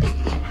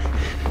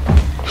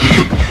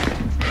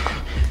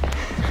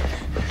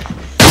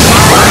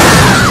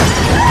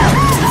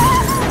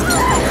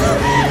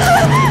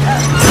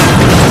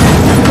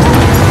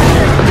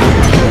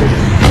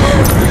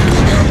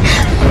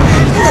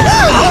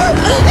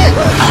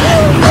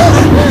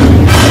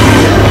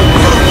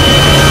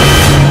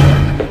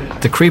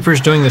 The Creeper's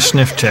doing the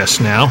sniff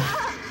test now.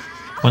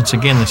 Once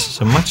again, this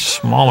is a much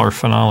smaller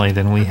finale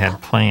than we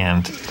had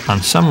planned.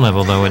 On some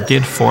level, though, it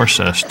did force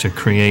us to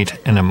create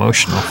an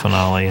emotional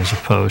finale as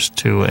opposed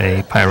to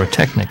a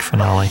pyrotechnic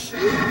finale.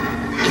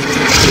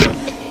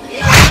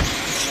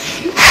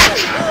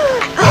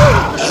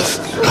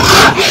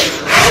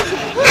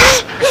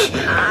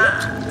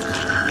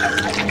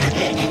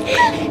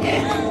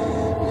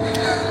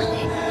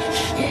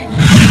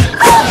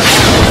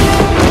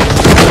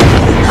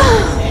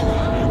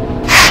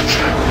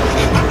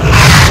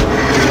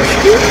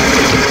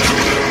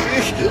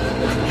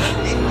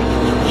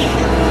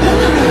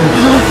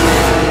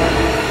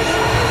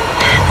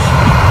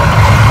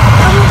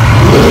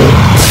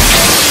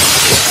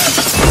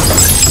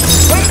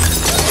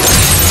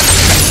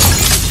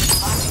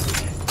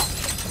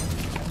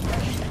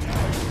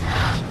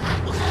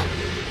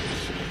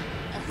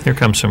 Here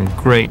comes some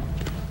great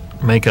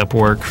makeup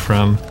work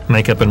from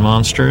Makeup and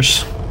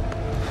Monsters.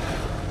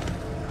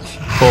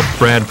 Both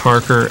Brad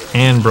Parker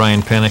and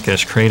Brian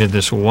Pennicus created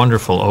this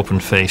wonderful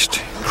open-faced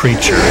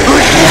creature.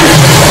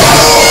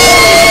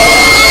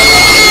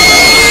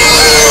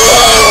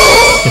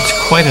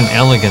 It's quite an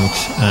elegant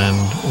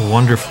and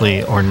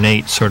wonderfully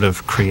ornate sort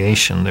of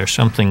creation. There's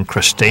something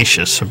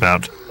crustaceous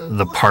about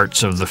the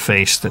parts of the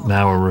face that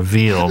now are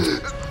revealed.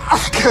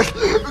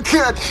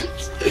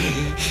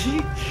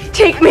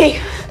 Take me!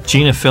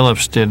 Gina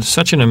Phillips did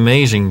such an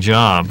amazing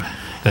job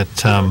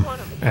that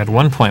at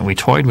one point we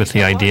toyed with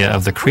the idea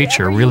of the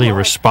creature really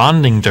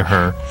responding to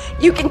her.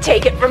 You can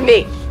take it from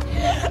me!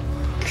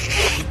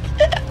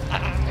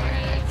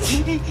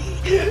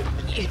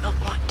 You don't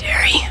want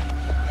dairy.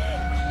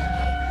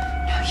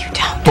 No, you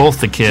don't.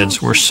 Both the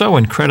kids were so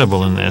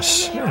incredible in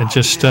this.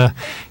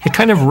 It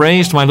kind of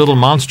raised my little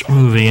monster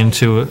movie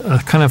into a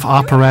kind of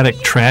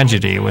operatic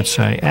tragedy, which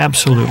I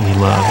absolutely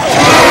loved.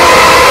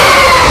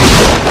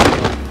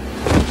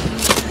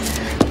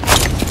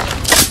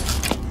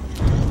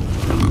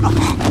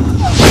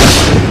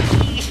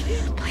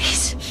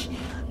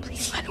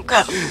 Please let him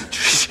go.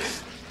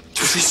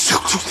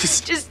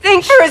 Just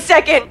think for a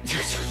second.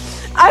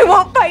 I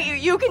won't bite you.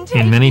 You can take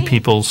me. In many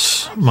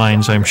people's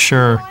minds, I'm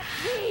sure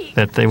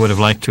that they would have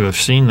liked to have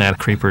seen that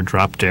creeper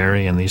drop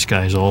dairy and these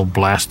guys all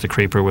blast the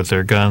creeper with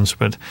their guns,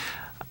 but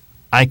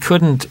I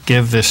couldn't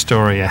give this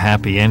story a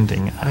happy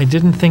ending. I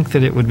didn't think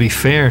that it would be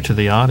fair to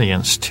the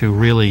audience to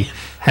really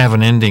have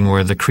an ending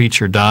where the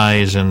creature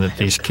dies and that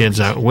these kids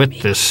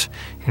outwit this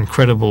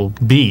incredible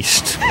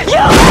beast. You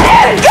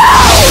let it go!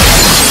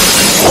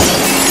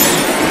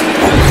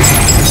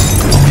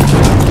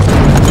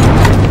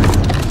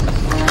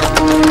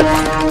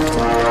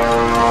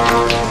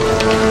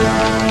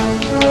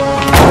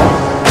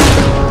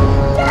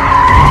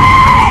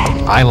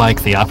 I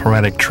like the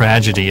operatic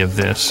tragedy of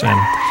this, and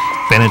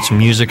Bennett's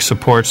music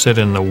supports it,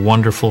 and the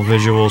wonderful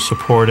visuals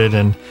support it,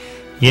 and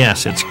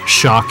yes, it's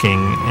shocking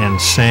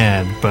and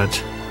sad,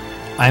 but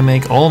I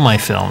make all my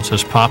films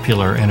as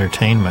popular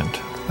entertainment.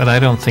 But I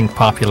don't think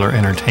popular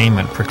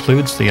entertainment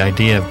precludes the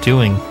idea of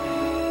doing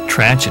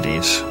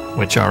tragedies,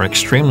 which are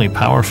extremely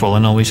powerful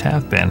and always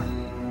have been.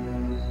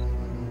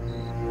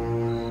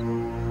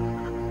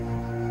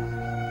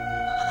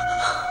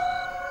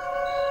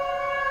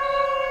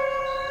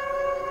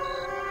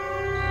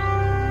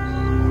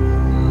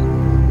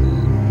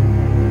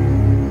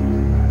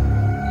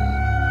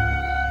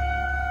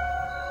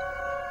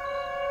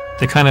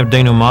 The kind of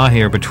denouement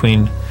here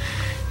between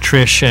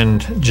Trish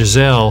and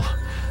Giselle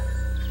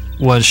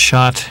was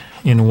shot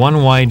in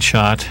one wide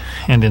shot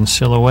and in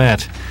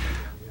silhouette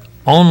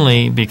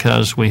only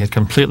because we had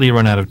completely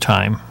run out of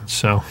time.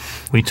 So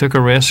we took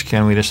a risk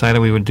and we decided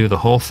we would do the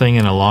whole thing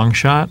in a long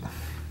shot.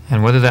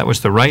 And whether that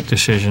was the right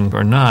decision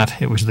or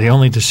not, it was the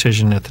only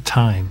decision at the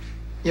time.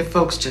 Your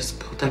folks just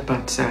pulled up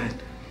outside.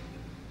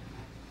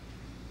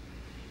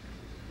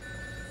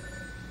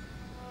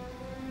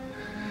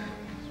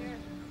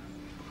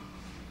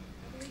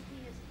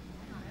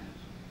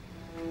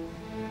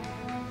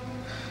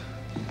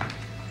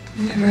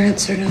 Never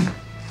answered him.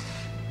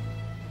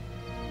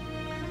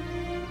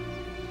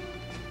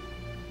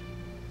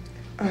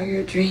 Are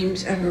your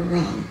dreams ever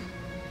wrong?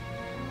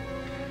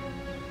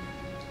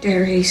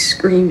 Derry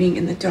screaming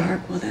in the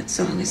dark while that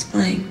song is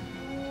playing.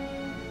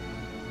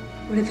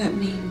 What did that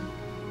mean?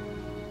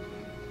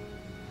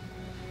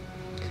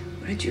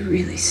 What did you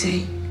really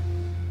say?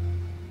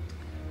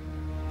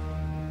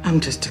 I'm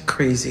just a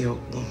crazy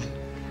old woman.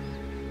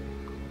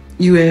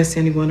 You ask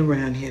anyone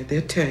around here,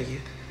 they'll tell you.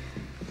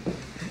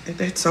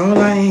 That's all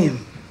I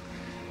am.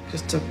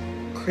 Just a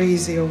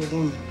crazy old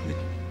woman.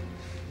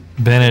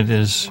 Bennett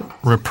is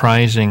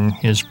reprising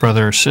his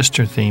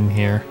brother-sister theme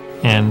here,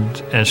 and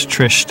as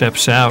Trish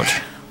steps out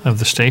of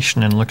the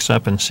station and looks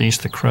up and sees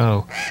the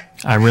crow,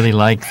 I really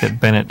like that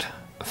Bennett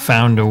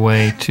found a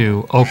way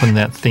to open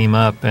that theme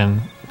up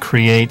and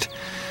create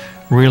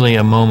really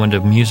a moment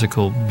of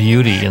musical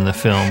beauty in the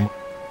film.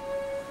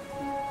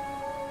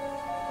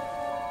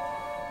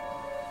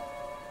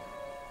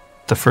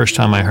 The first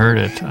time I heard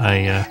it,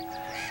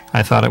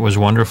 I thought it was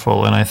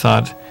wonderful, and I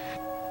thought,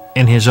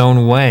 in his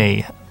own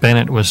way,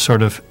 Bennett was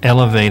sort of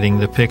elevating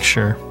the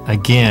picture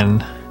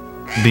again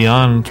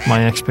beyond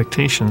my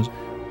expectations.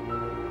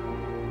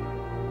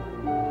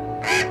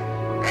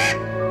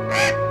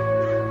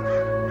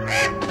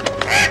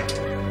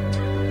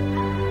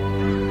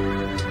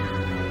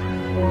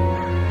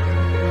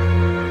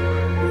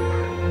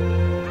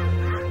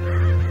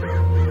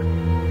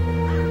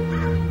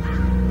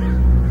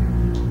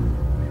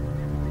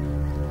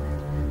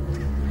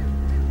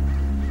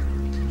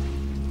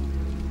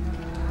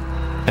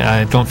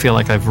 I don't feel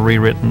like I've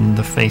rewritten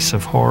the face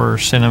of horror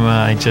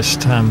cinema.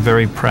 I'm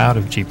very proud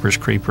of Jeepers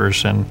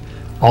Creepers and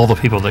all the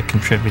people that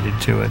contributed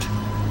to it.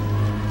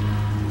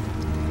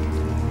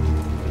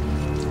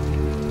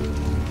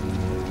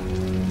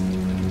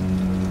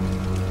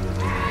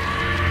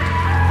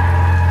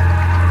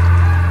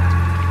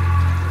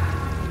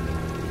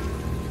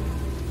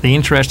 The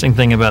interesting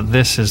thing about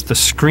this is the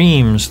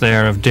screams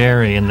there of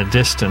Derry in the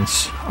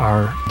distance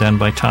are done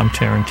by Tom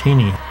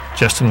Tarantini.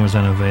 Justin was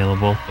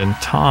unavailable, and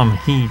Tom,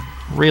 he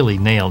really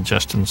nailed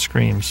Justin's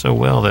screams so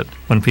well that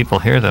when people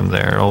hear them,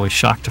 they're always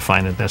shocked to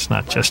find that that's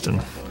not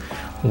Justin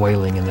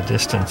wailing in the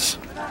distance.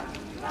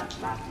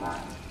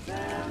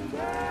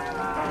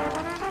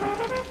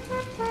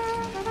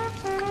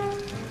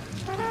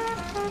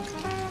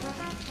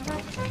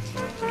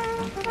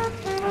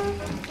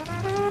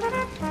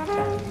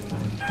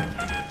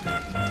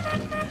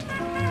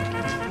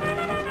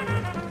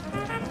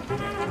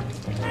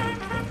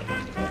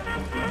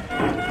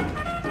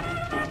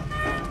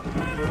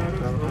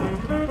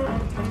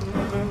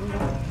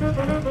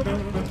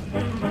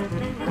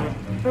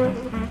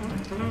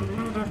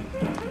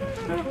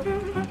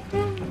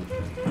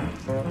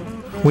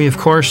 We, of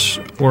course,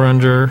 were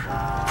under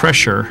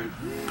pressure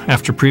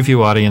after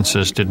preview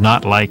audiences did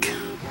not like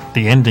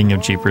the ending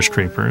of Jeepers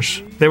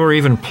Creepers. There were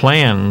even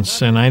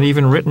plans, and I'd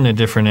even written a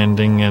different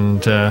ending,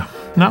 and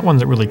not one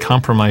that really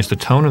compromised the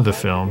tone of the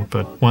film,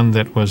 but one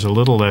that was a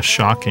little less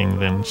shocking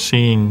than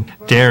seeing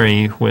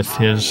Derry with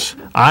his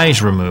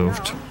eyes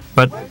removed.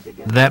 But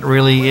that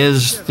really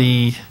is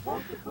the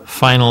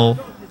final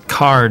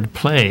card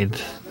played,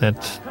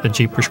 that the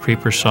Jeepers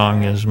Creepers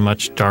song is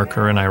much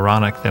darker and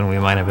ironic than we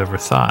might have ever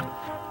thought.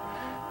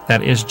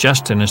 That is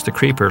Justin as the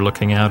creeper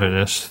looking out at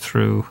us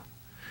through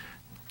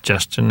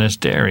Justin as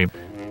Derry.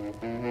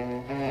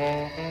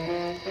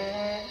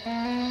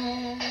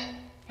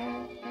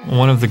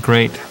 One of the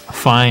great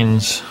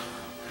finds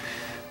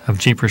of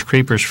Jeepers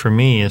Creepers for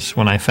me is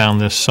when I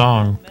found this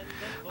song,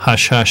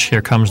 Hush Hush,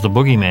 Here Comes the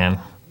Boogeyman.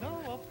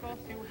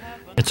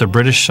 It's a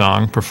British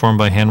song performed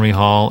by Henry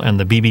Hall and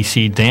the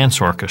BBC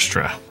Dance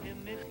Orchestra.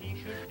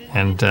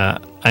 And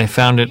I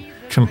found it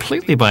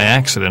completely by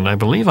accident. I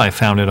believe I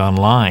found it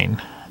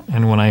online.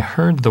 And when I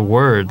heard the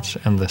words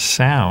and the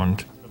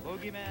sound,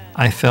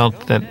 I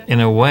felt that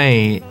in a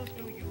way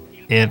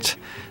it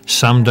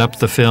summed up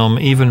the film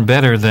even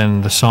better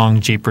than the song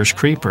Jeepers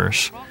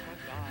Creepers,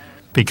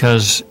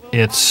 because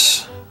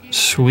it's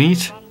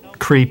sweet,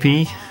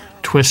 creepy,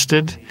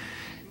 twisted,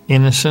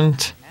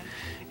 innocent.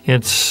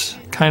 It's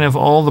kind of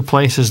all the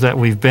places that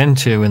we've been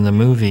to in the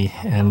movie,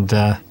 and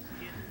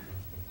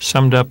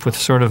summed up with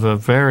sort of a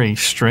very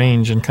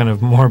strange and kind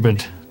of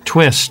morbid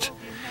twist.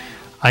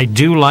 I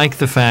do like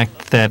the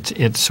fact that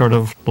it sort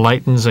of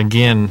lightens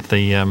again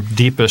the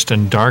deepest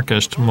and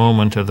darkest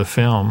moment of the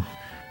film.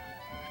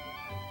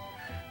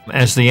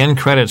 As the end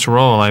credits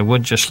roll, I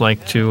would just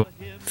like to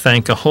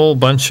thank a whole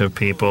bunch of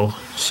people,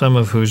 some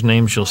of whose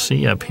names you'll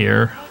see up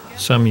here,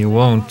 some you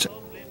won't.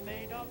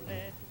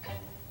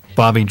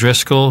 Bobby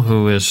Driscoll,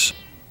 who is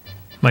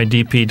my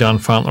DP Don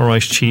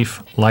Fauntleroy's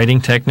chief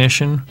lighting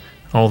technician,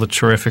 all the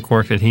terrific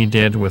work that he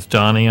did with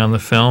Donnie on the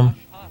film.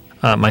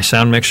 My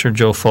sound mixer,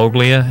 Joe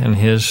Foglia, and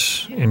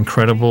his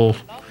incredible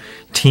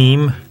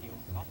team.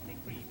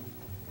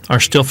 Our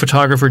still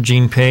photographer,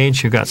 Gene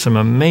Page, who got some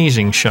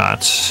amazing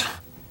shots.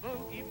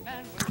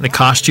 The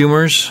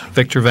costumers,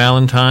 Victor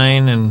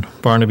Valentine and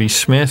Barnaby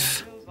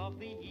Smith.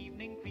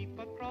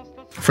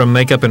 From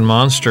Makeup and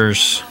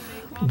Monsters,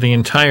 the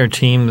entire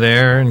team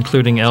there,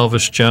 including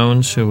Elvis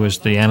Jones, who was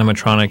the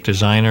animatronic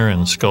designer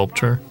and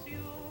sculptor.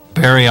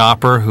 Barry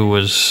Opper, who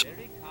was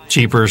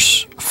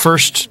Jeepers'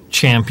 first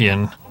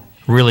champion,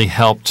 really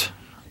helped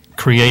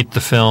create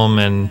the film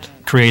and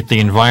create the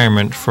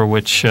environment for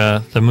which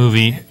the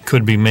movie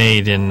could be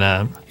made.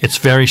 And it's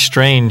very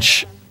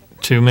strange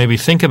to maybe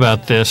think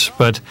about this,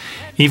 but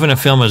even a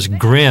film as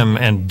grim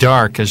and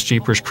dark as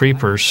Jeepers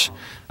Creepers,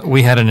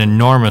 we had an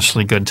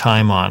enormously good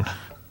time on.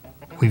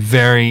 We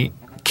very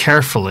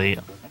carefully,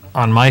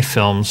 on my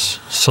films,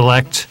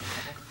 select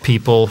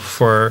people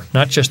for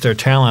not just their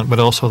talent, but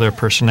also their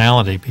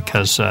personality,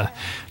 because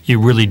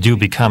you really do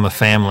become a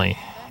family.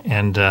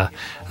 And a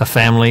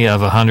family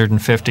of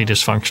 150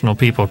 dysfunctional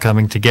people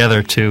coming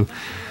together to,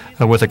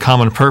 with a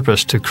common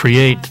purpose, to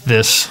create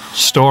this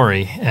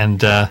story. And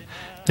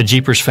the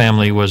Jeepers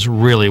family was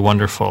really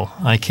wonderful.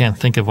 I can't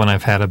think of when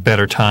I've had a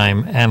better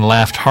time and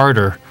laughed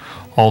harder,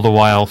 all the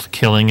while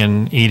killing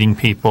and eating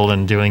people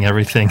and doing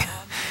everything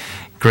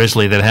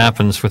grisly that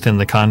happens within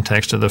the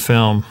context of the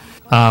film.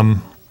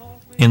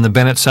 In the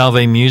Bennett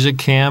Salve Music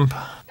Camp,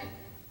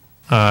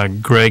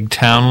 Greg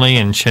Townley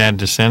and Chad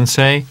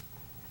DeSensei.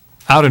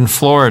 Out in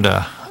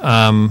Florida,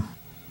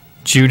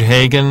 Jude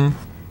Hagen,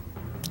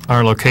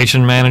 our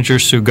location manager,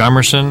 Sue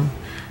Gummerson,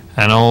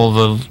 and all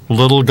the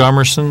little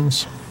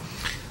Gummersons.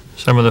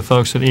 Some of the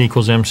folks at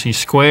E=MC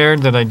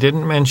Squared that I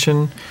didn't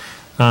mention.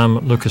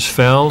 Lucas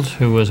Feld,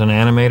 who was an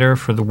animator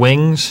for The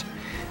Wings,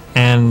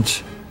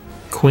 and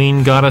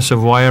Queen Goddess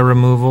of Wire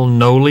Removal,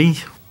 Noli.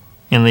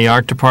 In the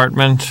art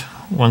department,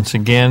 once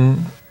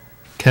again,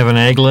 Kevin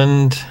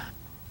Egeland,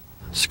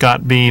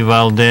 Scott B.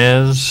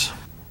 Valdez.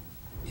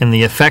 In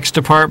the effects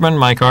department,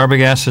 Mike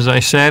Arbogast, as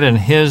I said, and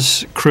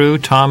his crew,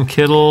 Tom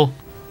Kittle,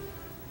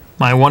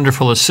 my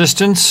wonderful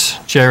assistants,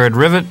 Jared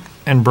Rivet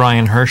and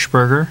Brian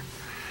Hirschberger.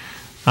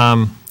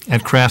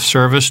 At craft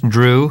service,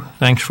 Drew.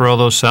 Thanks for all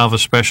those Salva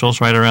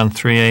specials right around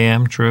 3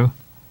 a.m., Drew.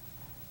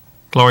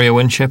 Gloria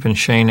Winship and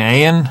Shane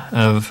Ayen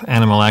of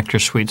Animal Actor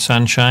Sweet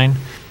Sunshine.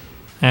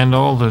 And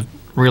all the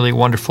really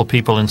wonderful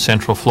people in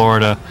Central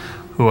Florida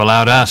who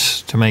allowed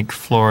us to make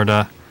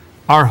Florida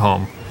our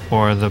home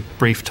for the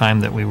brief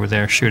time that we were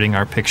there shooting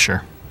our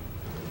picture.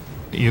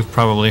 You've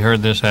probably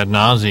heard this ad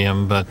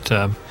nauseum,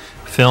 but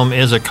film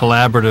is a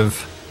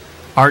collaborative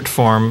art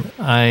form.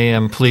 I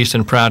am pleased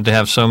and proud to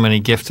have so many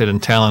gifted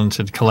and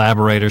talented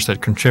collaborators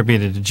that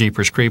contributed to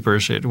Jeepers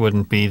Creepers. It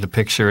wouldn't be the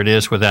picture it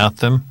is without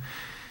them.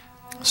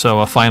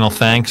 So a final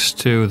thanks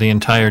to the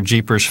entire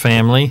Jeepers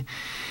family,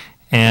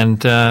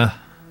 and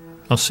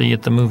I'll see you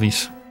at the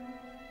movies.